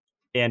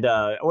 and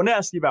I want to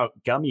ask you about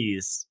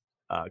gummies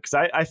because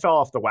I fell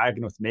off the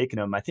wagon with making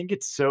them. I think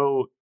it's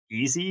so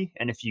easy.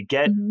 And if you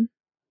get, Hmm.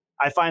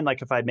 I find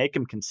like if I make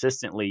them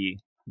consistently,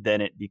 then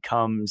it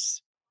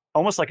becomes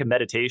almost like a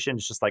meditation.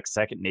 It's just like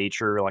second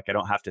nature. Like I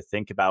don't have to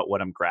think about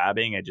what I'm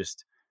grabbing. I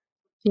just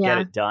get Yeah.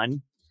 it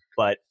done.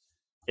 But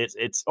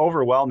it's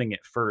overwhelming at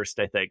first,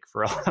 I think,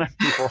 for a lot of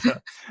people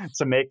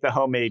to make the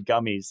homemade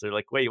gummies. They're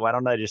like, wait, why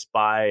don't I just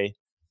buy,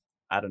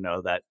 I don't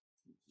know, that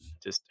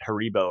just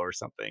Haribo or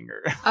something?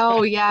 Or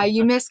Oh, yeah.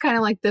 You miss kind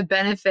of like the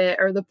benefit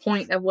or the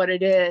point of what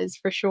it is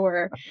for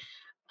sure.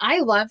 I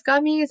love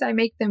gummies. I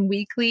make them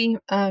weekly.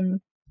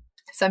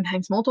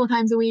 Sometimes multiple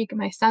times a week.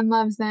 My son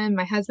loves them.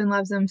 My husband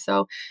loves them.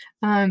 So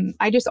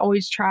I just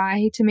always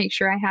try to make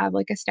sure I have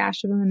like a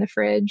stash of them in the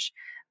fridge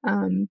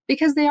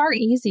because they are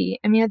easy.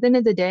 I mean, at the end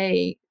of the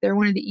day, they're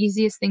one of the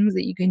easiest things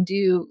that you can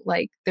do.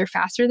 Like they're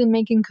faster than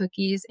making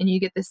cookies and you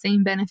get the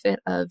same benefit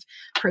of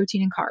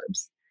protein and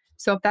carbs.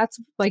 So if that's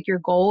like your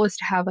goal is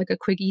to have like a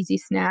quick, easy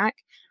snack,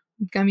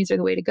 gummies are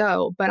the way to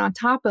go. But on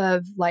top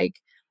of like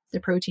the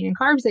protein and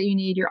carbs that you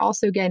need, you're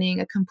also getting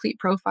a complete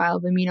profile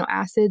of amino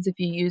acids if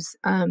you use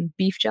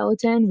beef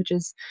gelatin, which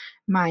is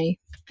my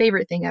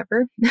favorite thing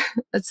ever.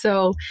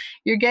 So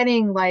you're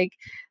getting like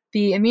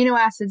the amino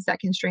acids that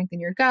can strengthen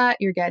your gut.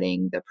 You're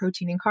getting the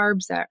protein and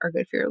carbs that are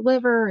good for your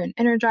liver and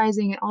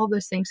energizing and all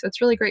those things. So it's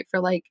really great for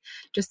like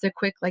just a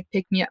quick like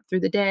pick me up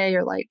through the day,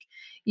 or like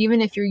even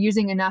if you're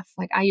using enough,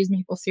 like I use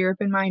maple syrup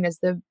in mine as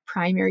the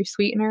primary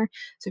sweetener.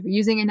 So if you're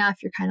using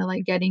enough, you're kind of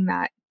like getting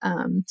that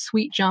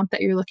sweet jump that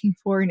you're looking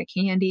for in a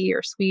candy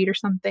or sweet or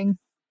something.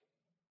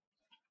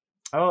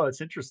 oh, it's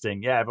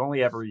interesting. Yeah, I've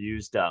only ever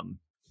used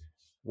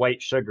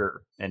white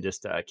sugar and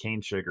just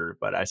cane sugar,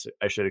 but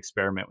I should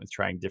experiment with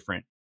trying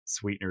different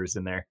sweeteners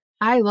in there.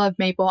 I love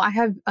maple. I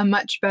have a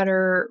much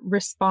better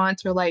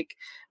response or like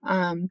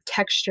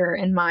texture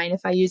in mine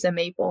if I use a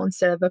maple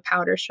instead of a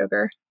powdered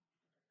sugar.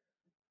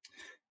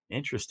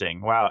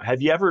 Interesting. Wow.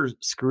 Have you ever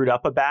screwed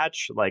up a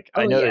batch? Like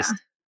I Oh yeah. noticed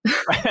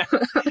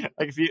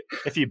like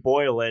if you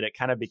boil it, it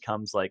kind of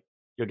becomes like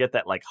you'll get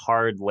that like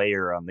hard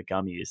layer on the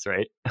gummies,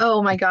 right?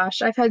 Oh my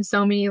gosh, I've had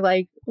so many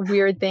like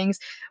weird things.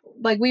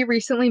 Like we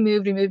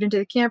moved into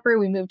the camper,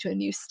 we moved to a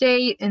new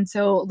state, and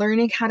so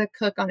learning how to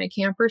cook on a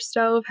camper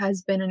stove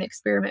has been an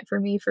experiment for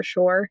me for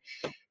sure.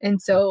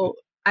 And so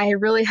I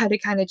really had to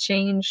kind of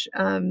change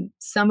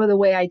some of the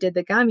way I did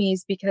the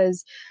gummies,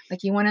 because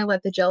like you want to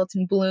let the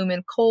gelatin bloom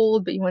in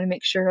cold, but you want to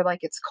make sure like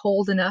it's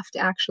cold enough to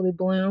actually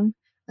bloom,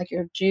 like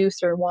your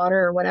juice or water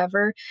or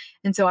whatever.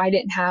 And so I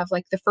didn't have,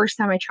 like, the first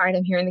time I tried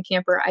them here in the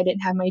camper, I didn't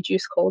have my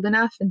juice cold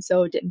enough. And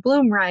so it didn't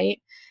bloom right.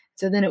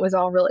 So then it was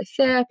all really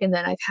thick. And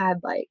then I've had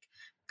like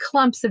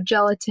clumps of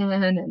gelatin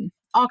and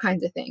all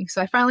kinds of things.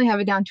 So I finally have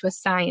it down to a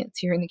science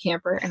here in the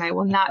camper, and I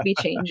will not be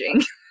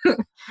changing.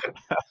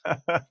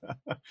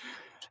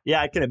 Yeah,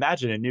 I can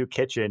imagine a new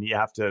kitchen. You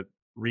have to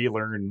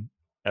relearn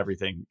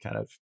everything kind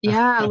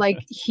Yeah, of. like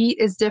heat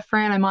is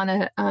different. I'm on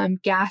a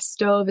gas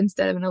stove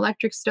instead of an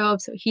electric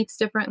stove. So it heats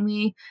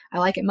differently. I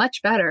like it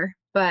much better,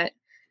 but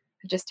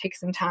it just takes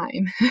some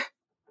time.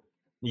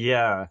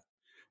 Yeah.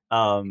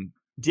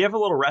 Do you have a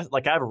little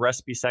like I have a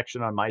recipe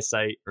section on my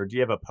site, or do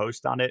you have a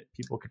post on it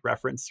people could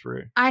reference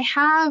for? I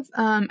have,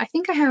 I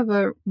think I have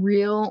a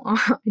reel.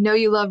 I know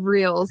you love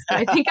reels, but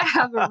I think I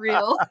have a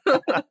reel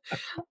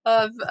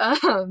of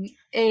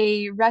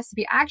a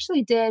recipe. I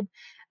actually did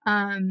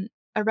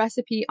a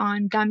recipe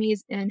on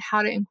gummies and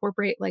how to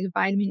incorporate like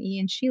vitamin E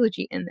and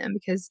shilajit in them,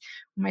 because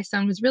my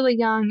son was really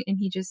young and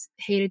he just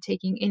hated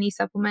taking any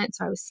supplement.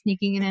 So I was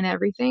sneaking it in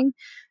everything.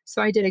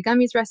 So I did a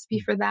gummies recipe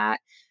for that.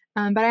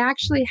 But I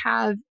actually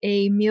have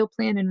a meal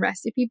plan and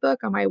recipe book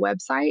on my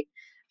website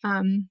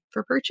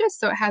for purchase.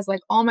 So it has like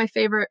all my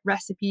favorite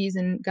recipes,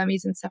 and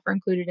gummies and stuff are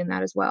included in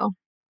that as well.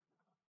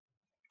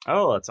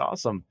 Oh, that's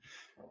awesome.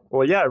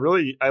 Well, yeah,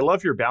 really, I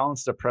love your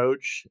balanced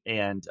approach.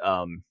 And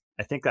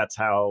I think that's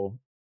how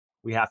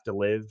we have to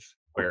live,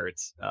 where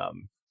it's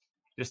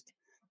just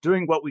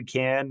doing what we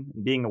can,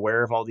 being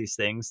aware of all these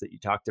things that you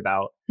talked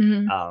about,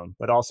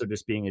 but also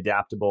just being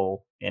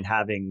adaptable and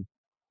having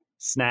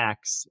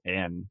snacks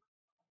and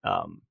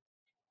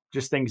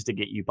just things to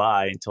get you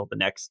by until the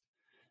next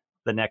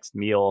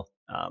meal.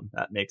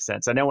 That makes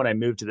sense. I know when I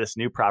moved to this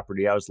new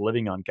property, I was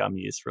living on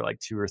gummies for like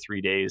 2 or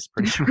 3 days,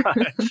 pretty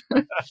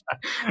much.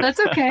 That's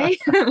okay.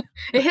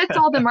 It hits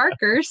all the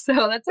markers,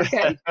 so that's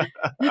okay.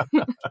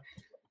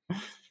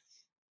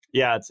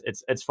 Yeah,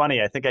 it's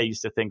funny. I think I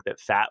used to think that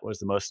fat was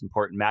the most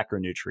important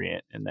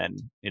macronutrient, and then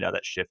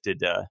that shifted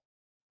to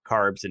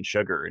carbs and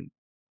sugar, and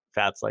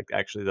fat's like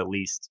actually the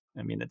least.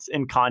 I mean, it's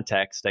in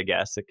context, I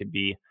guess. It could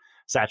be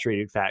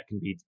saturated fat can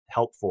be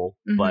helpful,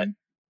 but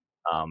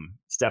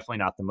it's definitely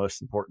not the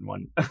most important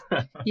one.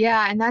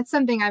 Yeah. And that's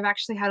something I've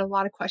actually had a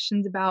lot of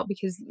questions about,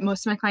 because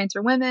most of my clients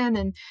are women.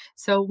 And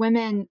so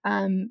women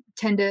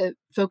tend to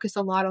focus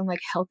a lot on like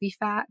healthy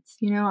fats,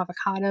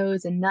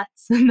 avocados and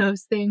nuts and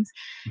those things.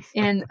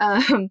 And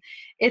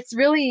it's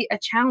really a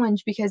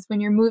challenge, because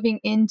when you're moving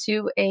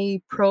into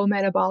a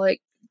pro-metabolic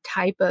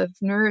type of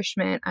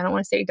nourishment, I don't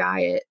want to say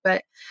diet,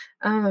 but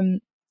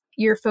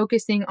you're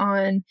focusing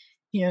on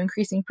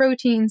increasing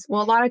proteins.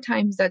 Well, a lot of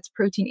times that's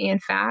protein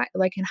and fat,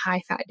 like in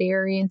high fat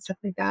dairy and stuff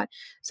like that.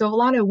 So a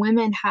lot of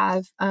women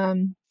have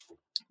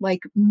like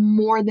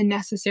more than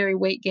necessary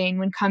weight gain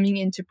when coming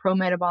into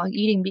pro-metabolic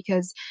eating,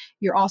 because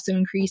you're also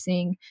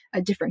increasing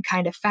a different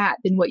kind of fat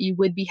than what you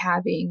would be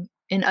having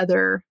in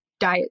other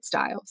diet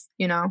styles,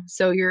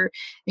 so you're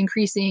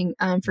increasing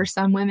for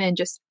some women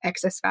just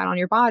excess fat on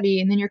your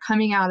body, and then you're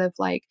coming out of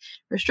like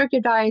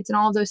restrictive diets and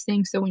all of those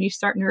things. So when you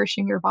start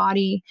nourishing your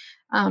body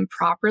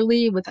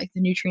properly with like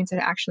the nutrients that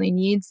it actually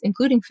needs,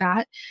 including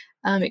fat,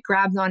 it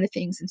grabs onto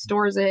things and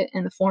stores it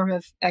in the form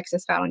of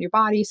excess fat on your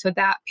body. So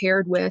that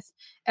paired with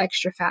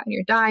extra fat in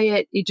your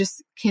diet, it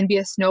just can be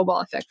a snowball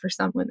effect for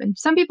some women.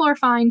 Some people are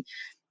fine.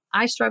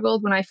 I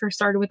struggled when I first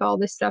started with all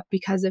this stuff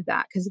because of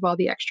all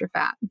the extra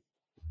fat.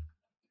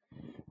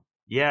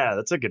 Yeah,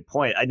 that's a good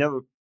point. I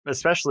know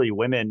especially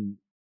women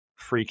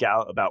freak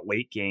out about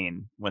weight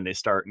gain when they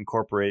start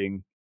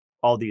incorporating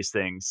all these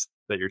things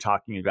that you're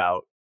talking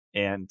about.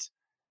 And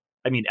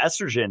I mean,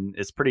 estrogen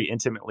is pretty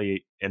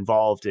intimately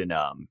involved in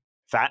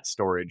fat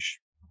storage,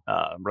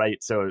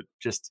 right? So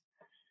just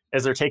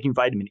as they're taking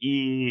vitamin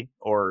E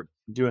or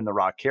doing the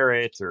raw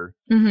carrots, or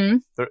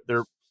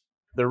they're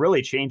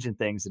really changing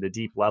things at a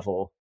deep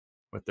level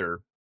with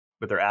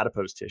their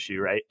adipose tissue,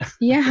 right?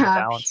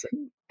 Yeah,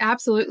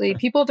 absolutely.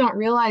 People don't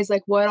realize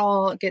like what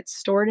all gets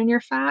stored in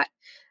your fat.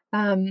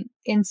 And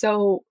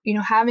so,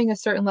 having a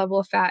certain level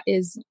of fat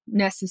is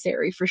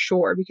necessary for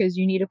sure, because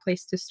you need a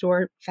place to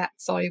store fat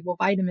soluble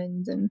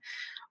vitamins and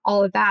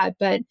all of that.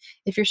 But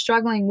if you're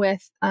struggling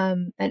with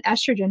an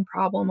estrogen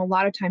problem, a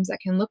lot of times that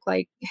can look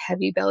like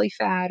heavy belly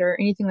fat or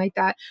anything like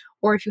that.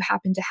 Or if you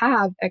happen to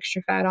have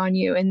extra fat on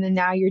you, and then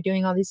now you're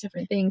doing all these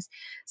different things,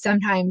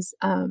 sometimes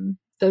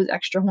those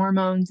extra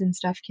hormones and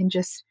stuff can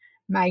just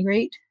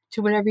migrate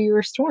to whatever you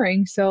were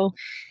storing. So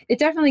it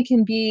definitely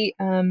can be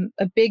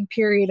a big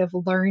period of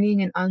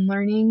learning and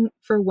unlearning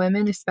for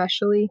women,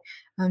 especially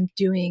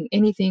doing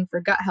anything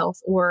for gut health,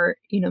 or,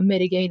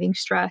 mitigating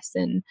stress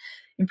and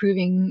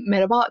improving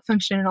metabolic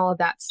function and all of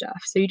that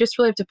stuff. So you just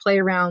really have to play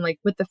around like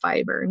with the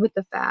fiber and with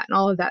the fat and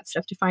all of that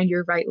stuff to find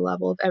your right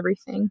level of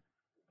everything.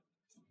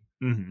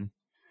 Mm-hmm.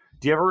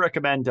 Do you ever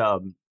recommend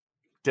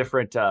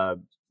different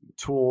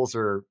tools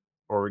or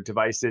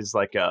devices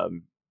like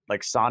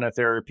sauna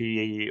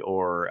therapy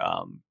or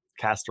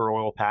castor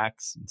oil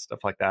packs and stuff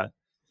like that?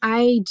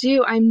 I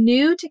do. I'm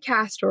new to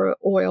castor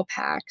oil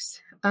packs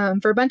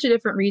for a bunch of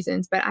different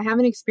reasons, but I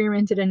haven't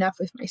experimented enough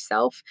with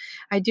myself.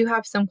 I do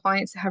have some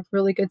clients that have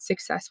really good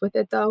success with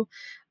it though.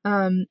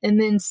 And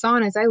then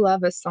saunas, I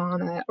love a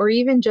sauna, or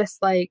even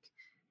just like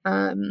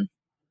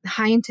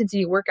high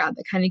intensity workout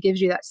that kind of gives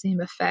you that same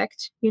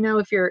effect.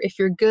 If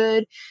you're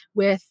good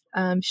with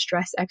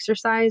stress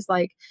exercise,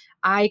 like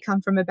I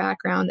come from a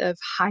background of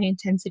high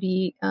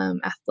intensity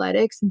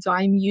athletics. And so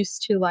I'm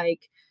used to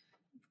like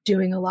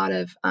doing a lot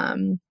of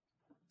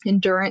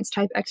endurance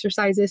type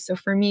exercises. So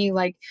for me,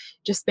 like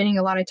just spending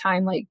a lot of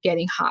time like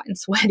getting hot and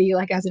sweaty,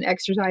 like as an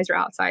exercise or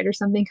outside or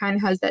something, kind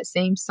of has that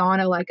same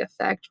sauna like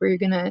effect where you're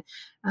going to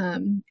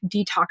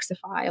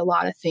detoxify a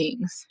lot of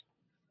things.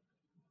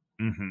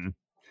 Mm-hmm.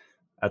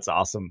 That's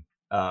awesome.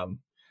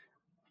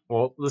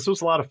 Well, this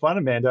was a lot of fun,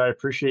 Amanda. I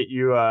appreciate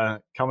you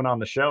coming on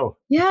the show.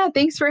 Yeah,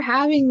 thanks for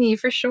having me,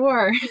 for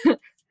sure.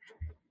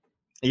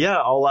 Yeah,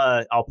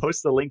 I'll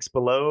post the links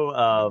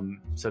below.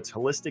 So it's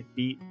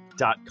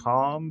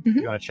holisticbeat.com. If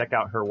Mhm. you want to check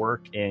out her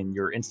work, and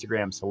your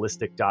Instagram's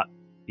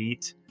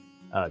holistic.beat,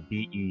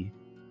 B-E,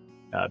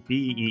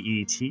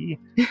 B-E-E-T.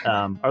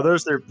 Are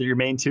those your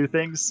main two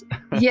things?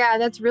 Yeah,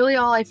 that's really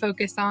all I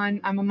focus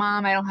on. I'm a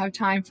mom. I don't have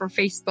time for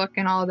Facebook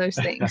and all those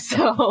things.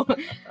 So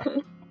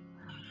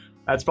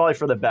That's probably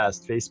for the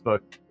best.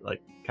 Facebook,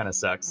 like, kind of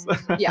sucks.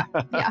 yeah,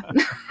 yeah.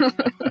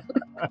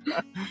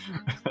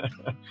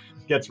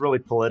 Gets really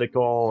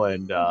political,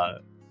 and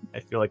I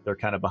feel like they're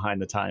kind of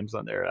behind the times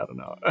on there. I don't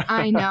know.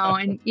 I know.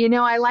 And,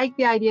 I like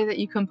the idea that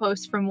you can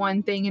post from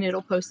one thing and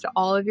it'll post to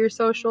all of your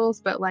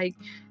socials, but like,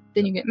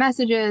 then you get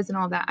messages and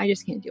all that. I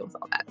just can't deal with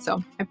all that.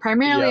 So I'm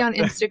primarily on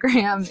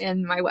Instagram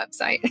and my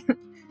website.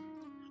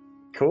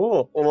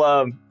 Cool.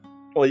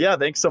 Well, yeah,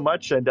 thanks so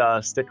much. And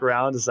stick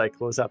around as I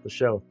close out the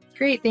show.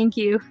 Great. Thank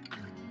you.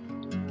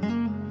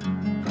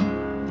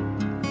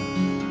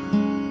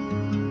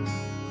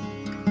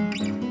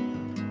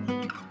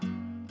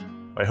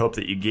 I hope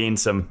that you gain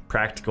some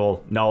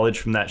practical knowledge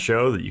from that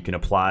show that you can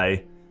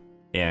apply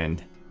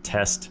and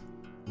test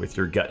with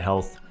your gut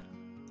health.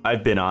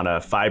 I've been on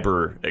a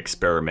fiber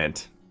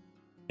experiment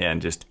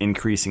and just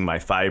increasing my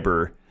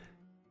fiber.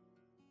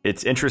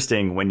 It's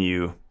interesting when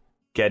you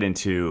get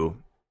into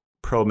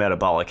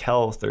pro-metabolic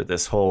health or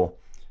this whole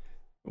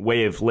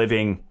way of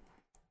living.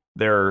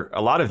 There are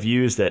a lot of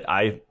views that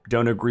I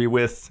don't agree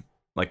with,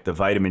 like the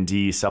vitamin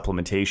D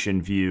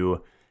supplementation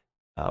view,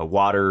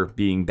 water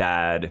being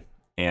bad,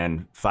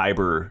 and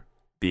fiber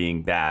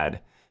being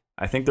bad.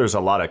 I think there's a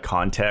lot of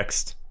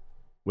context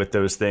with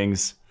those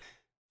things.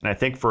 And I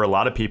think for a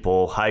lot of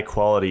people, high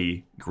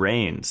quality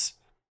grains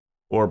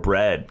or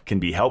bread can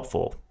be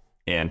helpful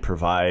and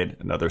provide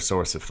another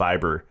source of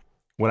fiber.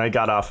 When I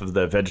got off of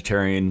the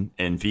vegetarian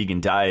and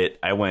vegan diet,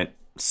 I went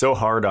so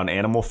hard on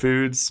animal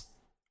foods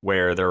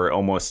where there were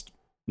almost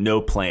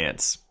no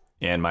plants,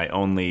 and my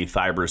only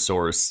fiber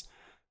source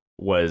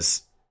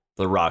was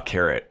the raw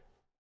carrot.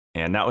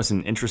 And that was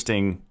an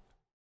interesting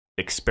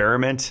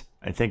experiment.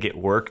 I think it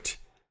worked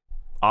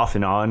off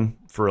and on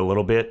for a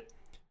little bit,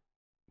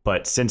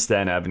 but since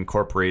then I've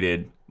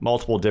incorporated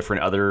multiple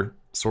different other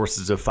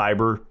sources of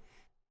fiber.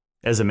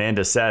 As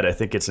Amanda said, I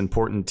think it's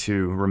important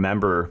to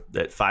remember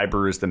that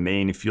fiber is the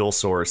main fuel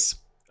source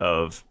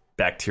of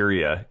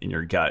bacteria in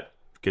your gut,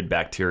 good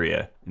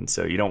bacteria. And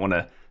so you don't want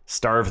to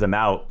starve them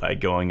out by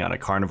going on a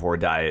carnivore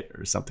diet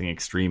or something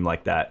extreme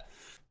like that.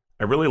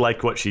 I really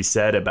like what she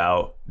said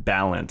about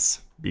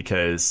balance,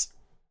 because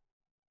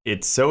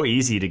it's so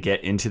easy to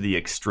get into the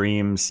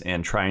extremes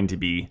and trying to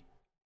be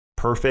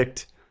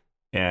perfect.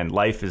 And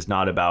life is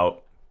not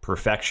about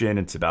perfection.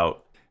 It's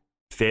about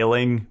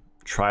failing,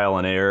 trial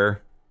and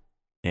error,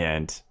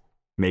 and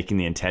making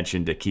the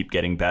intention to keep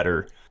getting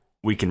better.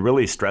 We can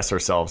really stress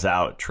ourselves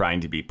out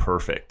trying to be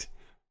perfect.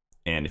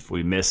 And if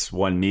we miss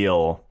one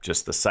meal,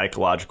 just the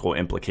psychological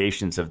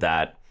implications of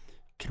that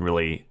can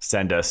really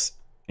send us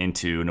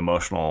into an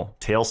emotional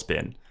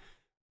tailspin.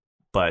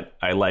 But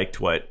I liked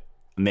what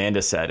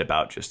Amanda said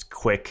about just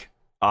quick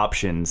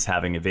options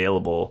having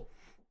available.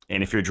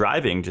 And if you're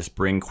driving, just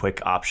bring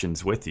quick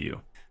options with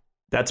you.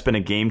 That's been a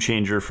game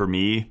changer for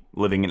me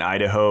living in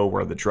Idaho,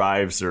 where the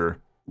drives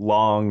are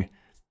long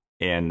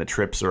and the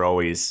trips are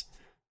always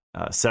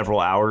several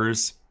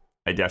hours.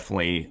 I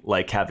definitely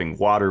like having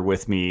water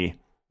with me,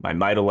 my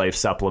Mitolife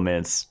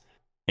supplements,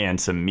 and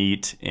some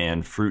meat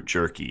and fruit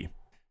jerky.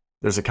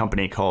 There's a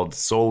company called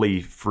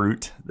Solely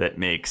Fruit that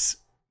makes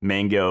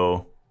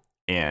mango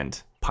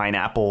and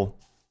pineapple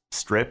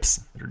strips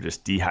that are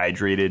just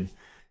dehydrated.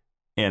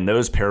 And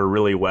those pair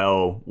really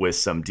well with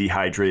some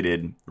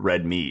dehydrated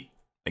red meat,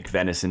 like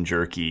venison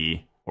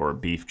jerky or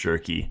beef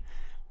jerky.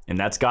 And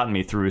that's gotten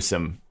me through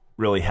some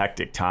really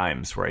hectic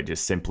times where I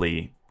just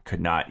simply could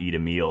not eat a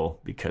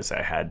meal because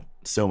I had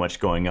so much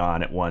going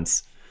on at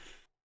once.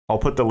 I'll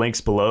put the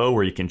links below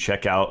where you can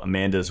check out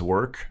Amanda's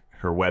work.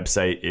 Her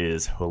website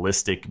is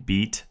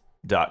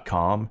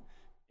holisticbeat.com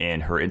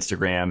and her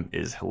Instagram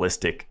is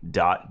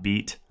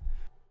holistic.beat.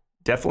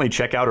 Definitely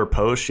check out her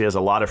post. She has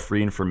a lot of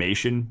free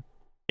information,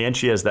 and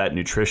she has that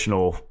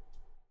nutritional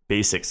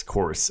basics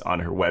course on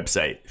her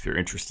website if you're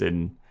interested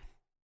in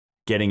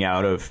getting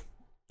out of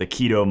the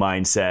keto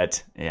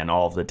mindset and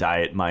all of the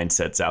diet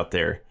mindsets out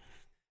there.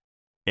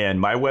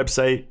 And my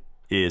website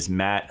is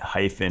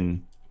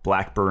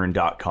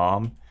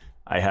matt-blackburn.com.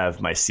 I have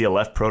my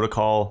CLF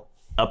protocol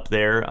up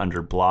there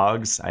under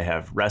blogs. I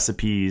have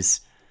recipes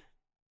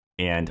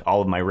and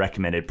all of my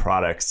recommended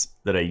products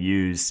that I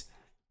use,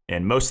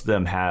 and most of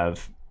them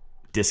have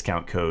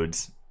discount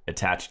codes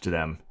attached to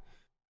them.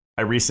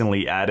 I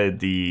recently added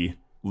the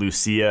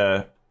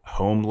Lucia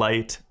home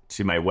light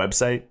to my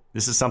website.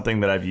 This is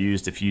something that I've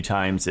used a few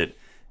times at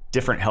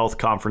different health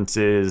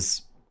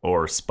conferences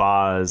or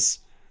spas.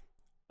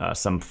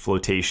 Some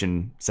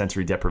flotation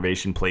sensory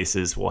deprivation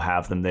places will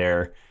have them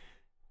there.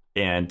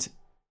 And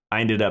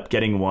I ended up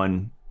getting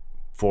one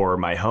for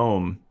my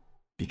home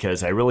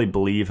because I really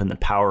believe in the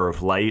power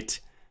of light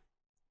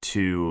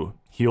to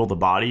heal the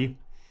body.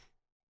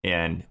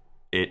 And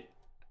it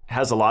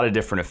has a lot of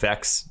different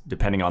effects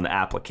depending on the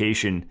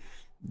application.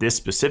 This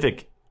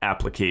specific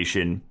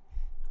application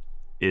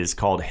is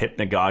called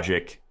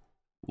hypnagogic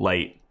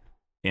light.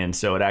 And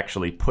so it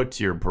actually puts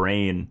your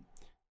brain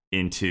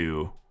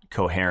into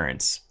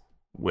coherence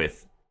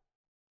with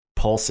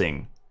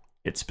pulsing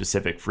at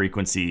specific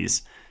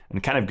frequencies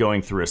and kind of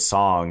going through a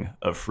song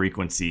of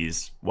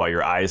frequencies while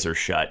your eyes are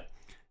shut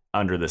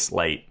under this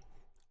light.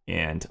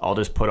 And I'll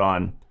just put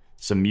on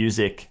some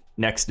music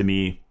next to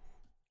me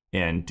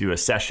and do a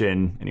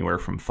session anywhere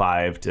from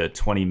 5 to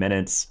 20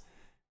 minutes.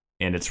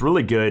 And it's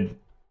really good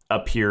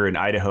up here in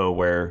Idaho,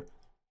 where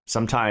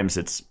sometimes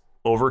it's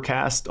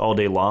overcast all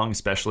day long,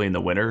 especially in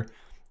the winter.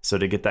 So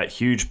to get that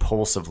huge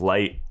pulse of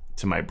light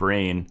to my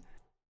brain,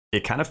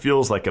 it kind of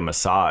feels like a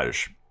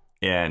massage.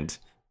 And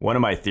one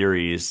of my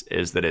theories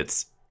is that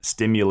it's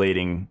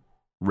stimulating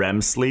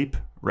REM sleep,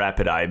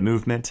 rapid eye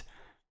movement,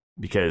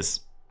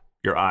 because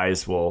your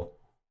eyes will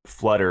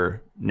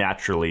flutter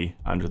naturally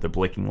under the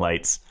blinking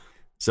lights.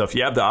 So if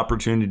you have the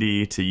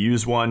opportunity to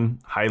use one,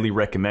 highly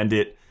recommend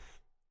it.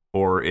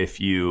 Or if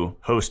you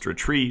host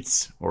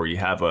retreats or you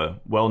have a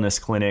wellness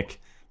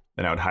clinic,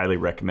 then I would highly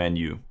recommend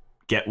you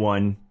get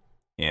one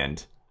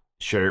and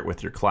share it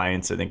with your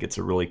clients. I think it's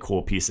a really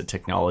cool piece of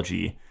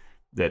technology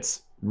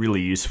that's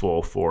really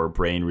useful for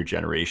brain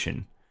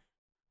regeneration.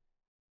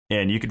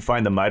 And you can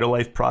find the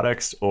Mitolife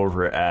products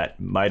over at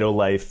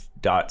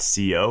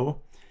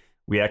mitolife.co.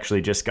 We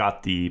actually just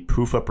got the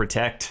PUFA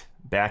Protect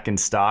back in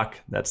stock.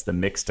 That's the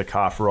mixed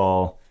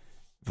tocopherol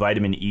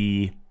vitamin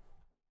E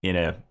in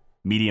a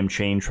medium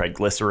chain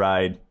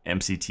triglyceride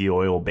MCT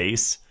oil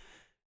base.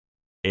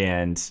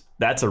 And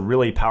that's a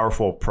really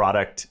powerful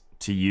product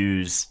to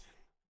use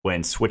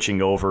when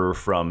switching over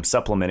from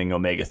supplementing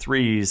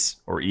omega-3s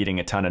or eating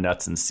a ton of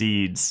nuts and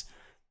seeds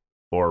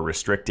or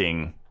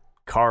restricting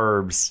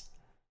carbs,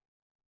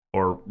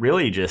 or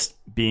really just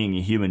being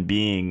a human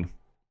being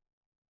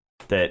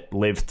that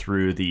lived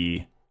through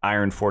the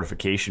iron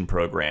fortification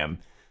program,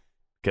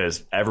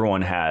 because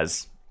everyone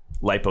has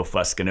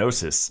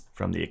lipofuscinosis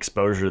from the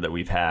exposure that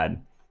we've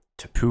had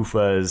to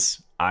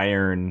PUFAs,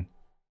 iron,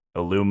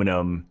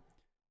 aluminum,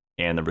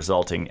 and the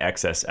resulting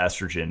excess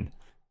estrogen.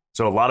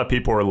 So a lot of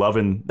people are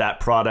loving that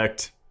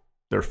product.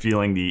 They're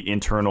feeling the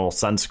internal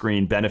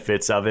sunscreen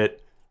benefits of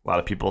it. A lot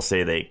of people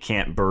say they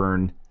can't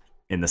burn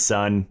in the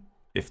sun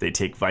if they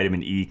take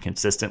vitamin E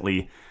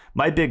consistently.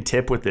 My big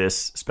tip with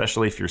this,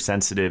 especially if you're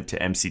sensitive to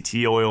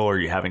MCT oil or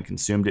you haven't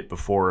consumed it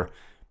before,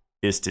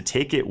 is to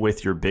take it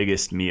with your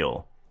biggest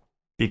meal,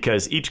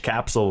 because each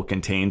capsule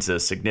contains a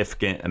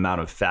significant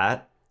amount of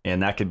fat,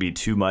 and that could be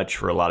too much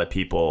for a lot of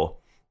people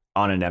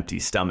on an empty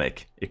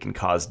stomach. It can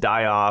cause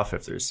die-off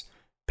if there's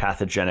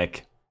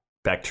pathogenic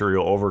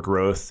bacterial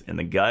overgrowth in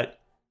the gut.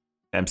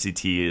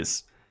 MCT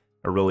is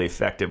a really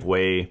effective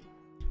way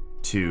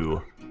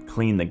to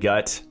clean the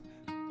gut,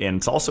 and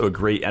it's also a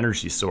great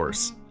energy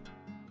source,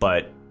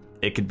 but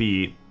it could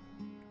be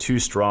too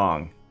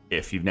strong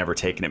if you've never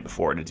taken it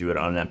before to do it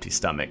on an empty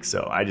stomach.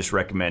 So I just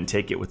recommend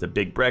take it with a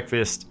big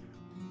breakfast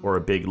or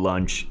a big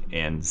lunch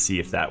and see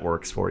if that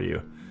works for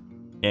you.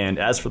 And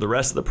as for the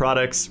rest of the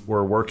products,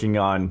 we're working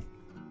on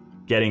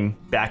getting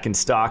back in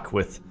stock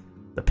with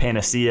the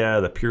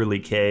Panacea, the Purely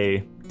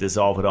K,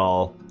 Dissolve It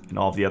All, and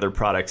all of the other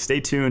products. Stay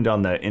tuned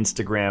on the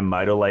Instagram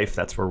Mitolife.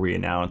 That's where we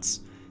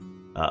announce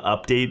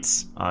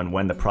updates on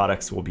when the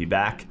products will be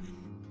back.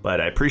 But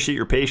I appreciate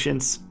your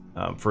patience.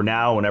 For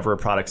now, whenever a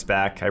product's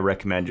back, I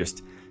recommend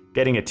just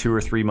getting a 2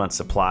 or 3 month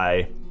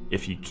supply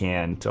if you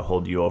can, to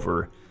hold you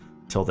over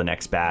till the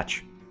next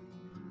batch.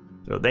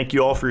 So thank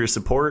you all for your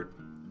support.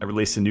 I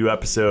release a new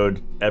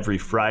episode every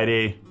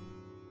Friday.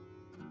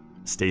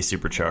 Stay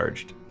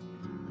supercharged.